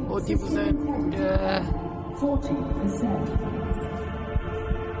overloaded. 40%.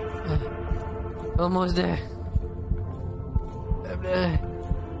 40%. Almost there. I'm there.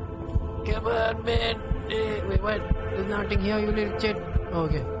 Come on, man. Wait, what? There's nothing here, you little shit. Oh,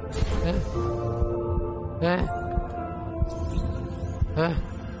 okay.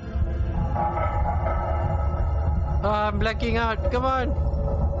 I'm blacking out. Come on.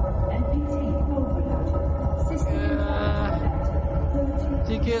 NPT overload. System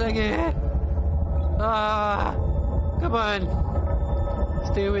sikit lagi. Come on.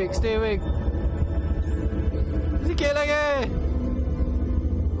 Stay awake. Sikit lagi.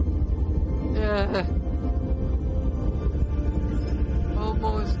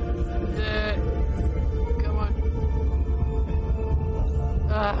 Almost there. Come on.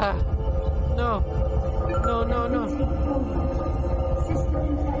 No.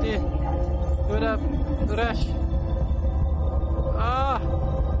 Good up. Rush.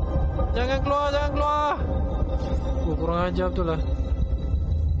 Jangan keluar. Kurang ajar betul lah.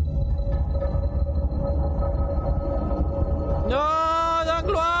 No, jangan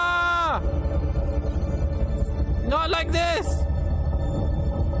keluar. Not like this.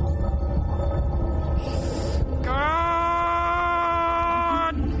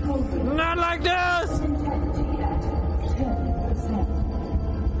 God, not like this.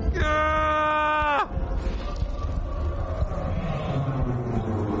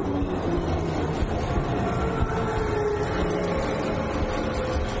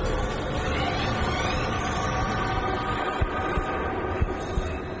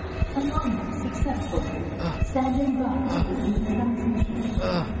 successful. Standing by to resume transmission.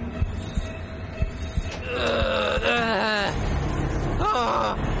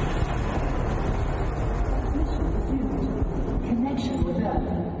 Transmission resumed. Connection with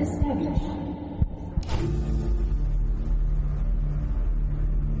Earth established.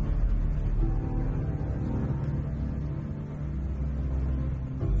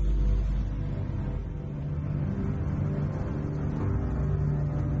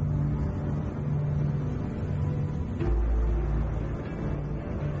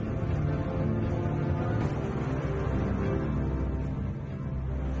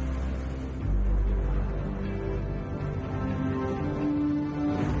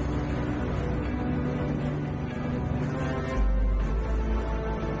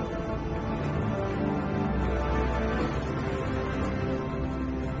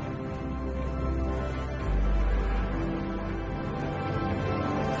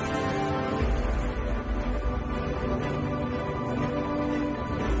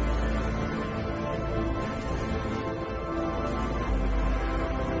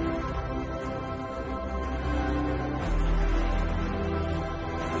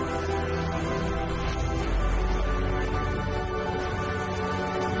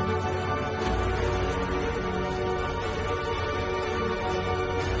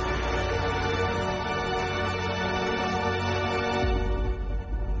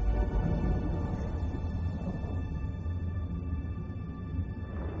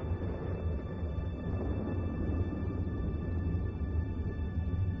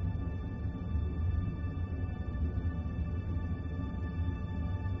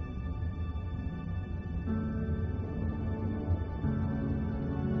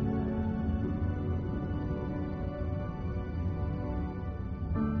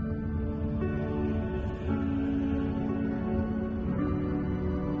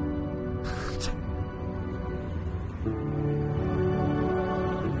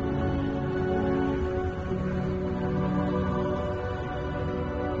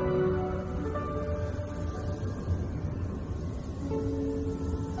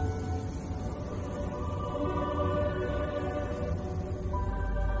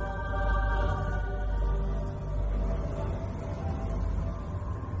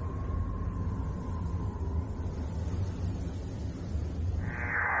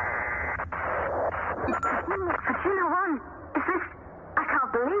 Juno 1, is this... I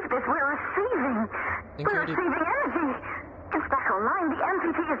can't believe this. We're receiving energy. It's back online. The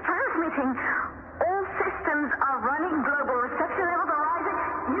MPT is transmitting. All systems are running. Global reception levels are rising.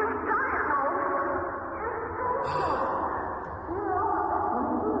 You've done it,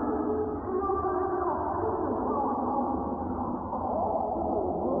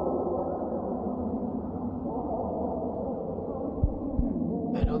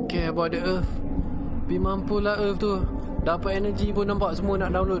 I don't care about the Earth. Tapi mampulah Earth tu. Dapat energi pun nampak semua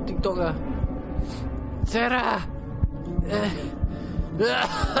nak download TikTok lah. Sarah!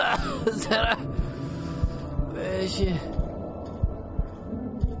 Sarah! Where is she?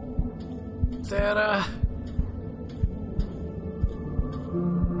 Sarah!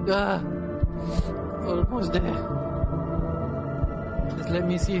 Almost there. Just let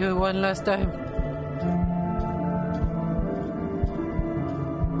me see her one last time.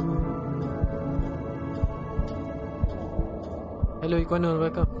 Hello Iquanol,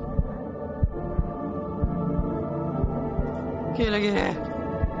 welcome. Okay lagi.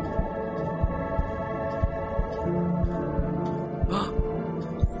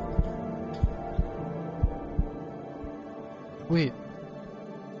 Wait.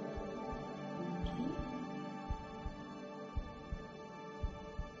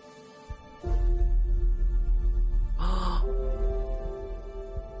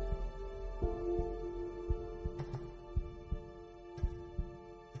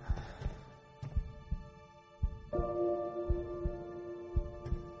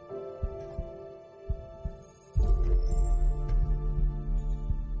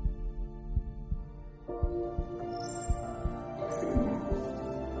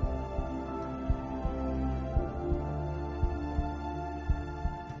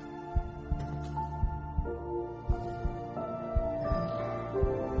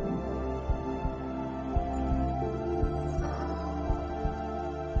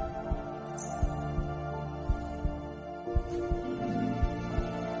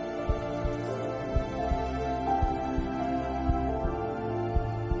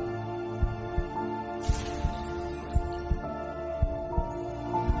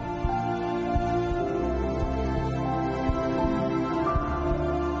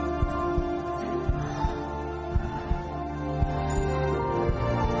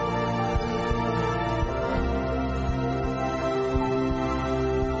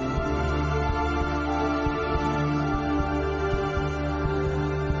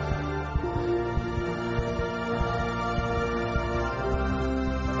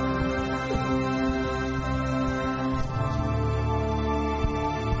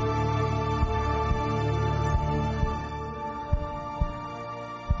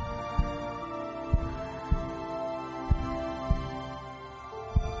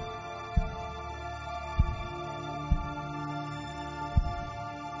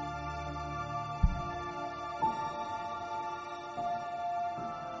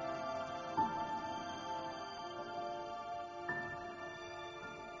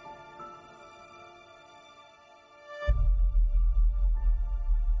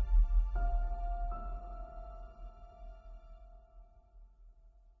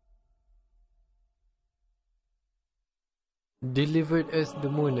 Delivered us the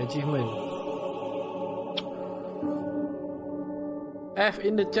moon achievement. F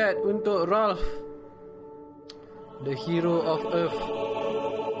in the chat untuk Rolf, the hero of Earth.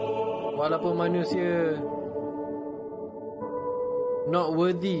 Walaupun manusia not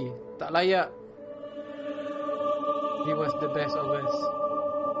worthy, tak layak, he was the best of us.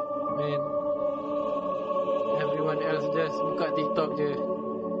 Man, everyone else just buka TikTok je,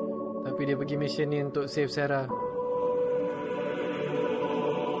 tapi dia pergi mission ni untuk save Sarah.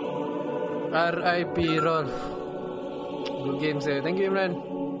 R.I.P. Rolf. Good game, sir. Thank you, Imran.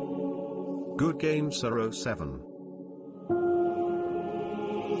 Good game, Sir 07.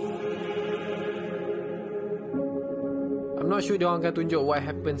 I'm not sure dia orang akan tunjuk what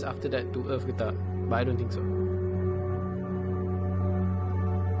happens after that to Earth ke tak, but I don't think so.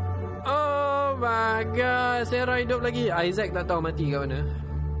 Oh my god, Sarah hidup lagi. Isaac tak tahu mati kat mana.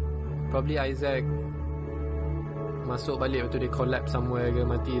 Probably Isaac masuk balik waktu dia collapse somewhere ke,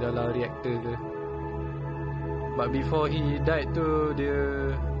 mati dalam reaktor ke. But before he died tu,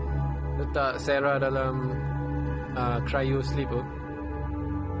 dia letak Sarah dalam cryo sleep.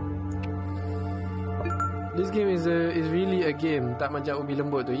 This game is really a game, tak macam ubi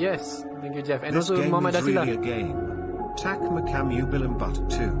lembut tu. Yes, thank you Jeff. And this also game Muhammad is Dasila. Really a game. Tak Macam Ubilim But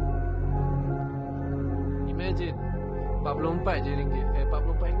 2. Imagine 44 je ringgit.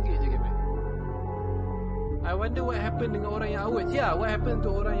 44 ringgit je game. I wonder what happened dengan orang yang outwards. Yeah, what happened to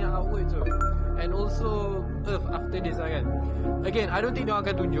orang yang outwards tu. And also Earth after this lah kan. Again, I don't think dia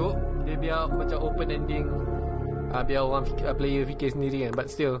akan tunjuk. Dia biar macam open ending, biar orang player fikir sendiri kan. But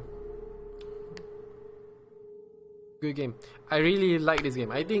still, good game. I really like this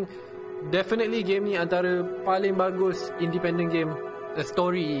game. I think definitely game ni antara paling bagus independent game,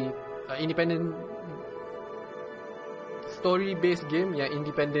 independent story based game yang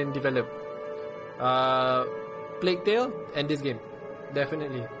independent develop. Plague Tale and this game,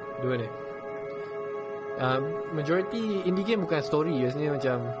 definitely dua ni. Majority indie game bukan story, biasanya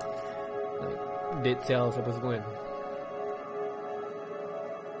macam like Dead Cells apa semua kan.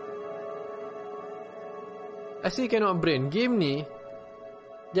 I still cannot brain game ni.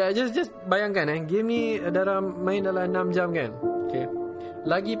 Just bayangkan game ni main dalam 6 jam kan. Okay,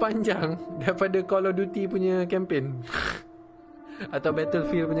 lagi panjang daripada Call of Duty punya campaign atau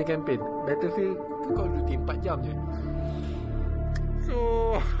Battlefield punya campaign. Battlefield Call of Duty 4 jam je. So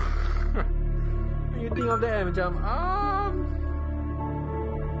you think of that macam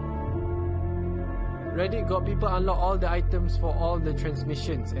Reddit got people unlock all the items for all the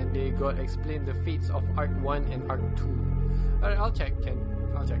transmissions, and they got explain the fates of Arc 1 and Arc 2. Alright, I'll check, Ken.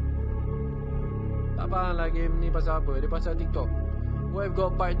 I'll check. Tak faham lah game ni pasal apa. Dia pasal TikTok. What if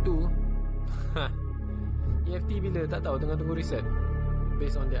got part 2? EFT bila? Tak tahu, tengah tunggu reset.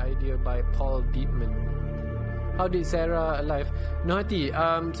 Based on the idea by Paul Dietman. How did Sarah alive? No hati,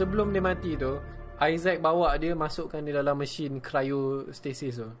 sebelum dia mati tu, Isaac bawa dia, masukkan dia dalam mesin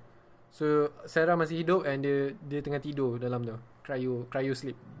cryostasis tu. So Sarah masih hidup and dia tengah tidur dalam tu. Cryo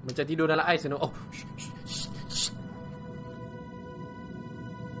sleep. Macam tidur dalam ais tu. Oh.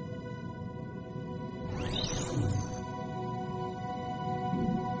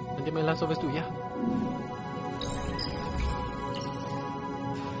 Nanti main Last of Us 2 ya.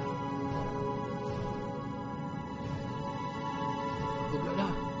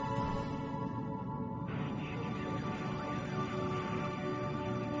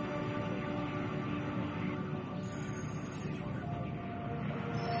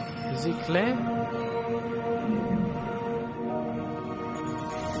 Is it Claire?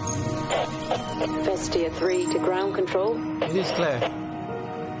 Vestia 3 to ground control. It is Claire.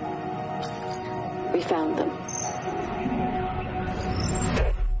 We found them.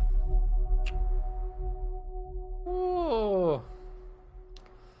 Oh.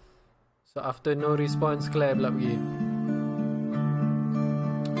 So after no response, Claire pula pergi.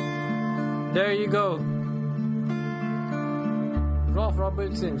 There you go. Rolf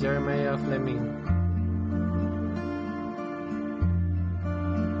Robertson, Jeremiah Fleming.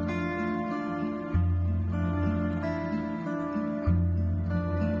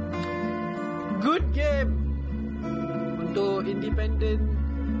 Good game untuk independent.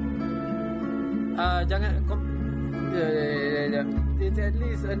 Jangan it's at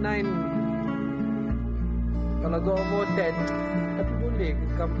least a 9. Kalau God of War 10, tapi boleh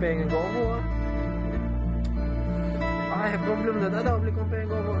compare dengan God of War. I have problem dah. Tak tahu boleh compare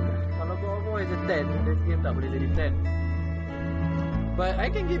dengan God of War. Kalau God of War is a 10, this game tak boleh jadi 10. But I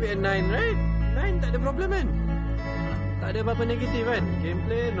can give it a 9, right? 9 tak ada problem kan? Tak ada apa-apa negatif kan?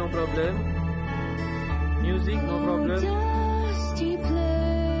 Gameplay no problem, music no problem.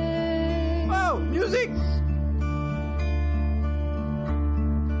 Wow, music!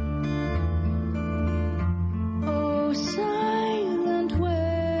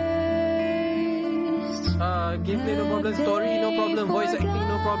 Gameplay no problem, story no problem, voice acting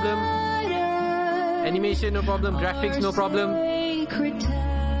no problem, animation no problem, graphics no problem.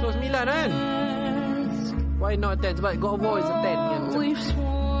 So 9 kan? Why not 10? Sebab God of War is a 10 kan? We've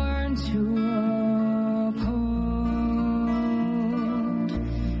sworn to uphold,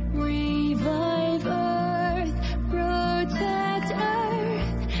 revive Earth, protect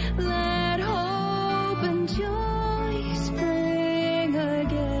Earth, let hope and joy spring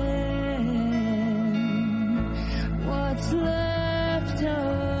again. What's left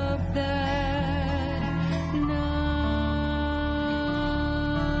of that now?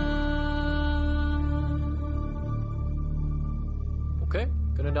 Okay,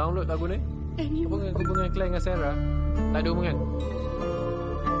 kena download lagu ni. Hubungan Claire dengan Sarah tak ada hubungan.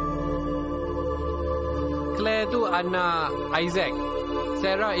 Claire tu anak Isaac.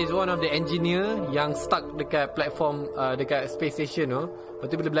 Sarah is one of the engineer yang stuck dekat platform, dekat space station tu. Lepas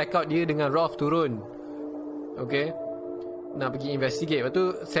tu bila blackout, dia dengan Rolf turun. Okay, nak pergi investigate. Lepas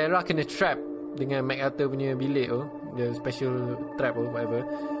tu Sarah kena trap dengan MacArthur punya bilik tu, the special trap or whatever.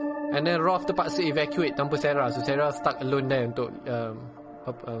 And then Rolf terpaksa evacuate tanpa Sarah. So Sarah stuck alone there untuk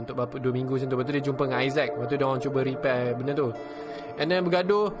berapa 2 minggu macam tu. Lepas tu dia jumpa dengan Isaac. Lepas tu dia orang cuba repair benda tu. And then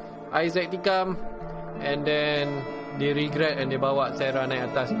bergaduh, Isaac tikam, And then dia regret and dia bawa Sarah naik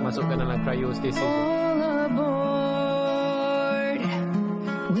atas, masukkan dalam cryo station tu.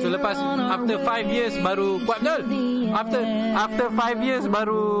 So lepas after 5 years baru kuat betul. After 5 years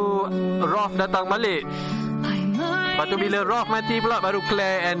baru Roth datang balik. Lepas tu bila Roth mati pula baru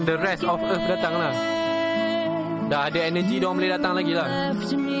Claire and the rest of Earth datang lah. Dah ada energy diorang boleh datang lagi lah.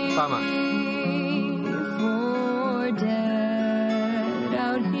 Faham tak?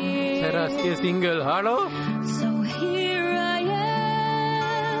 Sarah still single. Hello? So here I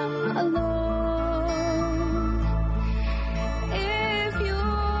am alone. If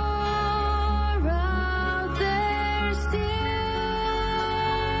you're out there still,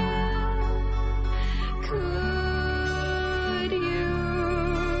 could you,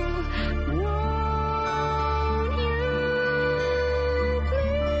 won't you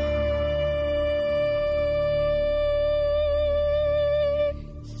please?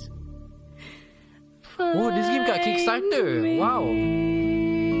 Oh, this game got Kickstarter. Wow.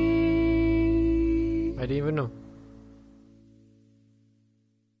 I didn't even know.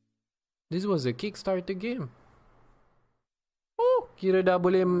 This was a Kickstarter game. Oh, kira dah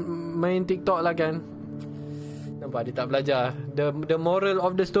boleh main TikTok lah kan. Nampak dia tak belajar. The moral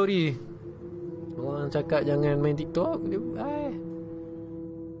of the story. Orang cakap jangan main TikTok.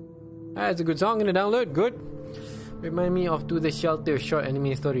 It's a good song. Gonna download. Good. Remind me of To the Shelter short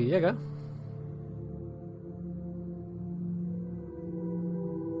anime story. Ya kan?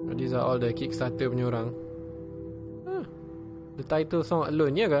 These are all the Kickstarter punya orang. The title song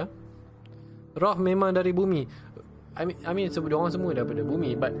alone, ya ke? Roth memang dari bumi. I mean sebab diorang semua daripada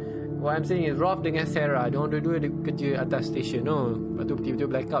bumi. But what I'm saying is Roth dengan Sarah, diorang dua-dua kerja atas station. Lepas tu betul-betul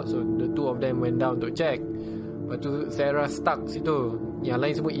blackout. So the two of them went down untuk check. Lepas tu Sarah stuck situ. Yang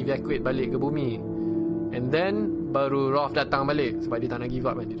lain semua evacuate balik ke bumi. And then baru Roth datang balik. Sebab dia tak nak give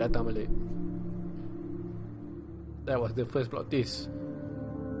up kan. Dia datang balik. That was the first plot twist.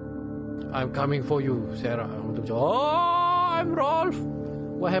 I'm coming for you, Sarah. Oh, I'm Rolf.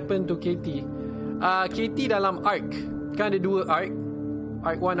 What happened to Katie? Katie dalam Ark. Kan ada 2 Ark.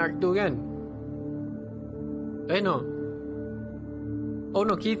 Ark 1, Ark 2 kan? No. Oh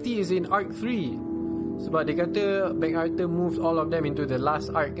no, Katie is in Ark 3. Sebab dia kata MacArthur moved all of them into the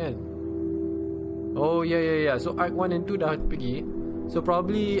last Ark kan? Oh yeah. So Ark 1 and 2 dah pergi. So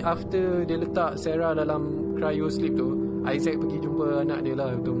probably after dia letak Sarah dalam cryo sleep tu, Isaac pergi jumpa anak dia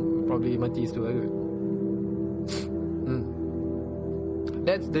lah. Tu probably mati situ lah.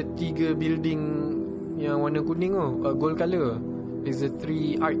 That's the 3 building yang warna kuning tu, gold colour. Is the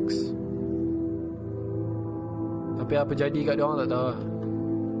 3 arcs. Tapi apa jadi kat diorang tak tahu lah.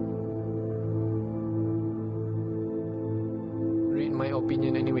 Read my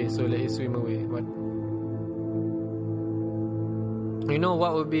opinion anyway, so let it swim away. What? You know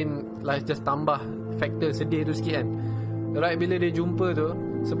what would be like, just tambah faktor sedih tu sikit kan. Right bila dia jumpa tu,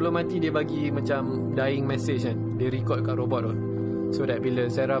 sebelum mati dia bagi macam dying message kan. Dia record kat robot tu, so that bila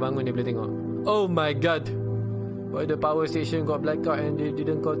Sarah bangun dia boleh tengok, oh my god, why the power station got blackout and they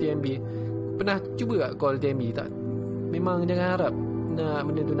didn't call TMB. Pernah cuba tak call TMB? Tak. Memang jangan harap nak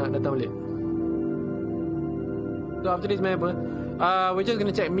benda tu nak datang balik. So after this main apa, we're just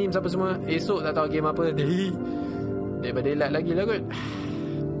gonna check memes apa semua. Esok tak tahu game apa. Daripada daylight lagi lah kot.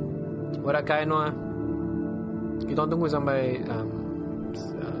 Warakai Noah. Kita tunggu sampai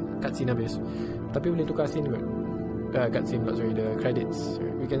cutscene habis. Tapi boleh tukar scene kot. Cutscene pula, sorry, the credits.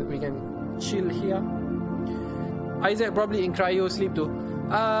 We can chill here. Isaac probably in cryo sleep tu.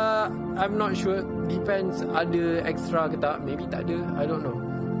 I'm not sure. Depends ada extra ke tak. Maybe tak ada, I don't know.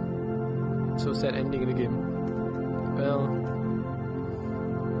 So sad ending the game. Well,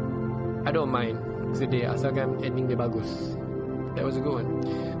 I don't mind sedih asalkan ending dia bagus. That was a good one.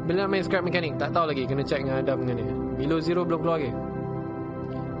 Bila nak main Scrap Mechanic tak tahu lagi, kena check dengan Adam dengan dia. Below Zero belum keluar lagi.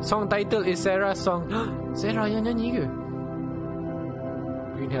 Song title is Sarah song. Sarah yang nyanyi ke?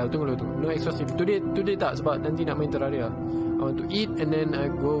 Green Hell, tunggu dulu tu. No extra sleep. Today tak, sebab nanti nak main Terraria. I want to eat and then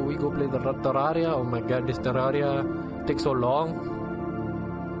we go play the Terraria. Oh my god, this Terraria takes so long.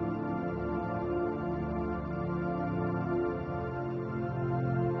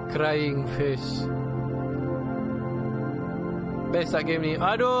 Crying Fish. Best tak game ni?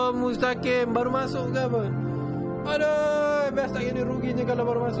 Aduh, Mustaqim baru masuk ke apa? Aduh, best tak game ni, ruginya kalau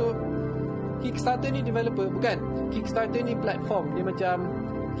baru masuk. Kickstarter ni developer, bukan. Kickstarter ni platform. Dia macam,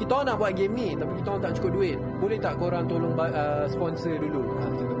 kita nak buat game ni tapi kita tak cukup duit. Boleh tak korang tolong sponsor dulu?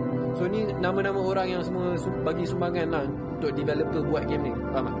 So ni nama-nama orang yang semua bagi sumbangan lah untuk developer buat game ni.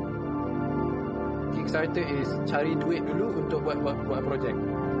 Faham tak? Kickstarter is cari duit dulu untuk buat projek.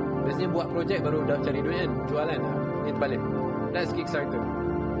 Biasanya buat projek baru dah cari duit kan, jualan lah. Ni terbalik. That's Kickstarter.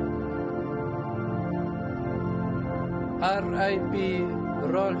 R.I.P.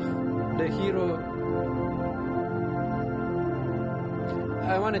 Rolf the hero.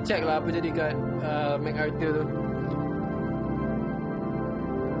 I want to check lah apa jadi kat MacArthur tu.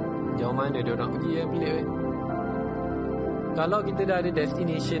 Jauh mana dia nak pergi yang pelik kan? Kalau kita dah ada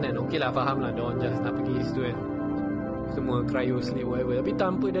destination kan, okey lah, faham lah, don't just nak pergi situ kan, semua cryo sleep whatever. Tapi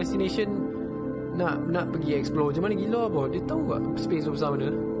tanpa destination nak pergi explore macam mana gila apa? Dia tahu tak space tu besar mana?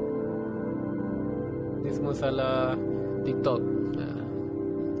 Ni semua salah TikTok.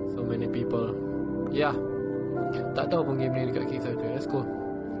 So many people. Yeah, tak tahu pun game ni dekat Kickstarter. Let's go.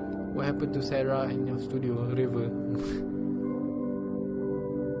 What happened to Sarah in your studio, River?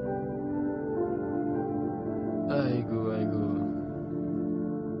 Aigo.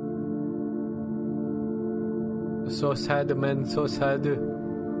 So sad man, so sad.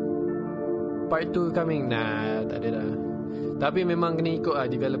 Part 2 coming. Nah, tak ada dah. Tapi memang kena ikut lah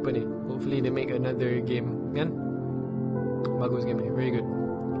developer ni. Hopefully they make another game kan. Bagus game ni, very good.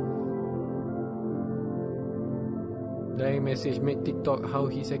 Dying message, make TikTok how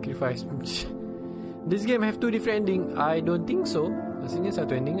he sacrificed. This game have 2 different ending? I don't think so. Rasanya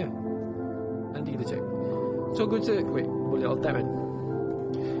satu ending lah. Nanti kita check. So good sir. Wait, boleh all time kan?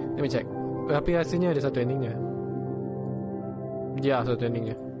 Let me check. Tapi rasanya ada satu ending je. Ya, satu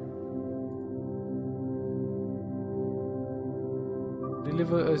ending je.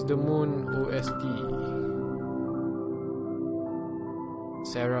 Deliver us the moon OST.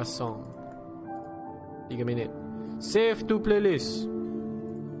 Sarah song. 3 minit. Save to playlist.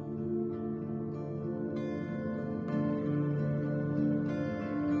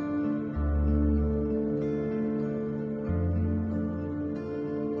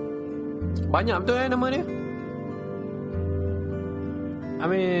 Banyak betul nama dia. I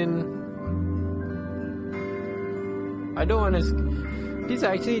mean, I don't wanna. This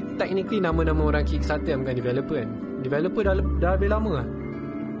actually technically nama-nama orang Kickstarter, bukan developer kan. Developer dah lebih lama lah.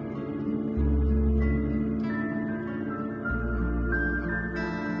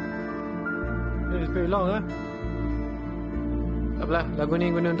 It's very long lah. Tak apalah, lagu ni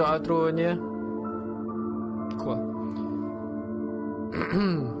guna untuk outro je. Cool.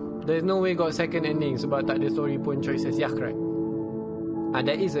 There's no way got second ending sebab tak ada story pun choices. Yeah, correct.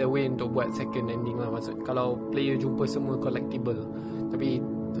 There is a way untuk buat second ending lah, maksud kalau player jumpa semua collectible. Tapi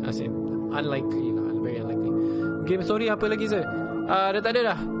unlikely lah, very unlikely. Game story apa lagi sir? Dah tak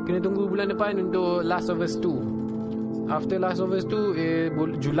ada dah. Kena tunggu bulan depan untuk Last of Us 2. After Last of Us 2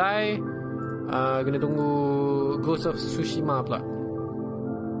 Julai. Kena tunggu Ghost of Tsushima pula.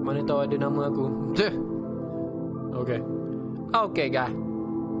 Mana tahu ada nama aku. Okay guys.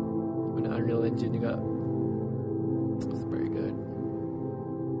 Guna Unreal Engine juga. It's very good.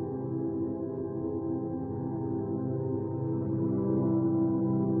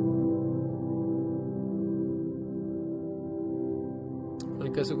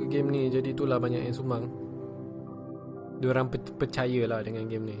 Mereka suka game ni, jadi itulah banyak yang sumbang. Diorang percaya lah dengan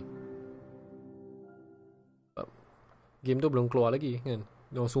game ni. Game tu belum keluar lagi kan.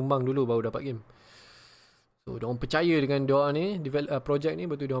 Diorang sumbang dulu baru dapat game. So diorang percaya dengan diorang ni, project ni,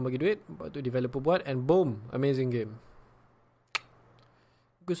 lepas tu diorang bagi duit, lepas tu developer buat, and boom, amazing game.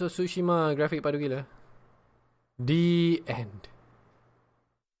 Ghost of Tsushima grafik padu gila. The end.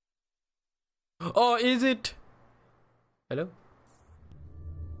 Oh, is it? Hello?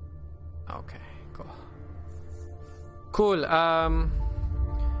 Okay, cool.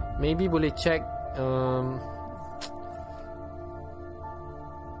 Maybe boleh check.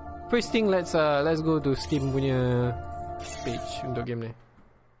 First thing, let's go to Steam punya page untuk game ni.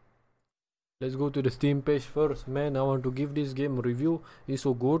 Let's go to the Steam page first, man. I want to give this game a review. It's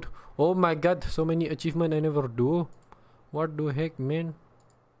so good. Oh my god, so many achievements I never do. What the heck, man?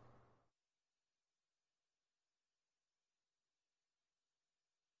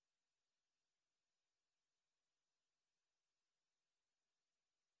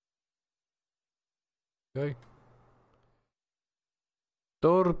 Okay.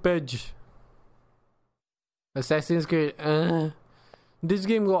 Tour page. Assassin's Creed. This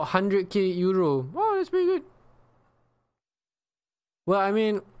game got 100k euro. Oh, that's pretty good. Well, I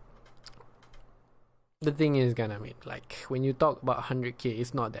mean, the thing is, like when you talk about 100k,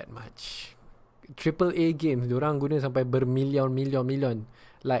 it's not that much. AAA games, diorang guna sampai bermillion,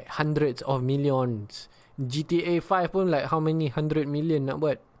 like hundreds of millions. GTA 5 pun like how many 100 million nak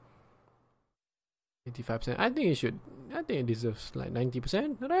buat? 85%. I think it deserves like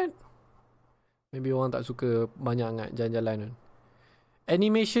 90%, right? Maybe orang tak suka banyak sangat jalan-jalan.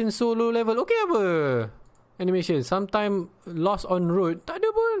 Animation solo level, okay apa? Animation, sometime lost on road, tak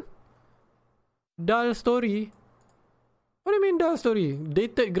ada pun. Dull story. What do you mean dull story?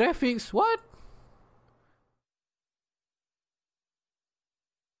 Dated graphics, what?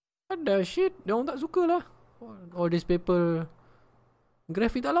 Ada shit. Diorang tak suka lah. All these people.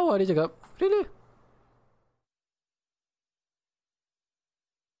 Grafik tak lawa dia cakap. Really?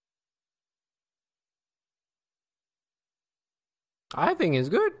 I think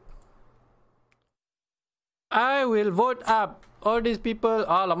it's good. I will vote up. All these people.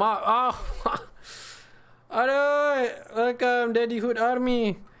 Alamak. Aduh. Welcome Daddyhood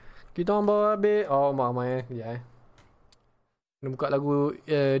Army. Kita orang bawa habis. Oh mak Sekejap Kena buka lagu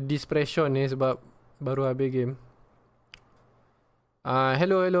Dispression ni sebab baru habis game.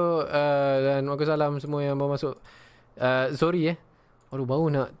 Hello dan waalaikumsalam semua yang baru masuk. Sorry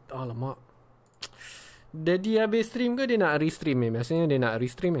baru nak. Alamak. Daddy habis stream ke dia nak restream ni? Biasanya dia nak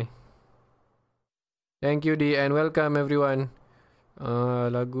restream Thank you D and welcome everyone.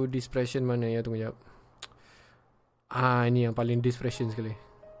 Lagu Dispression mana ya? Tunggu jap. Ini yang paling Dispression sekali.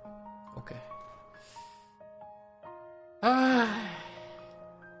 Okay.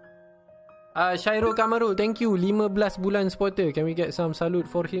 Syairul Kamarul, thank you 15 bulan supporter. Can we get some salute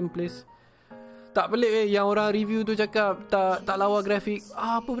for him please? Tak pelik yang orang review tu cakap tak lawa grafik.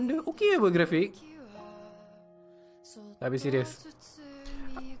 Apa benda? Okey apa grafik? Tapi serius.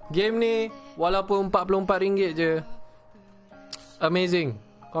 Game ni walaupun RM44 je, amazing.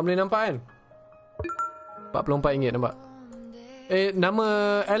 Kau boleh nampak kan? RM44 nampak. Nama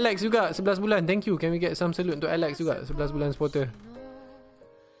Alex juga 11 bulan. Thank you. Can we get some salute untuk Alex juga 11 bulan supporter.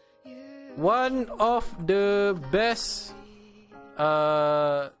 One of the best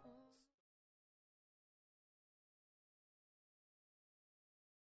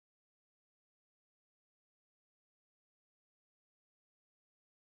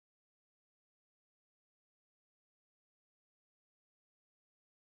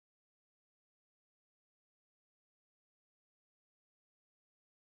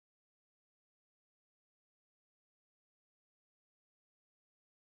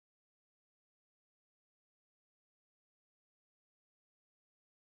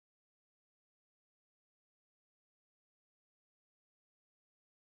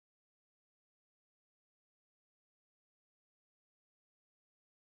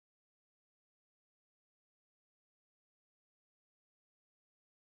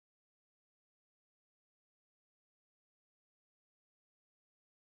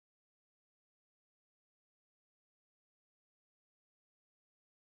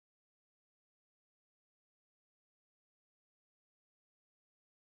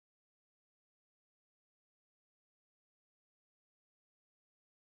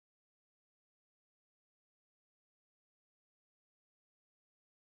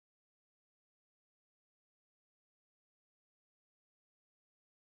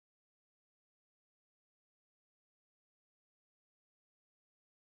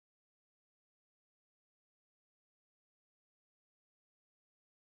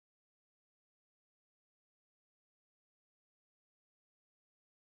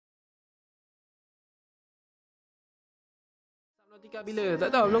Nautica bila?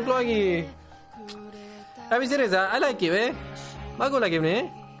 Tak tahu, belum keluar lagi. Tapi serius I like it bagus lah game ni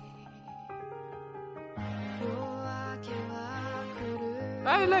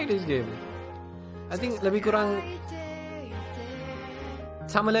I like this game. I think lebih kurang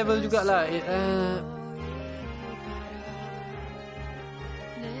sama level jugalah.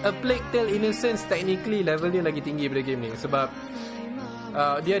 A Plague Tale Innocence technically level dia lagi tinggi pada game ni sebab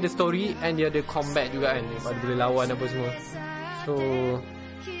dia ada story and dia ada combat juga kan. Dia boleh lawan apa semua. So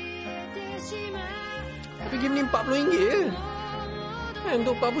tapi game ni RM40 je kan.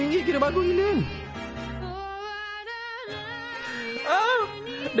 Untuk RM40 kira bagus gila kan.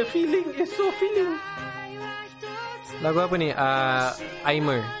 The feeling is so feeling. Lagu apa ni?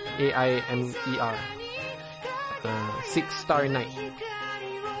 Aimer, A-I-M-E-R, 6 Star Night.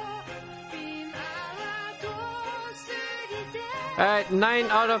 Alright,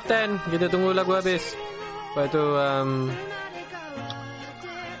 9 out of 10. Kita tunggu lagu habis. Lepas tu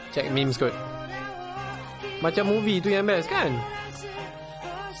check memes kot. Macam movie tu yang best kan.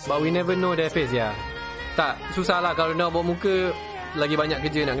 But we never know their face Tak, susah lah kalau nak buat muka. Lagi banyak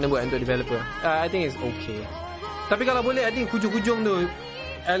kerja nak kena buat untuk developer. I think it's okay. Tapi kalau boleh I think hujung-hujung tu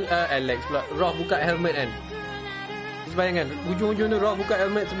Alex pula Roth buka helmet kan. Bayangkan hujung-hujung tu Roth buka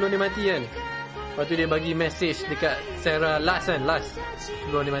helmet sebelum dia mati kan. Lepas tu dia bagi message dekat Sarah last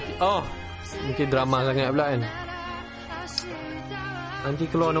sebelum dia mati. Mungkin drama sangat pula kan. Nanti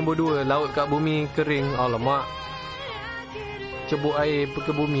keluar nombor 2, laut kat bumi kering. Alamak, cebok air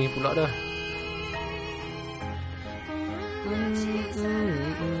ke bumi pula dah.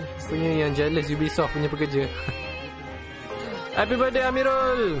 Punya yang jealous Ubisoft punya pekerja. Happy birthday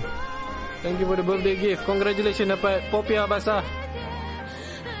Amirul. Thank you for the birthday gift. Congratulations dapat Popia basah.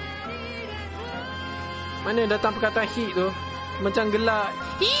 Mana datang perkataan heat tu? Macam gelak.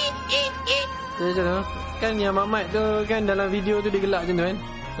 Heat. Macam tu. Kan yang Mamat tu kan dalam video tu dia gelak macam tu kan.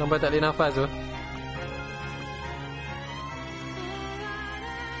 Sampai tak boleh nafas tu.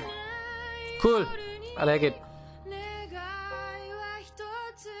 Cool. I like it.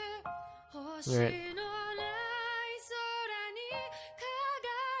 Right.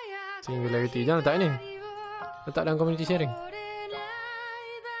 Singularity. Jangan letak ni. Letak dalam community sharing.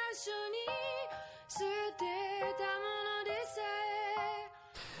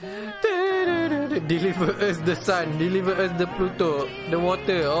 Deliver us the sun. Deliver us the Pluto. The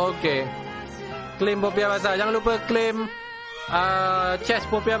water. Okay. Claim Popiah Basah. Jangan lupa claim chest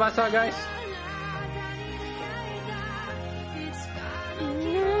Popiah Basah guys.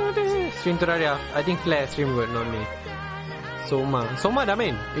 Stream Terraria. I think Claire stream good, not me. Soma dah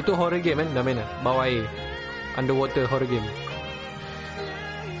main. Itu horror game kan? Dah main lah. Bawah air. Underwater horror game.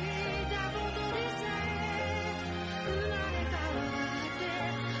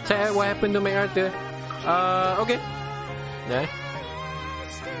 Check what happened to MacArthur. Okay. Yeah.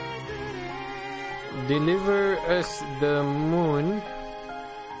 Deliver us the moon.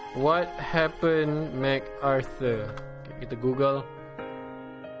 What happened, MacArthur? Okay, kita Google.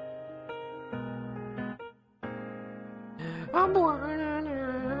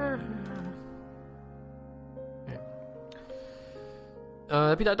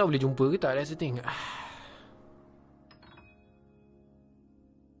 Tapi tak tahu boleh jumpa ke tak. That's the thing.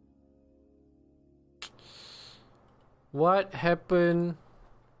 What happened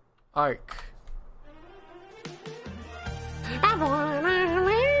Arc.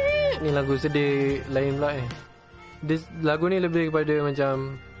 Ni lagu sedih lain pula lagu ni lebih kepada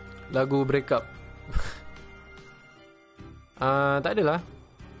macam lagu breakup. Tak adalah.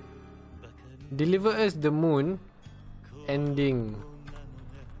 Deliver us the moon. Ending.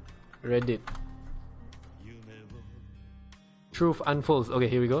 Reddit. Truth unfolds. Okay,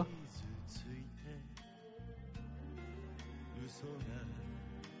 here we go.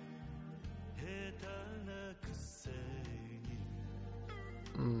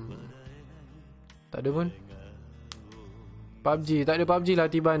 Tak ada pun. PUBG. Tak ada PUBG lah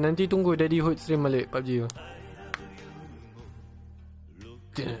Tiban. Nanti tunggu Daddy Hood stream balik PUBG tu.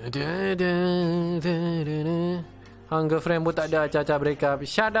 Girlfriend pun tak ada. Caca breakup.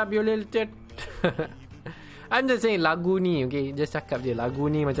 Shut up you little shit. I'm just saying lagu ni. Okay, just cakap je. Lagu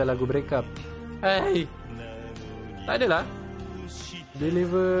ni macam lagu breakup. Hey, tak adalah.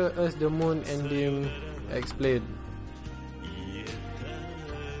 Deliver us the moon ending. Explain.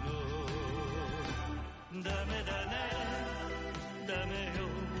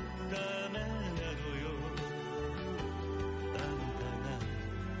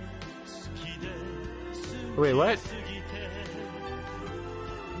 Wait, what?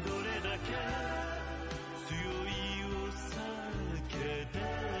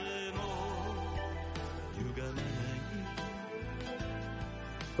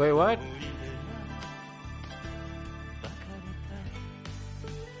 Wait, what?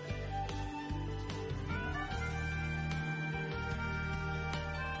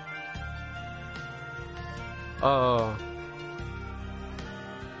 Oh.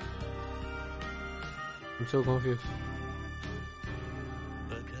 I'm so confused.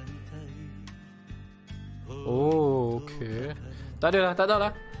 Oh, okay. Tak adalah, tak tahu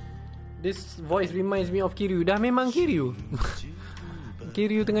lah. This voice reminds me of Kiryu. Dah memang Kiryu.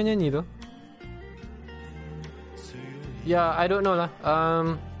 Kiryu tengah nyanyi tu. Yeah, I don't know lah.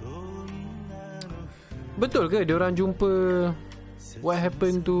 Betul ke diorang jumpa what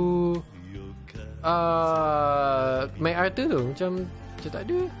happened to MacArthur tu? Macam tak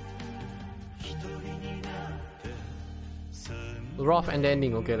ada. Rough and the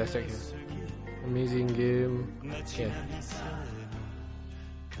ending. Okay, let's check here. Amazing game. Okay.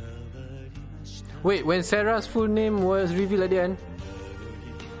 Wait, when Sarah's full name was revealed at the end.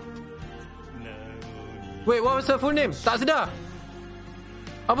 Wait, what was her full name? Tak sedar.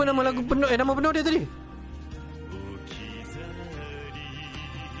 Apa nama lagu penuh? Nama penuh dia tadi?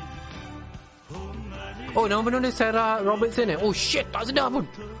 Oh, nama penuh dia Sarah Robertson eh? Oh shit, tak sedar pun.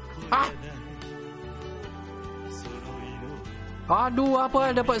 Ah. Aduh,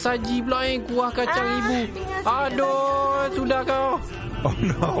 apa dapat saji pula kuah kacang ibu. Aduh, sudah kau. Oh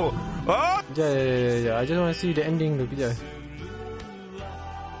no. Oh. Sekejap. I just want to see the ending tu. Kejap.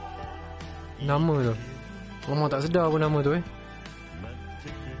 Nama tu. Mama tak sedar pun nama tu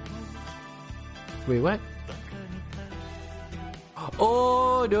Wait, what?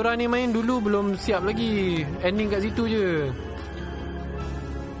 Oh, diorang ni main dulu belum siap lagi. Ending kat situ je.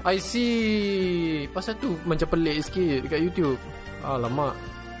 I see. Pasal tu macam pelik sikit dekat YouTube. Alamak.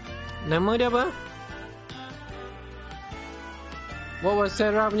 Nama dia apa? What was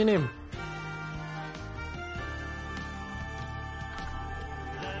Sarah punya name?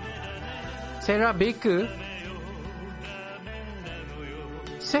 Sarah Baker?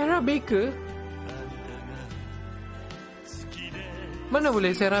 Sarah Baker? Mana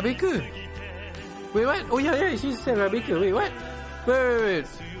boleh Sarah Baker? Wait, what? Oh yeah, she's Sarah Baker. Wait, what? Wait.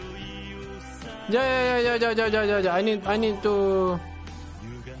 Yeah. I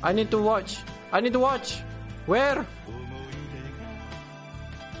need to watch. Where?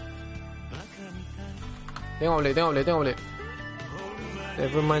 Tengok boleh.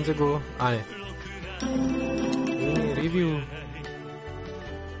 7 months ago. Ini review.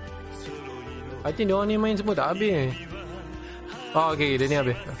 I think diorang ni main semua tak habis. Oh, okay, dia ni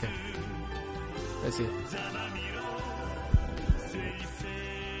habis. Okay. Let's see.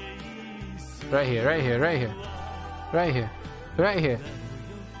 Right here.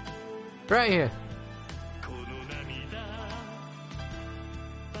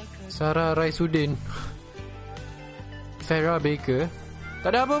 Sarah Raisuddin. Sarah Baker.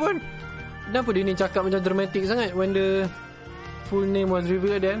 Tak ada apa pun. Kenapa dia ni cakap macam dramatik sangat when the full name was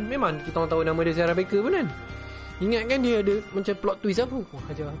revealed then? Memang kita orang tahu nama dia Sarah Baker pun kan. Ingatkan dia ada macam plot twist apa. Wah,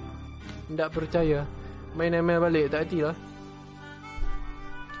 ajar. Tak percaya. Main ML balik, tak hati lah.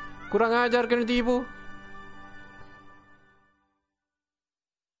 Kurang ajar kena tipu.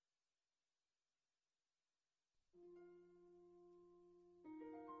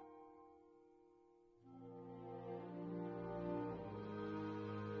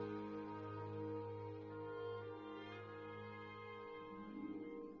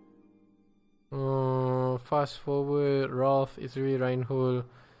 Fast forward, Rolf, Isri, Reinhold,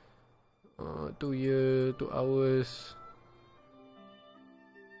 2 years, 2 hours.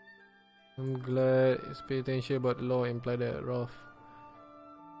 I'm glad it's pay attention about the law implied that Rolf.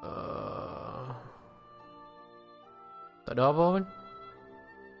 Tak ada apa pun.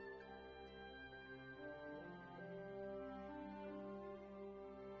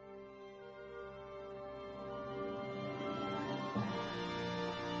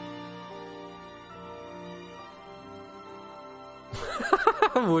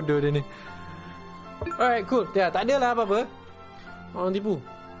 Bodoh dia ni. Alright, cool. Ya, tak adalah apa-apa. Orang tipu.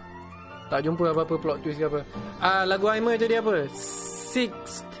 Tak jumpa apa-apa plot twist ke apa. Lagu Aimer jadi apa?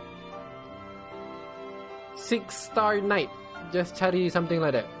 Six Star Night. Just cari something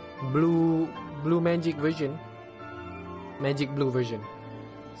like that. Blue Magic version. Magic Blue version.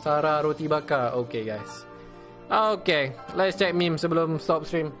 Sarah Roti Bakar. Okay guys. Okay, let's check meme sebelum stop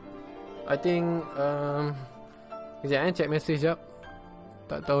stream. I think sekejap check message jap.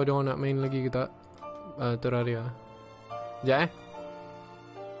 Tak tahu dia nak main lagi ke tak. Terraria. Sekejap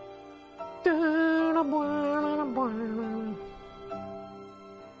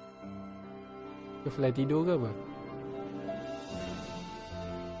Dia fly tidur ke apa?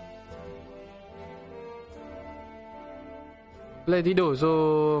 Fly tidur, so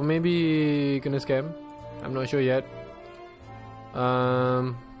maybe kena scam. I'm not sure yet.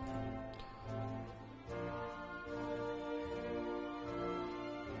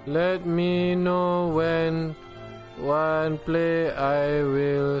 Let me know when one play I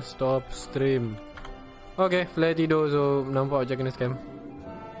will stop stream. Okay, fly tidur, so nampak macam kena scam.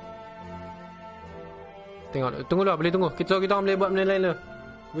 Tengok, tunggu lah, boleh tunggu. Kita orang boleh buat benda lain lah.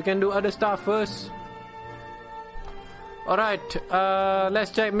 We can do other stuff first. Alright,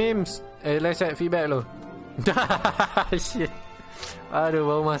 let's check memes. Let's check feedback lo. Shit. Aduh,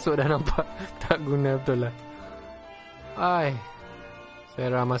 baru masuk dah nampak. Tak guna betul lah. Ai,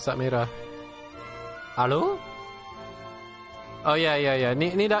 Sarah masak merah. Halo? Oh ya.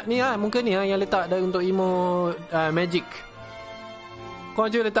 Ni lah muka ni lah yang letak dah untuk emote magic.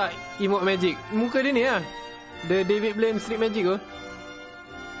 Kau je letak emote magic. Muka dia ni lah. The David Blaine Street Magic tu.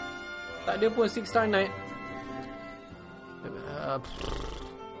 Tak ada pun 6 Star Night.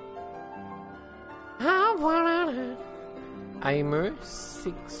 Aimer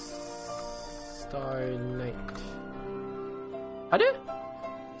 6 Star Night. Ada?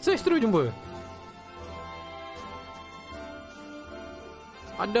 Search terus jumpa.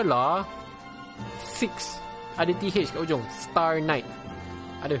 Adalah 6. Ada TH kat ujung. Star Night.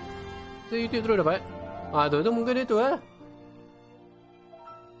 Ada. So YouTube terus dapat. Tu muka dia tu lah.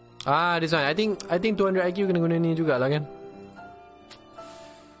 This one. I think 200 IQ kena guna ni jugalah kan.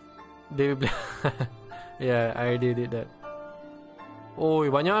 David Blaine. Yeah, I already did that. Oh,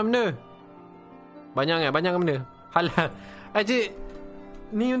 banyak benda. Banyak benda. Halal. Cik,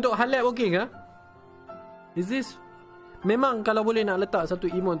 ni untuk halal okey ke? Is this memang kalau boleh nak letak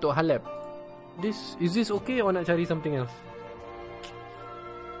satu emote untuk halal. Is this okay or nak cari something else?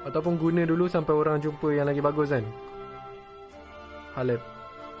 Ataupun guna dulu sampai orang jumpa yang lagi bagus kan? Halep.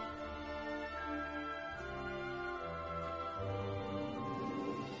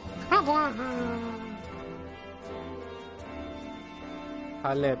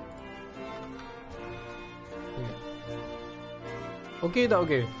 Halep. Okay tak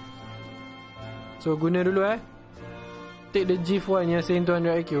okay? So guna dulu Take the GIF one yang saying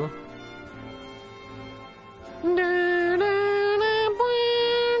 200 IQ.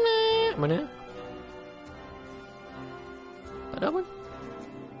 Mana? Tak ada pun.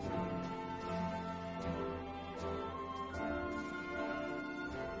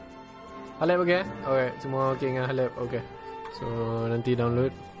 Halep okay? Okay, semua okay dengan Halep. Okay. So nanti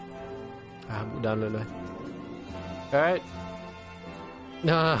download. Download lah. Alright.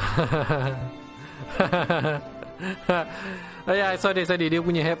 Ya, sorry. Dia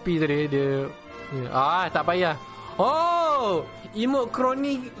punya happy tadi. Dia tak payah. Oh, emote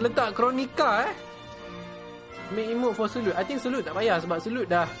letak kronika Make emote for salute. I think salute tak payah sebab salute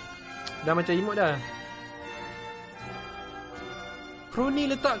dah macam emote dah. Kroni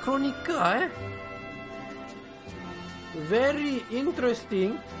letak kronika Very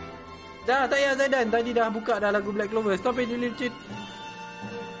interesting. Dah tak payah Zaidan. Tadi dah buka dah lagu Black Clover. Stop it dulu cheat.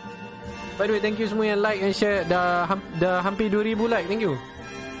 By the way, thank you semua yang like and share. Dah hampir 2,000 like. Thank you.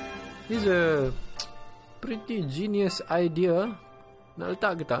 This is a pretty genius idea. Nak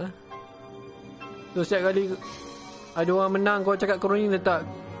letak ke tak? So setiap kali ada orang menang, kau cakap kroni letak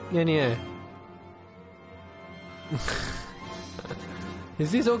yang ni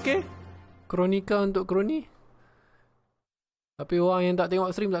Is this okay? Kronika untuk kroni? Tapi orang yang tak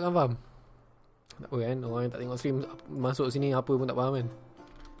tengok stream takkan faham. Tak apa kan? Orang yang tak tengok stream masuk sini apa pun tak faham kan?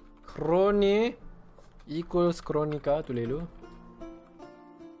 Kroni equals kronika. Tulis dulu.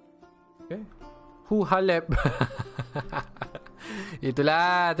 Okay. Who Halep?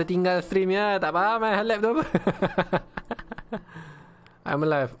 Itulah, tertinggal stream ya. Tak faham Halep tu apa. I'm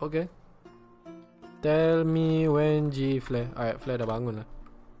alive. Okay. Tell me when G Flare. Alright, Flare dah bangun lah.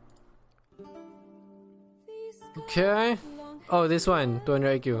 Okay. Oh, this one.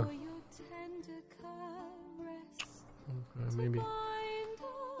 200 IQ. Maybe.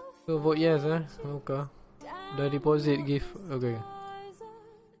 So vote yes Okay. Dah deposit gift. Okay.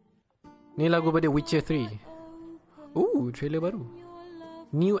 Ni lagu pada Witcher 3. Trailer baru.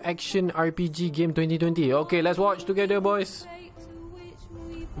 New action RPG game 2020. Okay, let's watch together boys.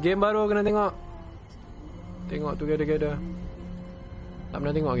 Game baru kena tengok. Tengok together. Tak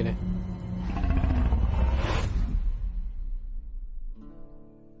pernah tengok gini.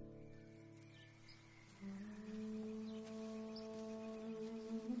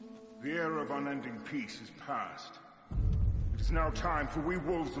 The era of unending peace is past. It is now time for we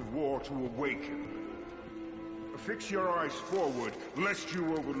wolves of war to awaken. Fix your eyes forward, lest you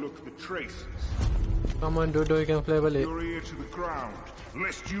overlook the traces. Come on, Dodo, you can fly balik. Your ear to the ground,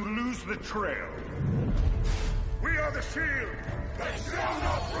 lest you lose the trail. We are the shield that shall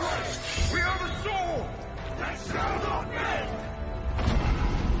not break. We are the sword that shall not bend.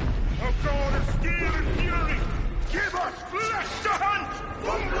 A god of steel and fury, give us flesh to hunt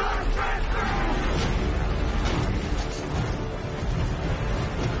from blood transcends.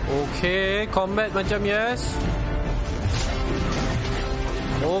 Okay, combat macam yes.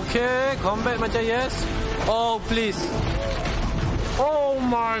 Okay, combat macam yes. Oh, please. Oh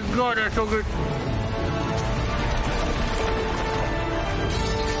my god, that's so good.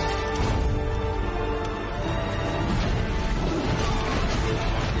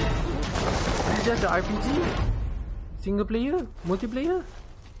 Is that the RPG? Single player? Multiplayer?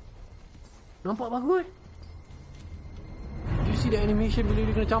 Nampak bagus. You see the animation bila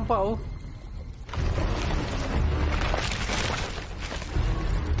dia kena campak oh.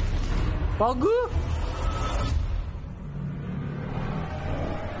 Bagus.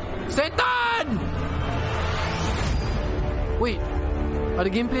 Setan! Wait, ada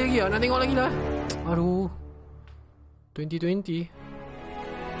gameplay lagi lah. Nak tengok lagi lah. Aduh, 2020.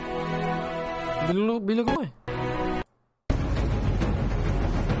 Bila keluar?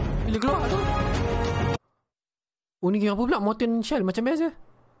 Bila keluar tu? Oh, ni game apa pula? Molten Shell macam biasa.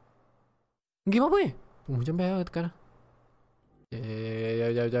 Game apa ni? Macam biasa tekan lah.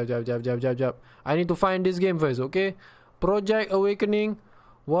 Jap. I need to find this game first, okay? Project Awakening.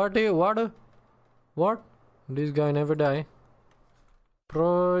 What? This guy never die.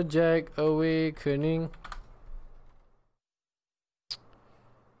 Project Awakening.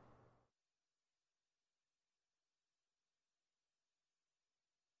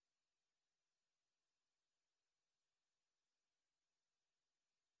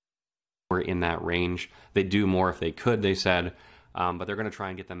 Were in that range. They'd do more if they could, they said. But they're going to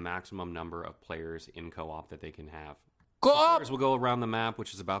try and get the maximum number of players in co-op that they can have. Players will go around the map,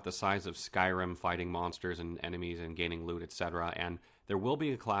 which is about the size of Skyrim, fighting monsters and enemies and gaining loot, etc. And there will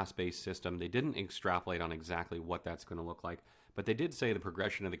be a class-based system. They didn't extrapolate on exactly what that's going to look like, but they did say the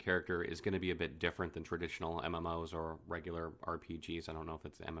progression of the character is going to be a bit different than traditional MMOs or regular RPGs. I don't know if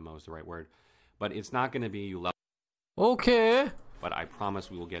it's MMO is the right word, but it's not going to be you level. Okay. But I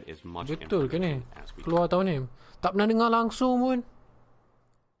promise we will get as much betul ke ni? As we Keluar tahun ni. Tak pernah dengar langsung pun.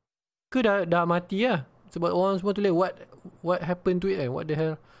 Ke dah mati lah. Sebab orang semua tulis what happened to it what the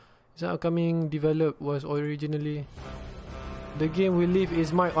hell. It's an upcoming develop was originally. The game will leave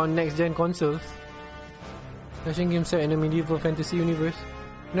its mark on next gen consoles. Action game set in a medieval fantasy universe.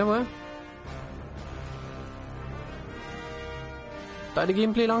 Kenapa? Tak ada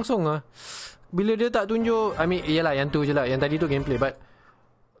gameplay langsung lah. Bila dia tak tunjuk, I mean, iyalah yang tu je lah. Yang tadi tu gameplay, but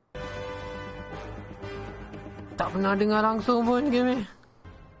tak pernah dengar langsung pun game ni.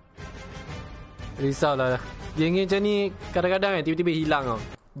 Risau lah. Game macam ni kadang-kadang tiba-tiba hilang tau.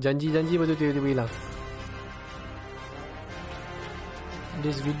 Janji-janji lepas tu tiba-tiba hilang.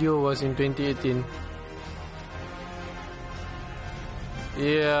 This video was in 2018.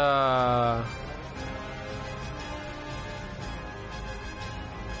 Yeah.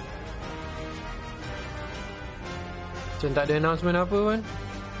 Macam tak ada announcement apa pun.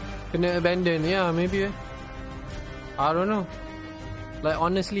 Kena abandon. Yeah, maybe I don't know. Like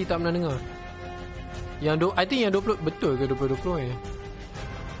honestly tak pernah dengar. I think yang 20 betul ke 2020 ni?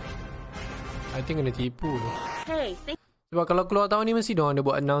 I think kena tipu. Hey, sebab kalau keluar tahun ni mesti diorang ada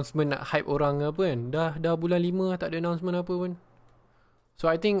buat announcement nak hype orang ke apa kan. Dah bulan 5 tak ada announcement apa pun. So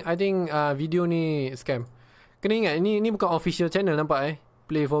I think video ni scam. Kena ingat ni bukan official channel nampak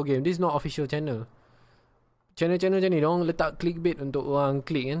Play 4 Game. This is not official channel. Channel-channel macam ni diorang letak clickbait untuk orang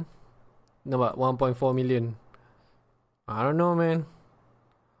klik kan. Nampak 1.4 million. I don't know man.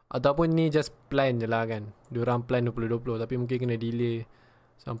 Ataupun ni just plan je lah kan. Diorang plan 2020 tapi mungkin kena delay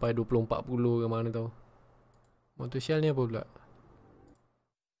sampai 2040 ke mana tau. Motor Shell ni apa pula?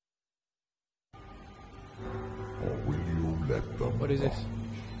 What is this?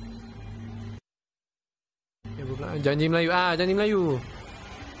 Apa pula? Janji Melayu. Janji Melayu.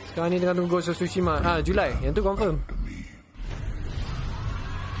 Sekarang ni tengah tunggu Ghost of Tsushima. Julai. Yang tu confirm.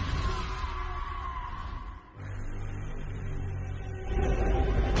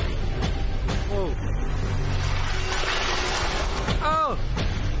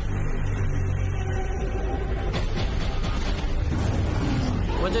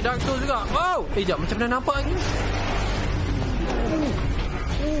 Macam Dark Souls juga. Wow. Jap, macam mana nampak lagi?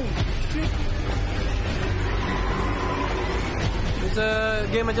 Shit. It's a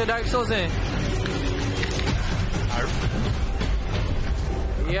game macam Dark Souls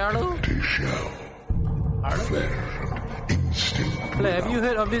Ya lo. Have you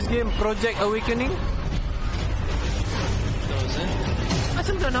heard of this game Project Awakening?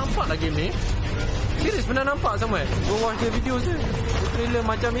 Macam pernah nampak lah game ni. Serius pernah nampak somewhere. Go watch the videos je. The trailer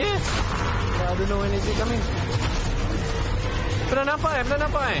macam yes. I don't know when is it coming. Pernah nampak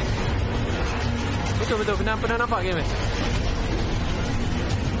Betul pernah nampak game ni.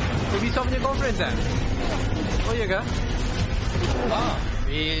 Ubisoft punya conference Oh iya kah?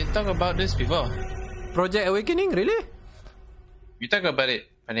 We talk about this before. Project Awakening, really? We talk about it,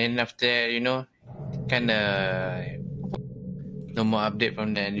 and then after kinda no more update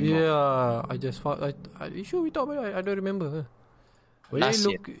from there anymore. Yeah, I just found. Are you sure we talk about it? I don't remember. Well,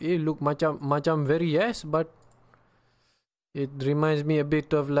 it look macam very yes, but it reminds me a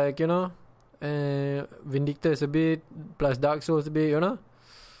bit of like Vindictus a bit plus Dark Souls a bit, Yeah.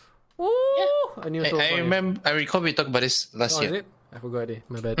 I recall we talked about this last year. Is it? I forgot it.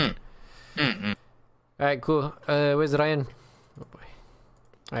 My bad. Alright, cool. Where's Ryan?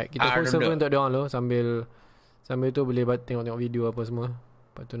 Alright, kita pun server untuk diorang lo sambil tu boleh tengok video apa semua.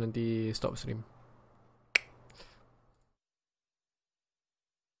 Lepas tu nanti stop stream.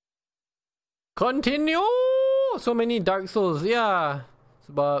 Continue. So many Dark Souls. Yeah.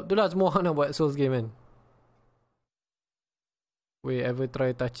 Sebab itulah semua orang nak buat Souls game kan. Wait, ever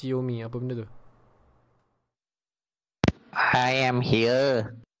try Tachiyomi? Apa benda tu? I am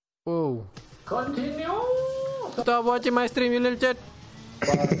here. Oh. Continue. Stop watching my stream, you little chat.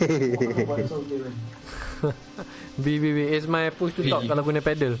 B. It's my push to talk kalau guna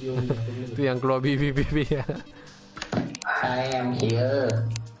pedal. Tu yang keluar B. I am here.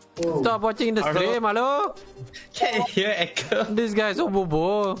 Stop watching the stream, hello? Can you hear echo? This guy is so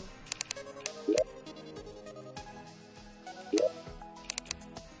bobo.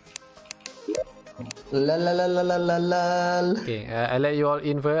 Okay, I let you all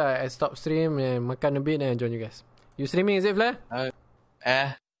in first. I stop stream and makan a bit and join you guys. You streaming, is it, Flair?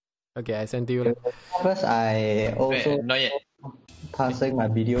 Okay, I sent to you. First, I also passing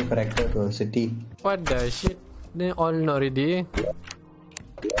my video character to city. What the shit? They all not ready.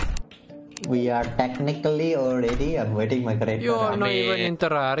 We are technically already. I'm waiting my character. You're not even in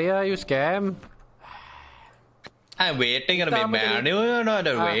Terraria. You scam. I'm waiting a bit, man. You're not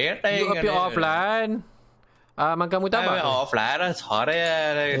waiting. You appear offline. Kamu tak apa? Offline, sorry.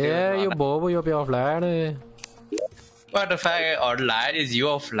 Yeah, you bobo. You appear offline. What the fuck? Online is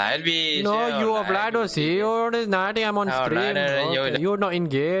you offline? No, you offline. Don't see. You're nothing. I'm on stream. Okay. You're not in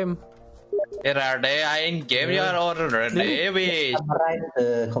game. I in game. You are already. Summarize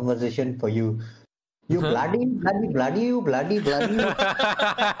the conversation for you. You bloody.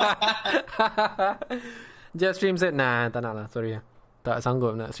 Just stream set. Nah, tak nak lah. Sorry. Tak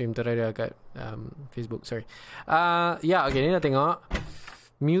sanggup nak stream Terraria kat Facebook. Sorry. Yeah, okay. Ni dah tengok.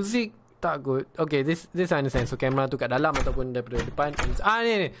 Music tak good. Okay, this I understand. So, kamera tu kat dalam ataupun daripada depan.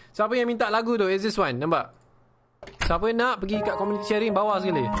 Ni. Siapa yang minta lagu tu? Is this one? Nampak? Siapa yang nak pergi kat community sharing bawah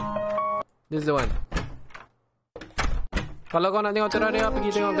sekali. This is the one. Kalau kau nak tengok Terraria, pergi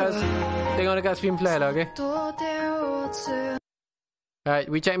tengok dekat Streamfly lah, okay? Alright,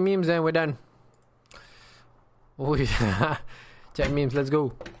 we check memes and we're done. Oh, check memes, let's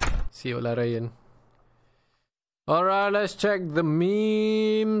go. See Ola Ryan. Alright, let's check the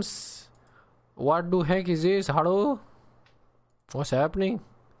memes. What the heck is this? Hello? What's happening?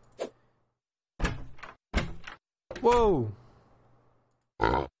 Whoa!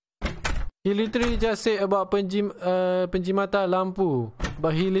 He literally just said about penjimatan lampu.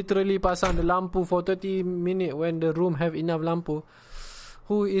 But he literally pasang the lampu for 30 minutes when the room have enough lampu.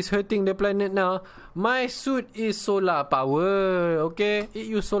 Who is hurting the planet now? My suit is solar power. Okay?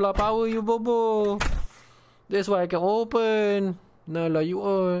 It use solar power, you bobo. That's why I can open. Nah lah, you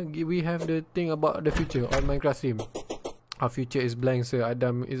all. We have the thing about the future on Minecraft stream. Our future is blank, sir.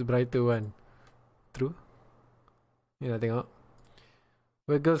 Adam is brighter one. True? Ni nak tengok.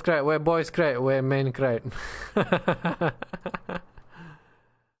 Where girls cried, where boys cried, where men cried.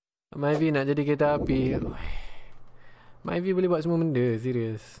 Myvi nak jadi kereta api. Myvi boleh buat semua benda,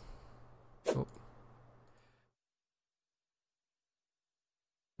 serius. Oh.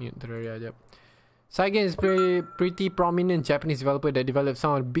 Mute Terraria jap. Saigen is pretty prominent Japanese developer that developed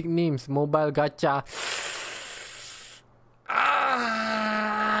some of the big names mobile gacha.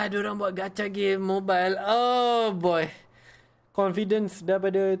 Diorang buat gacha game mobile. Oh boy. Confidence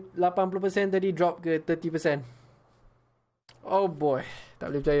daripada 80% tadi drop ke 30%. Oh boy.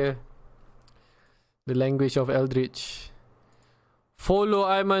 Tak boleh percaya. The language of Eldritch.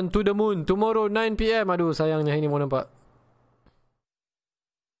 Follow Aiman to the moon tomorrow 9 PM. Aduh, sayangnya ini mau nampak.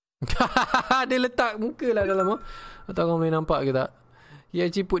 Dia letak muka lah dalam. Tak tahu kau boleh nampak ke tak. He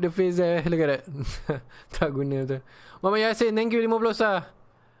actually put the face there. Look at that. Tak guna tu. Mama Yasin, thank you 50 sah.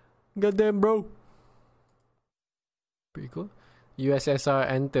 God damn bro. Pretty cool. USSR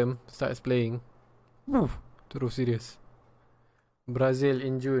Anthem starts playing. Terus serius. Brazil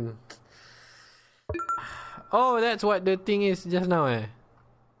in June. Oh, that's what the thing is just now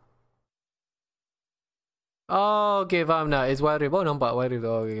Oh, okay, faham dah. It's Wild Rift. Oh, nampak Wild Rift.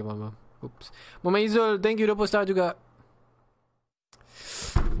 Oh, okay, faham. Oops. Mama Izul, thank you 20 star juga.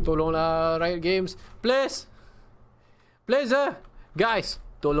 Tolonglah Riot Games. Please. Guys,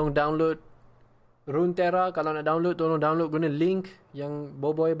 tolong download Runeterra. Kalau nak download, tolong download guna link yang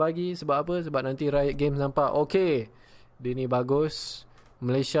Boboy bagi. Sebab apa? Sebab nanti Riot Games nampak, okay, dia ni bagus,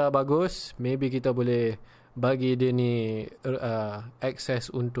 Malaysia bagus, maybe kita boleh bagi dia ni access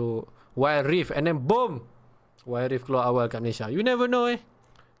untuk Wild Rift. And then boom, Wild Rift keluar awal kat Malaysia. You never know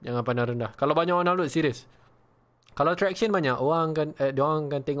Jangan pandang rendah. Kalau banyak orang download, serius. Kalau traction banyak, orang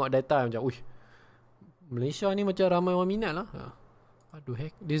akan tengok data macam, uish, Malaysia ni macam ramai orang minat lah. What the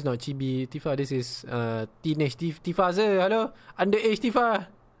heck? This is not Chibi Tifa. This is teenage Tifa sir. Hello? Underage Tifa.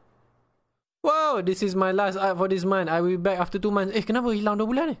 Wow, this is my last art for this month. I will be back after 2 months. Kenapa hilang 2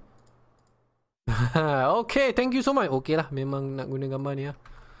 bulan ni? Okay, thank you so much. Okay lah, memang nak guna gambar ni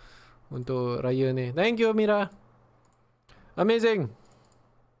untuk raya ni. Thank you Mira. Amazing.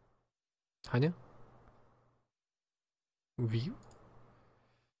 Hanya view.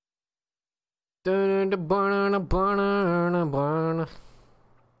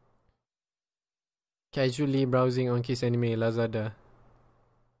 Casually browsing on Kiss Anime Lazada.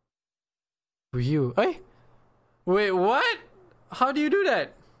 View. Wait, what? How do you do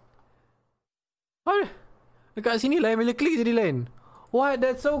that? Dekat sini lain, bila klik jadi lain. What?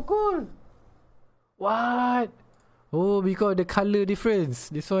 That's so cool. What? Oh, because the colour difference.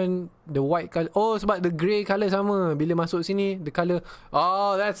 This one, the white colour. Oh, sebab the grey colour sama. Bila masuk sini, the colour.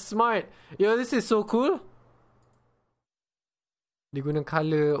 Oh, that's smart. Yo, this is so cool. Dia guna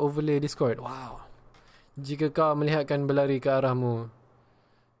color overlay Discord. Wow. Jika kau melihatkan berlari ke arahmu,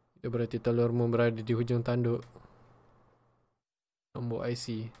 itu berarti telurmu berada di hujung tanduk. Nombor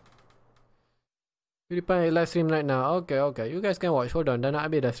IC. PewDiePie live stream right now. Okay. You guys can watch. Hold on. Dah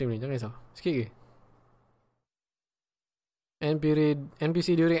nak habis dah stream ni. Jangan risau. Sikit ke?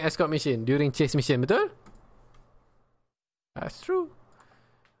 NPC during escort mission. During chase mission. Betul? That's true.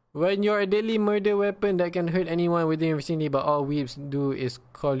 When you're a deadly murder weapon that can hurt anyone within your vicinity, but all weeps do is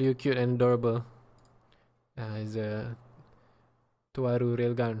call you cute and adorable. It's a Tuaru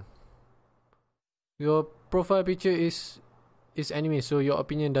railgun. Your profile picture is anime, so your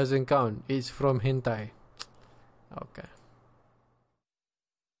opinion doesn't count. It's from hentai. Okay.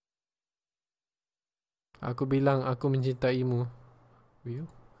 Aku bilang aku mencintaimu. Will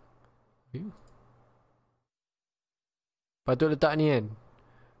you? Patut letak ni kan,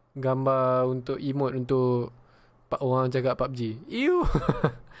 gambar untuk emote untuk orang cakap PUBG. Ew.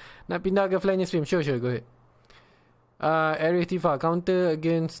 Nak pindah ke Flanier stream? Sure, go ahead. Area Tifa. Counter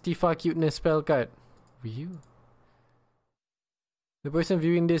against Tifa cuteness spell card. Will you? The person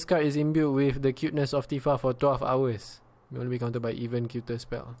viewing this card is imbued with the cuteness of Tifa for 12 hours. May only be countered by even cuter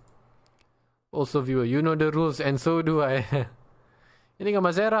spell. Also viewer, you know the rules and so do I. Ini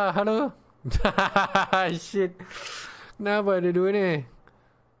gambar Sarah. Hello. Shit. Kenapa ada dua ni?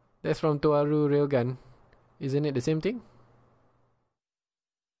 That's from Tuaru Railgun. Isn't it the same thing?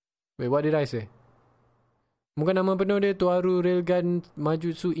 Wait, what did I say? Bukan nama penuh dia Tuaru Railgun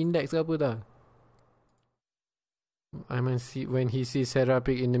Majutsu Index ke apa tak? I might see when he sees Sarah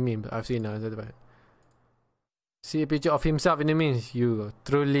pic in the meme. I've seen now. See a picture of himself in the memes. You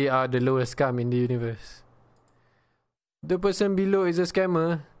truly are the lowest scam in the universe. The person below is a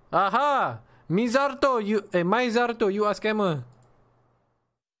scammer. Aha! Mizarto, Maizarto, you are scammer.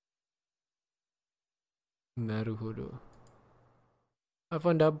 Naruhodo. I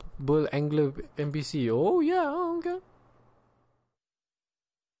found double angler NPC. Oh yeah, okay.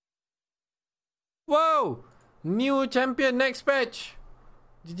 Whoa! New champion next patch.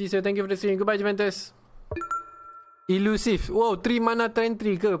 GG, so thank you for the stream. Goodbye, Juventus. Elusive. Wow, 3 mana turn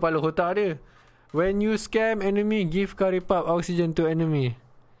 3 ke kepala otak dia. When you scam enemy, give Karipap oxygen to enemy.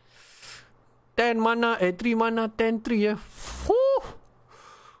 3 mana 10 3 ya.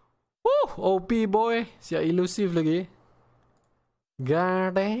 OP boy. Siap elusive lagi.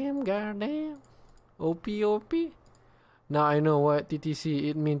 God damn. OP. Now I know what TTC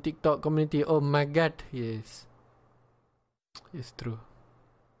it mean, TikTok community. Oh my god. Yes. It's true.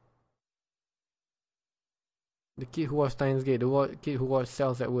 The kid who watched Steins Gate, the kid who watched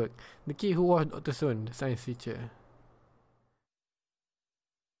Cells at Work, the kid who watched Dr. Sun, the science teacher.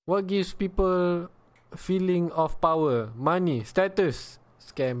 What gives people feeling of power? Money, status,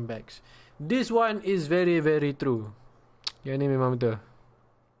 scam bags. This one is very, very true. Yang ni memang betul.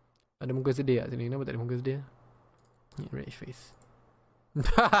 Ada muka sedih kat sini. Kenapa tak ada muka sedih? Rage face.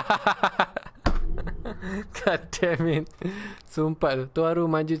 God damn it. Sumpah tu. Tuaru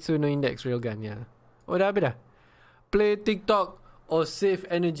Majutsu no Index Railgun ya. Oh dah habis dah. Play TikTok or save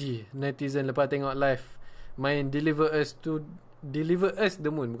energy. Netizen lepas tengok live main Deliver Us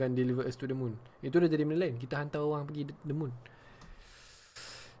the Moon. Bukan Deliver Us to the Moon. Itu dah jadi benda lain. Kita hantar orang pergi the moon.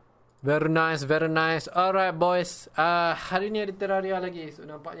 Very nice. Alright boys. Hari ni ada Terraria lagi. So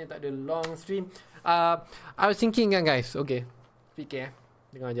nampaknya tak ada long stream. I was thinking kan guys. Okay. Fikir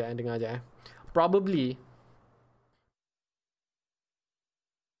Dengar je. Probably.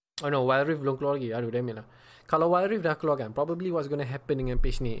 Oh no, Wild Rift belum keluar lagi. Aduh, damn it lah. Kalau Wild Rift dah keluar kan, probably what's gonna happen dengan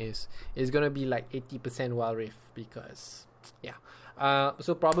page ni is it's gonna be like 80% Wild Rift because yeah.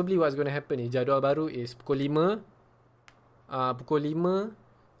 So probably what's gonna happen is jadual baru is pukul 5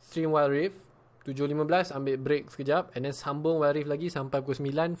 stream Wild Rift, 7.15 ambil break sekejap and then sambung Wild Rift lagi sampai pukul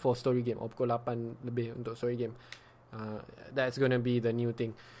 9 for story game, or pukul 8 lebih untuk story game. That's gonna be the new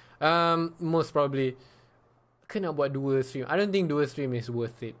thing. Most probably kena buat 2 stream. I don't think 2 stream is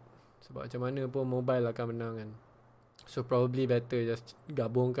worth it. Sebab macam mana pun mobile akan menang kan. So probably better just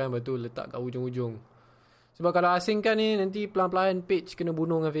gabungkan, lepas tu letak kat hujung-hujung. Sebab kalau asingkan ni nanti pelan-pelan page kena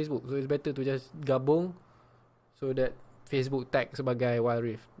bunuh dengan Facebook. So it's better to just gabung so that Facebook tag sebagai Wild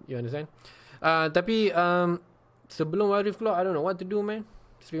Rift. You understand? Tapi sebelum Wild Rift keluar, I don't know what to do man.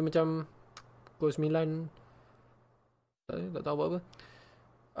 Stream macam pukul 9 tak tahu apa-apa.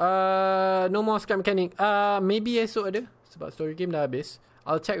 No more scam mechanic. Maybe esok ada, sebab story game dah habis.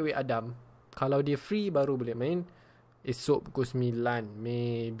 I'll check with Adam. Kalau dia free baru boleh main. Esok pukul 9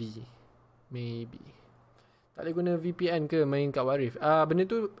 maybe. Tak boleh guna VPN ke main kat Wild Rift? Benda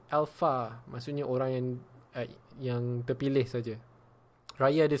tu alpha. Maksudnya orang yang terpilih saja.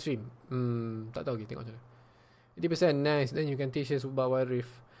 Raya ada stream. Tak tahu lagi, tengok macam mana. 80% nice. Then you can teach us about Wild Rift.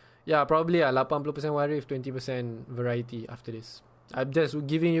 Yeah, probably 80% Wild Rift, 20% variety after this. I'm just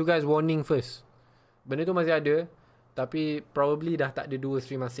giving you guys warning first. Benda tu masih ada, tapi probably dah tak ada 2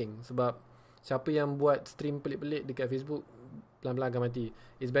 stream masing. Sebab siapa yang buat stream pelik-pelik dekat Facebook, pelan-pelan akan mati.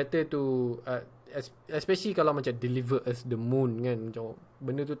 It's better to especially kalau macam deliver us the moon kan, macam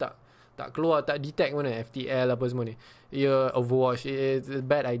benda tu tak keluar, tak detect mana FTL apa semua ni. Overwatch, it's a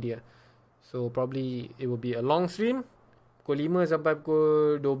bad idea. So probably it will be a long stream, pukul 5 sampai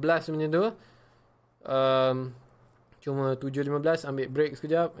pukul 12 macam tu. Cuma 7.15 ambil break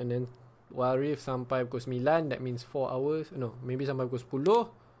sekejap, and then Wild Rift sampai pukul 9. That means 4 hours. No, maybe sampai pukul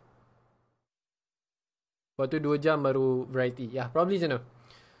 10. Lepas tu 2 jam baru variety. Yeah, probably macam tu.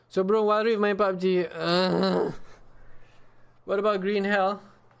 So bro, Wild Rift main PUBG. What about Green Hell?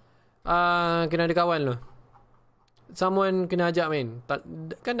 Kena ada kawan lo. Someone kena ajak main.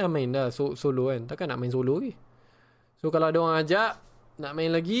 Kan dah main dah solo kan. Takkan nak main solo lagi. So kalau ada orang ajak nak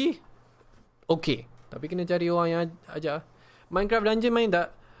main lagi, okay. Tapi kena cari orang yang ajak. Minecraft Dungeon main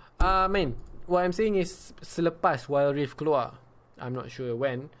tak? Main. What I'm saying is selepas Wild Rift keluar, I'm not sure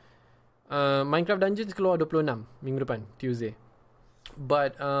when, Minecraft Dungeon keluar 26 minggu depan, Tuesday.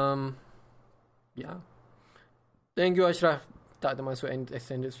 But yeah, thank you Ashraf. Tak termasuk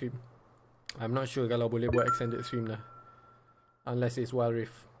extended stream. I'm not sure kalau boleh buat extended stream lah, unless it's Wild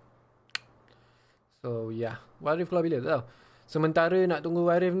Rift. So yeah, Wild Rift keluar bila tak tahu. Sementara nak tunggu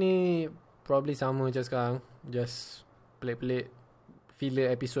Wild Rift ni, probably sama macam sekarang, just pelik-pelik filler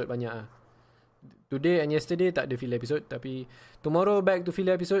episode banyak lah. Today and yesterday tak ada filler episode, tapi tomorrow back to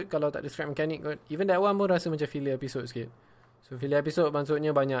filler episode. Kalau tak ada strike mechanic, even that one pun rasa macam filler episode sikit. So filler episode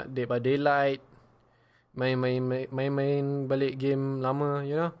maksudnya banyak Dead by Daylight, main balik game lama,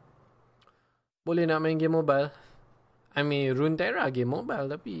 you know. Boleh nak main game mobile. I mean Runeterra game mobile,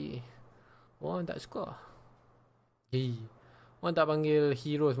 tapi orang tak suka. Orang tak panggil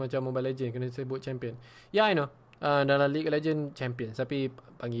heroes macam Mobile Legends, kena sebut champion. Yeah, I know. Dalam League of Legends champion, tapi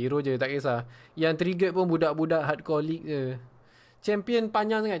panggil hero je, tak kisah. Yang trigger pun budak-budak hardcore league je. Champion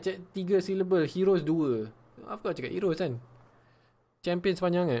panjang sangat, 3 syllable. Heroes 2. Of course cakap heroes kan. Champion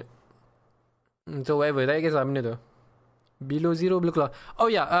sepanjang sangat. So whatever, tak kisah benda tu. Below Zero belum keluar. Oh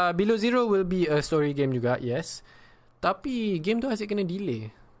yeah, Below Zero will be a story game juga, yes. Tapi game tu asyik kena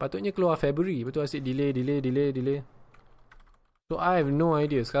delay. Patutnya keluar February, betul asyik delay. So I have no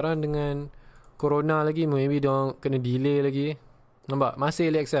idea. Sekarang dengan Corona lagi, maybe diorang kena delay lagi. Nampak?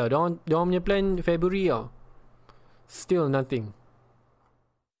 Masih early access. Diorang punya plan February tau. Still nothing.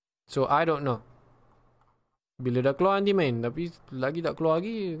 So I don't know. Bila dah keluar nanti main. Tapi lagi tak keluar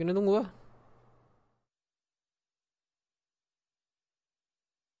lagi, kena tunggu lah.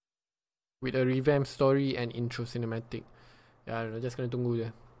 With a revamped story and intro cinematic. Ya, just kena tunggu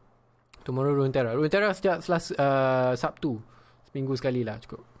je. Tomorrow Runeterra sejak Sabtu. Seminggu sekali lah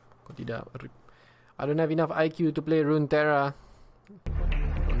cukup. Kalau tidak, I don't have enough IQ to play Runeterra.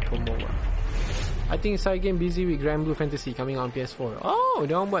 I think side game busy with Grand Blue Fantasy coming on PS4. Oh,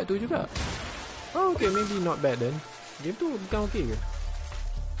 dia orang buat tu juga. Oh, okay, maybe not bad then. Game tu bukan okay ke?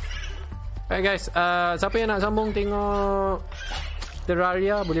 Alright guys, siapa yang nak sambung tengok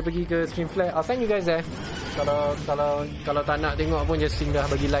Terraria boleh pergi ke Streamflare. I'll send you guys there. Kalau tak nak tengok pun just singgah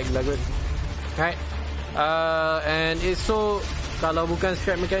bagi like lah kot. Alright. And it's so, kalau bukan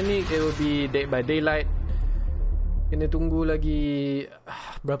strike mechanic, it will be Dead by Daylight. Kena tunggu lagi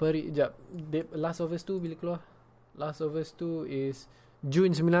berapa hari? Sekejap. Last of Us 2 bila keluar? Last of Us 2 is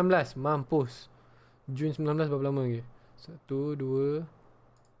Jun 19. Mampus. Jun 19 berapa lama lagi? 1, 2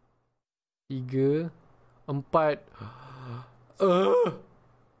 3 4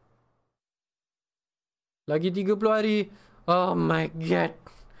 lagi 30 hari. Oh my god.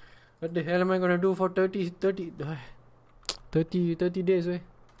 What the hell am I gonna do for 30 days weh?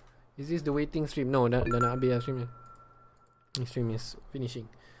 Is this the waiting stream? No, dah nak habis lah stream ni. Stream is finishing.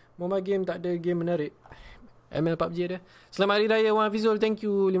 Mobile game tak ada game menarik. ML PUBG ada. Selamat Hari Raya Wan Hafizul. Thank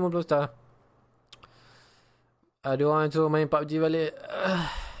you 50 star. Ada orang suruh main PUBG balik.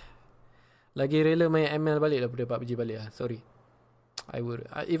 Lagi rela main ML balik daripada PUBG balik lah. Sorry, I would,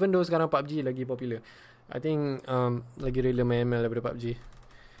 even though sekarang PUBG lagi popular, I think lagi rela main ML daripada PUBG.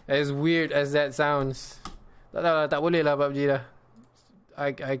 As weird as that sounds, tak tahu lah, tak boleh lah PUBG dah.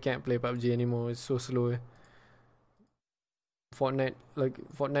 I can't play PUBG anymore. It's so slow. Fortnite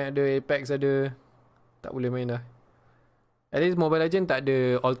ada, Apex ada, tak boleh main dah. At least Mobile Legends tak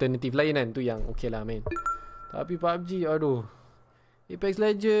ada alternative lain kan, tu yang okay lah main. Tapi PUBG, aduh. Apex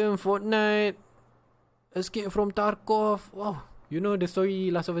Legends, Fortnite, Escape from Tarkov. Wow, you know the story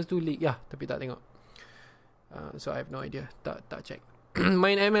Last of Us 2 leak? Ya, tapi tak tengok. So I have no idea. Tak check.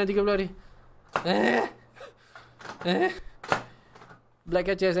 Main ML 30 hari. Black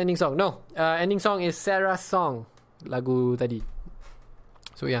Catcher's ending song. No, ending song is Sarah's song, lagu tadi.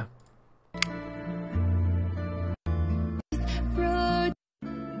 So yeah.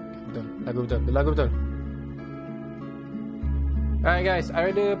 Lagu betul. Alright guys,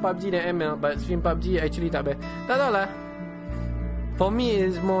 I rather PUBG than ML, but stream PUBG actually tak bad. Tak tahulah. For me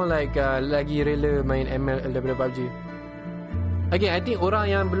it's more like lagi rela main ML daripada PUBG. Again, I think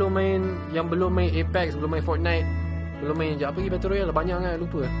orang yang belum main Apex, belum main Fortnite, belum main apa lagi Battle Royale, banyak kan,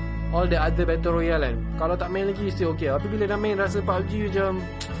 lupa. All the other Battle Royale kan, kalau tak main lagi still okay. Tapi bila dah main rasa PUBG macam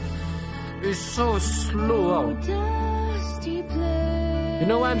it's so slow tau. You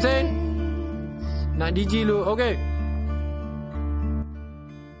know what I'm saying? Nak DG lu, okay.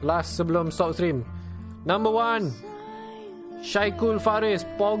 Last sebelum stop stream. Number 1, Syaikul Faris,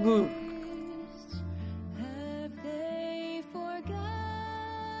 Pogu.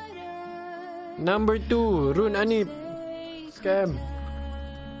 Number 2, Run Anip, Scam.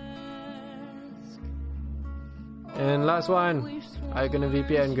 And last one, I kena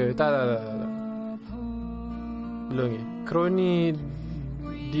VPN ke? Tak. Belum ni. Kroni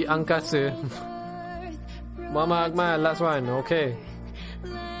di angkasa. Muhammad Akmal, last one. Okay.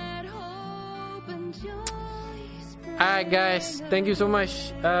 Alright guys, thank you so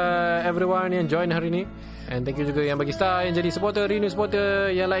much everyone yang join hari ni. And thank you juga yang bagi star, yang jadi supporter, Rinu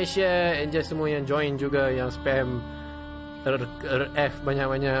supporter, yang like, share, and just semua yang join juga, yang spam F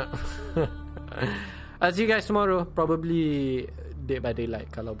banyak-banyak. I'll see you guys tomorrow, probably Dead by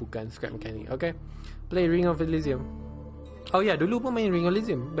Daylight kalau bukan Scrap Mechanic. Okay, play Ring of Elysium. Oh yeah, dulu pun main Ring of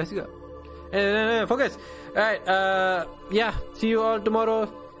Elysium, best juga. Focus. Alright, yeah, see you all tomorrow.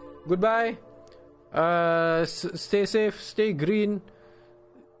 Goodbye. Stay safe, stay green.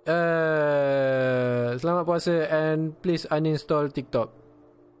 Selamat puasa, and please uninstall TikTok.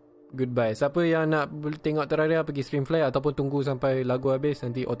 Goodbye. Siapa yang nak tengok Terraria pergi Streamfly, ataupun tunggu sampai lagu habis,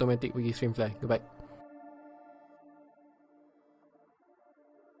 nanti automatic pergi Streamfly. Goodbye.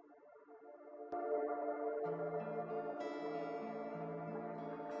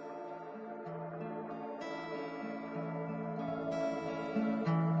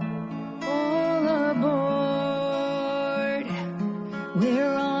 All aboard.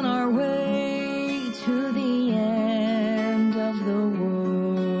 We're on our way to the end of the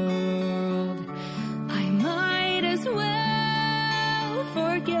world. I might as well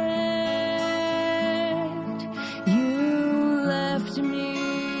forget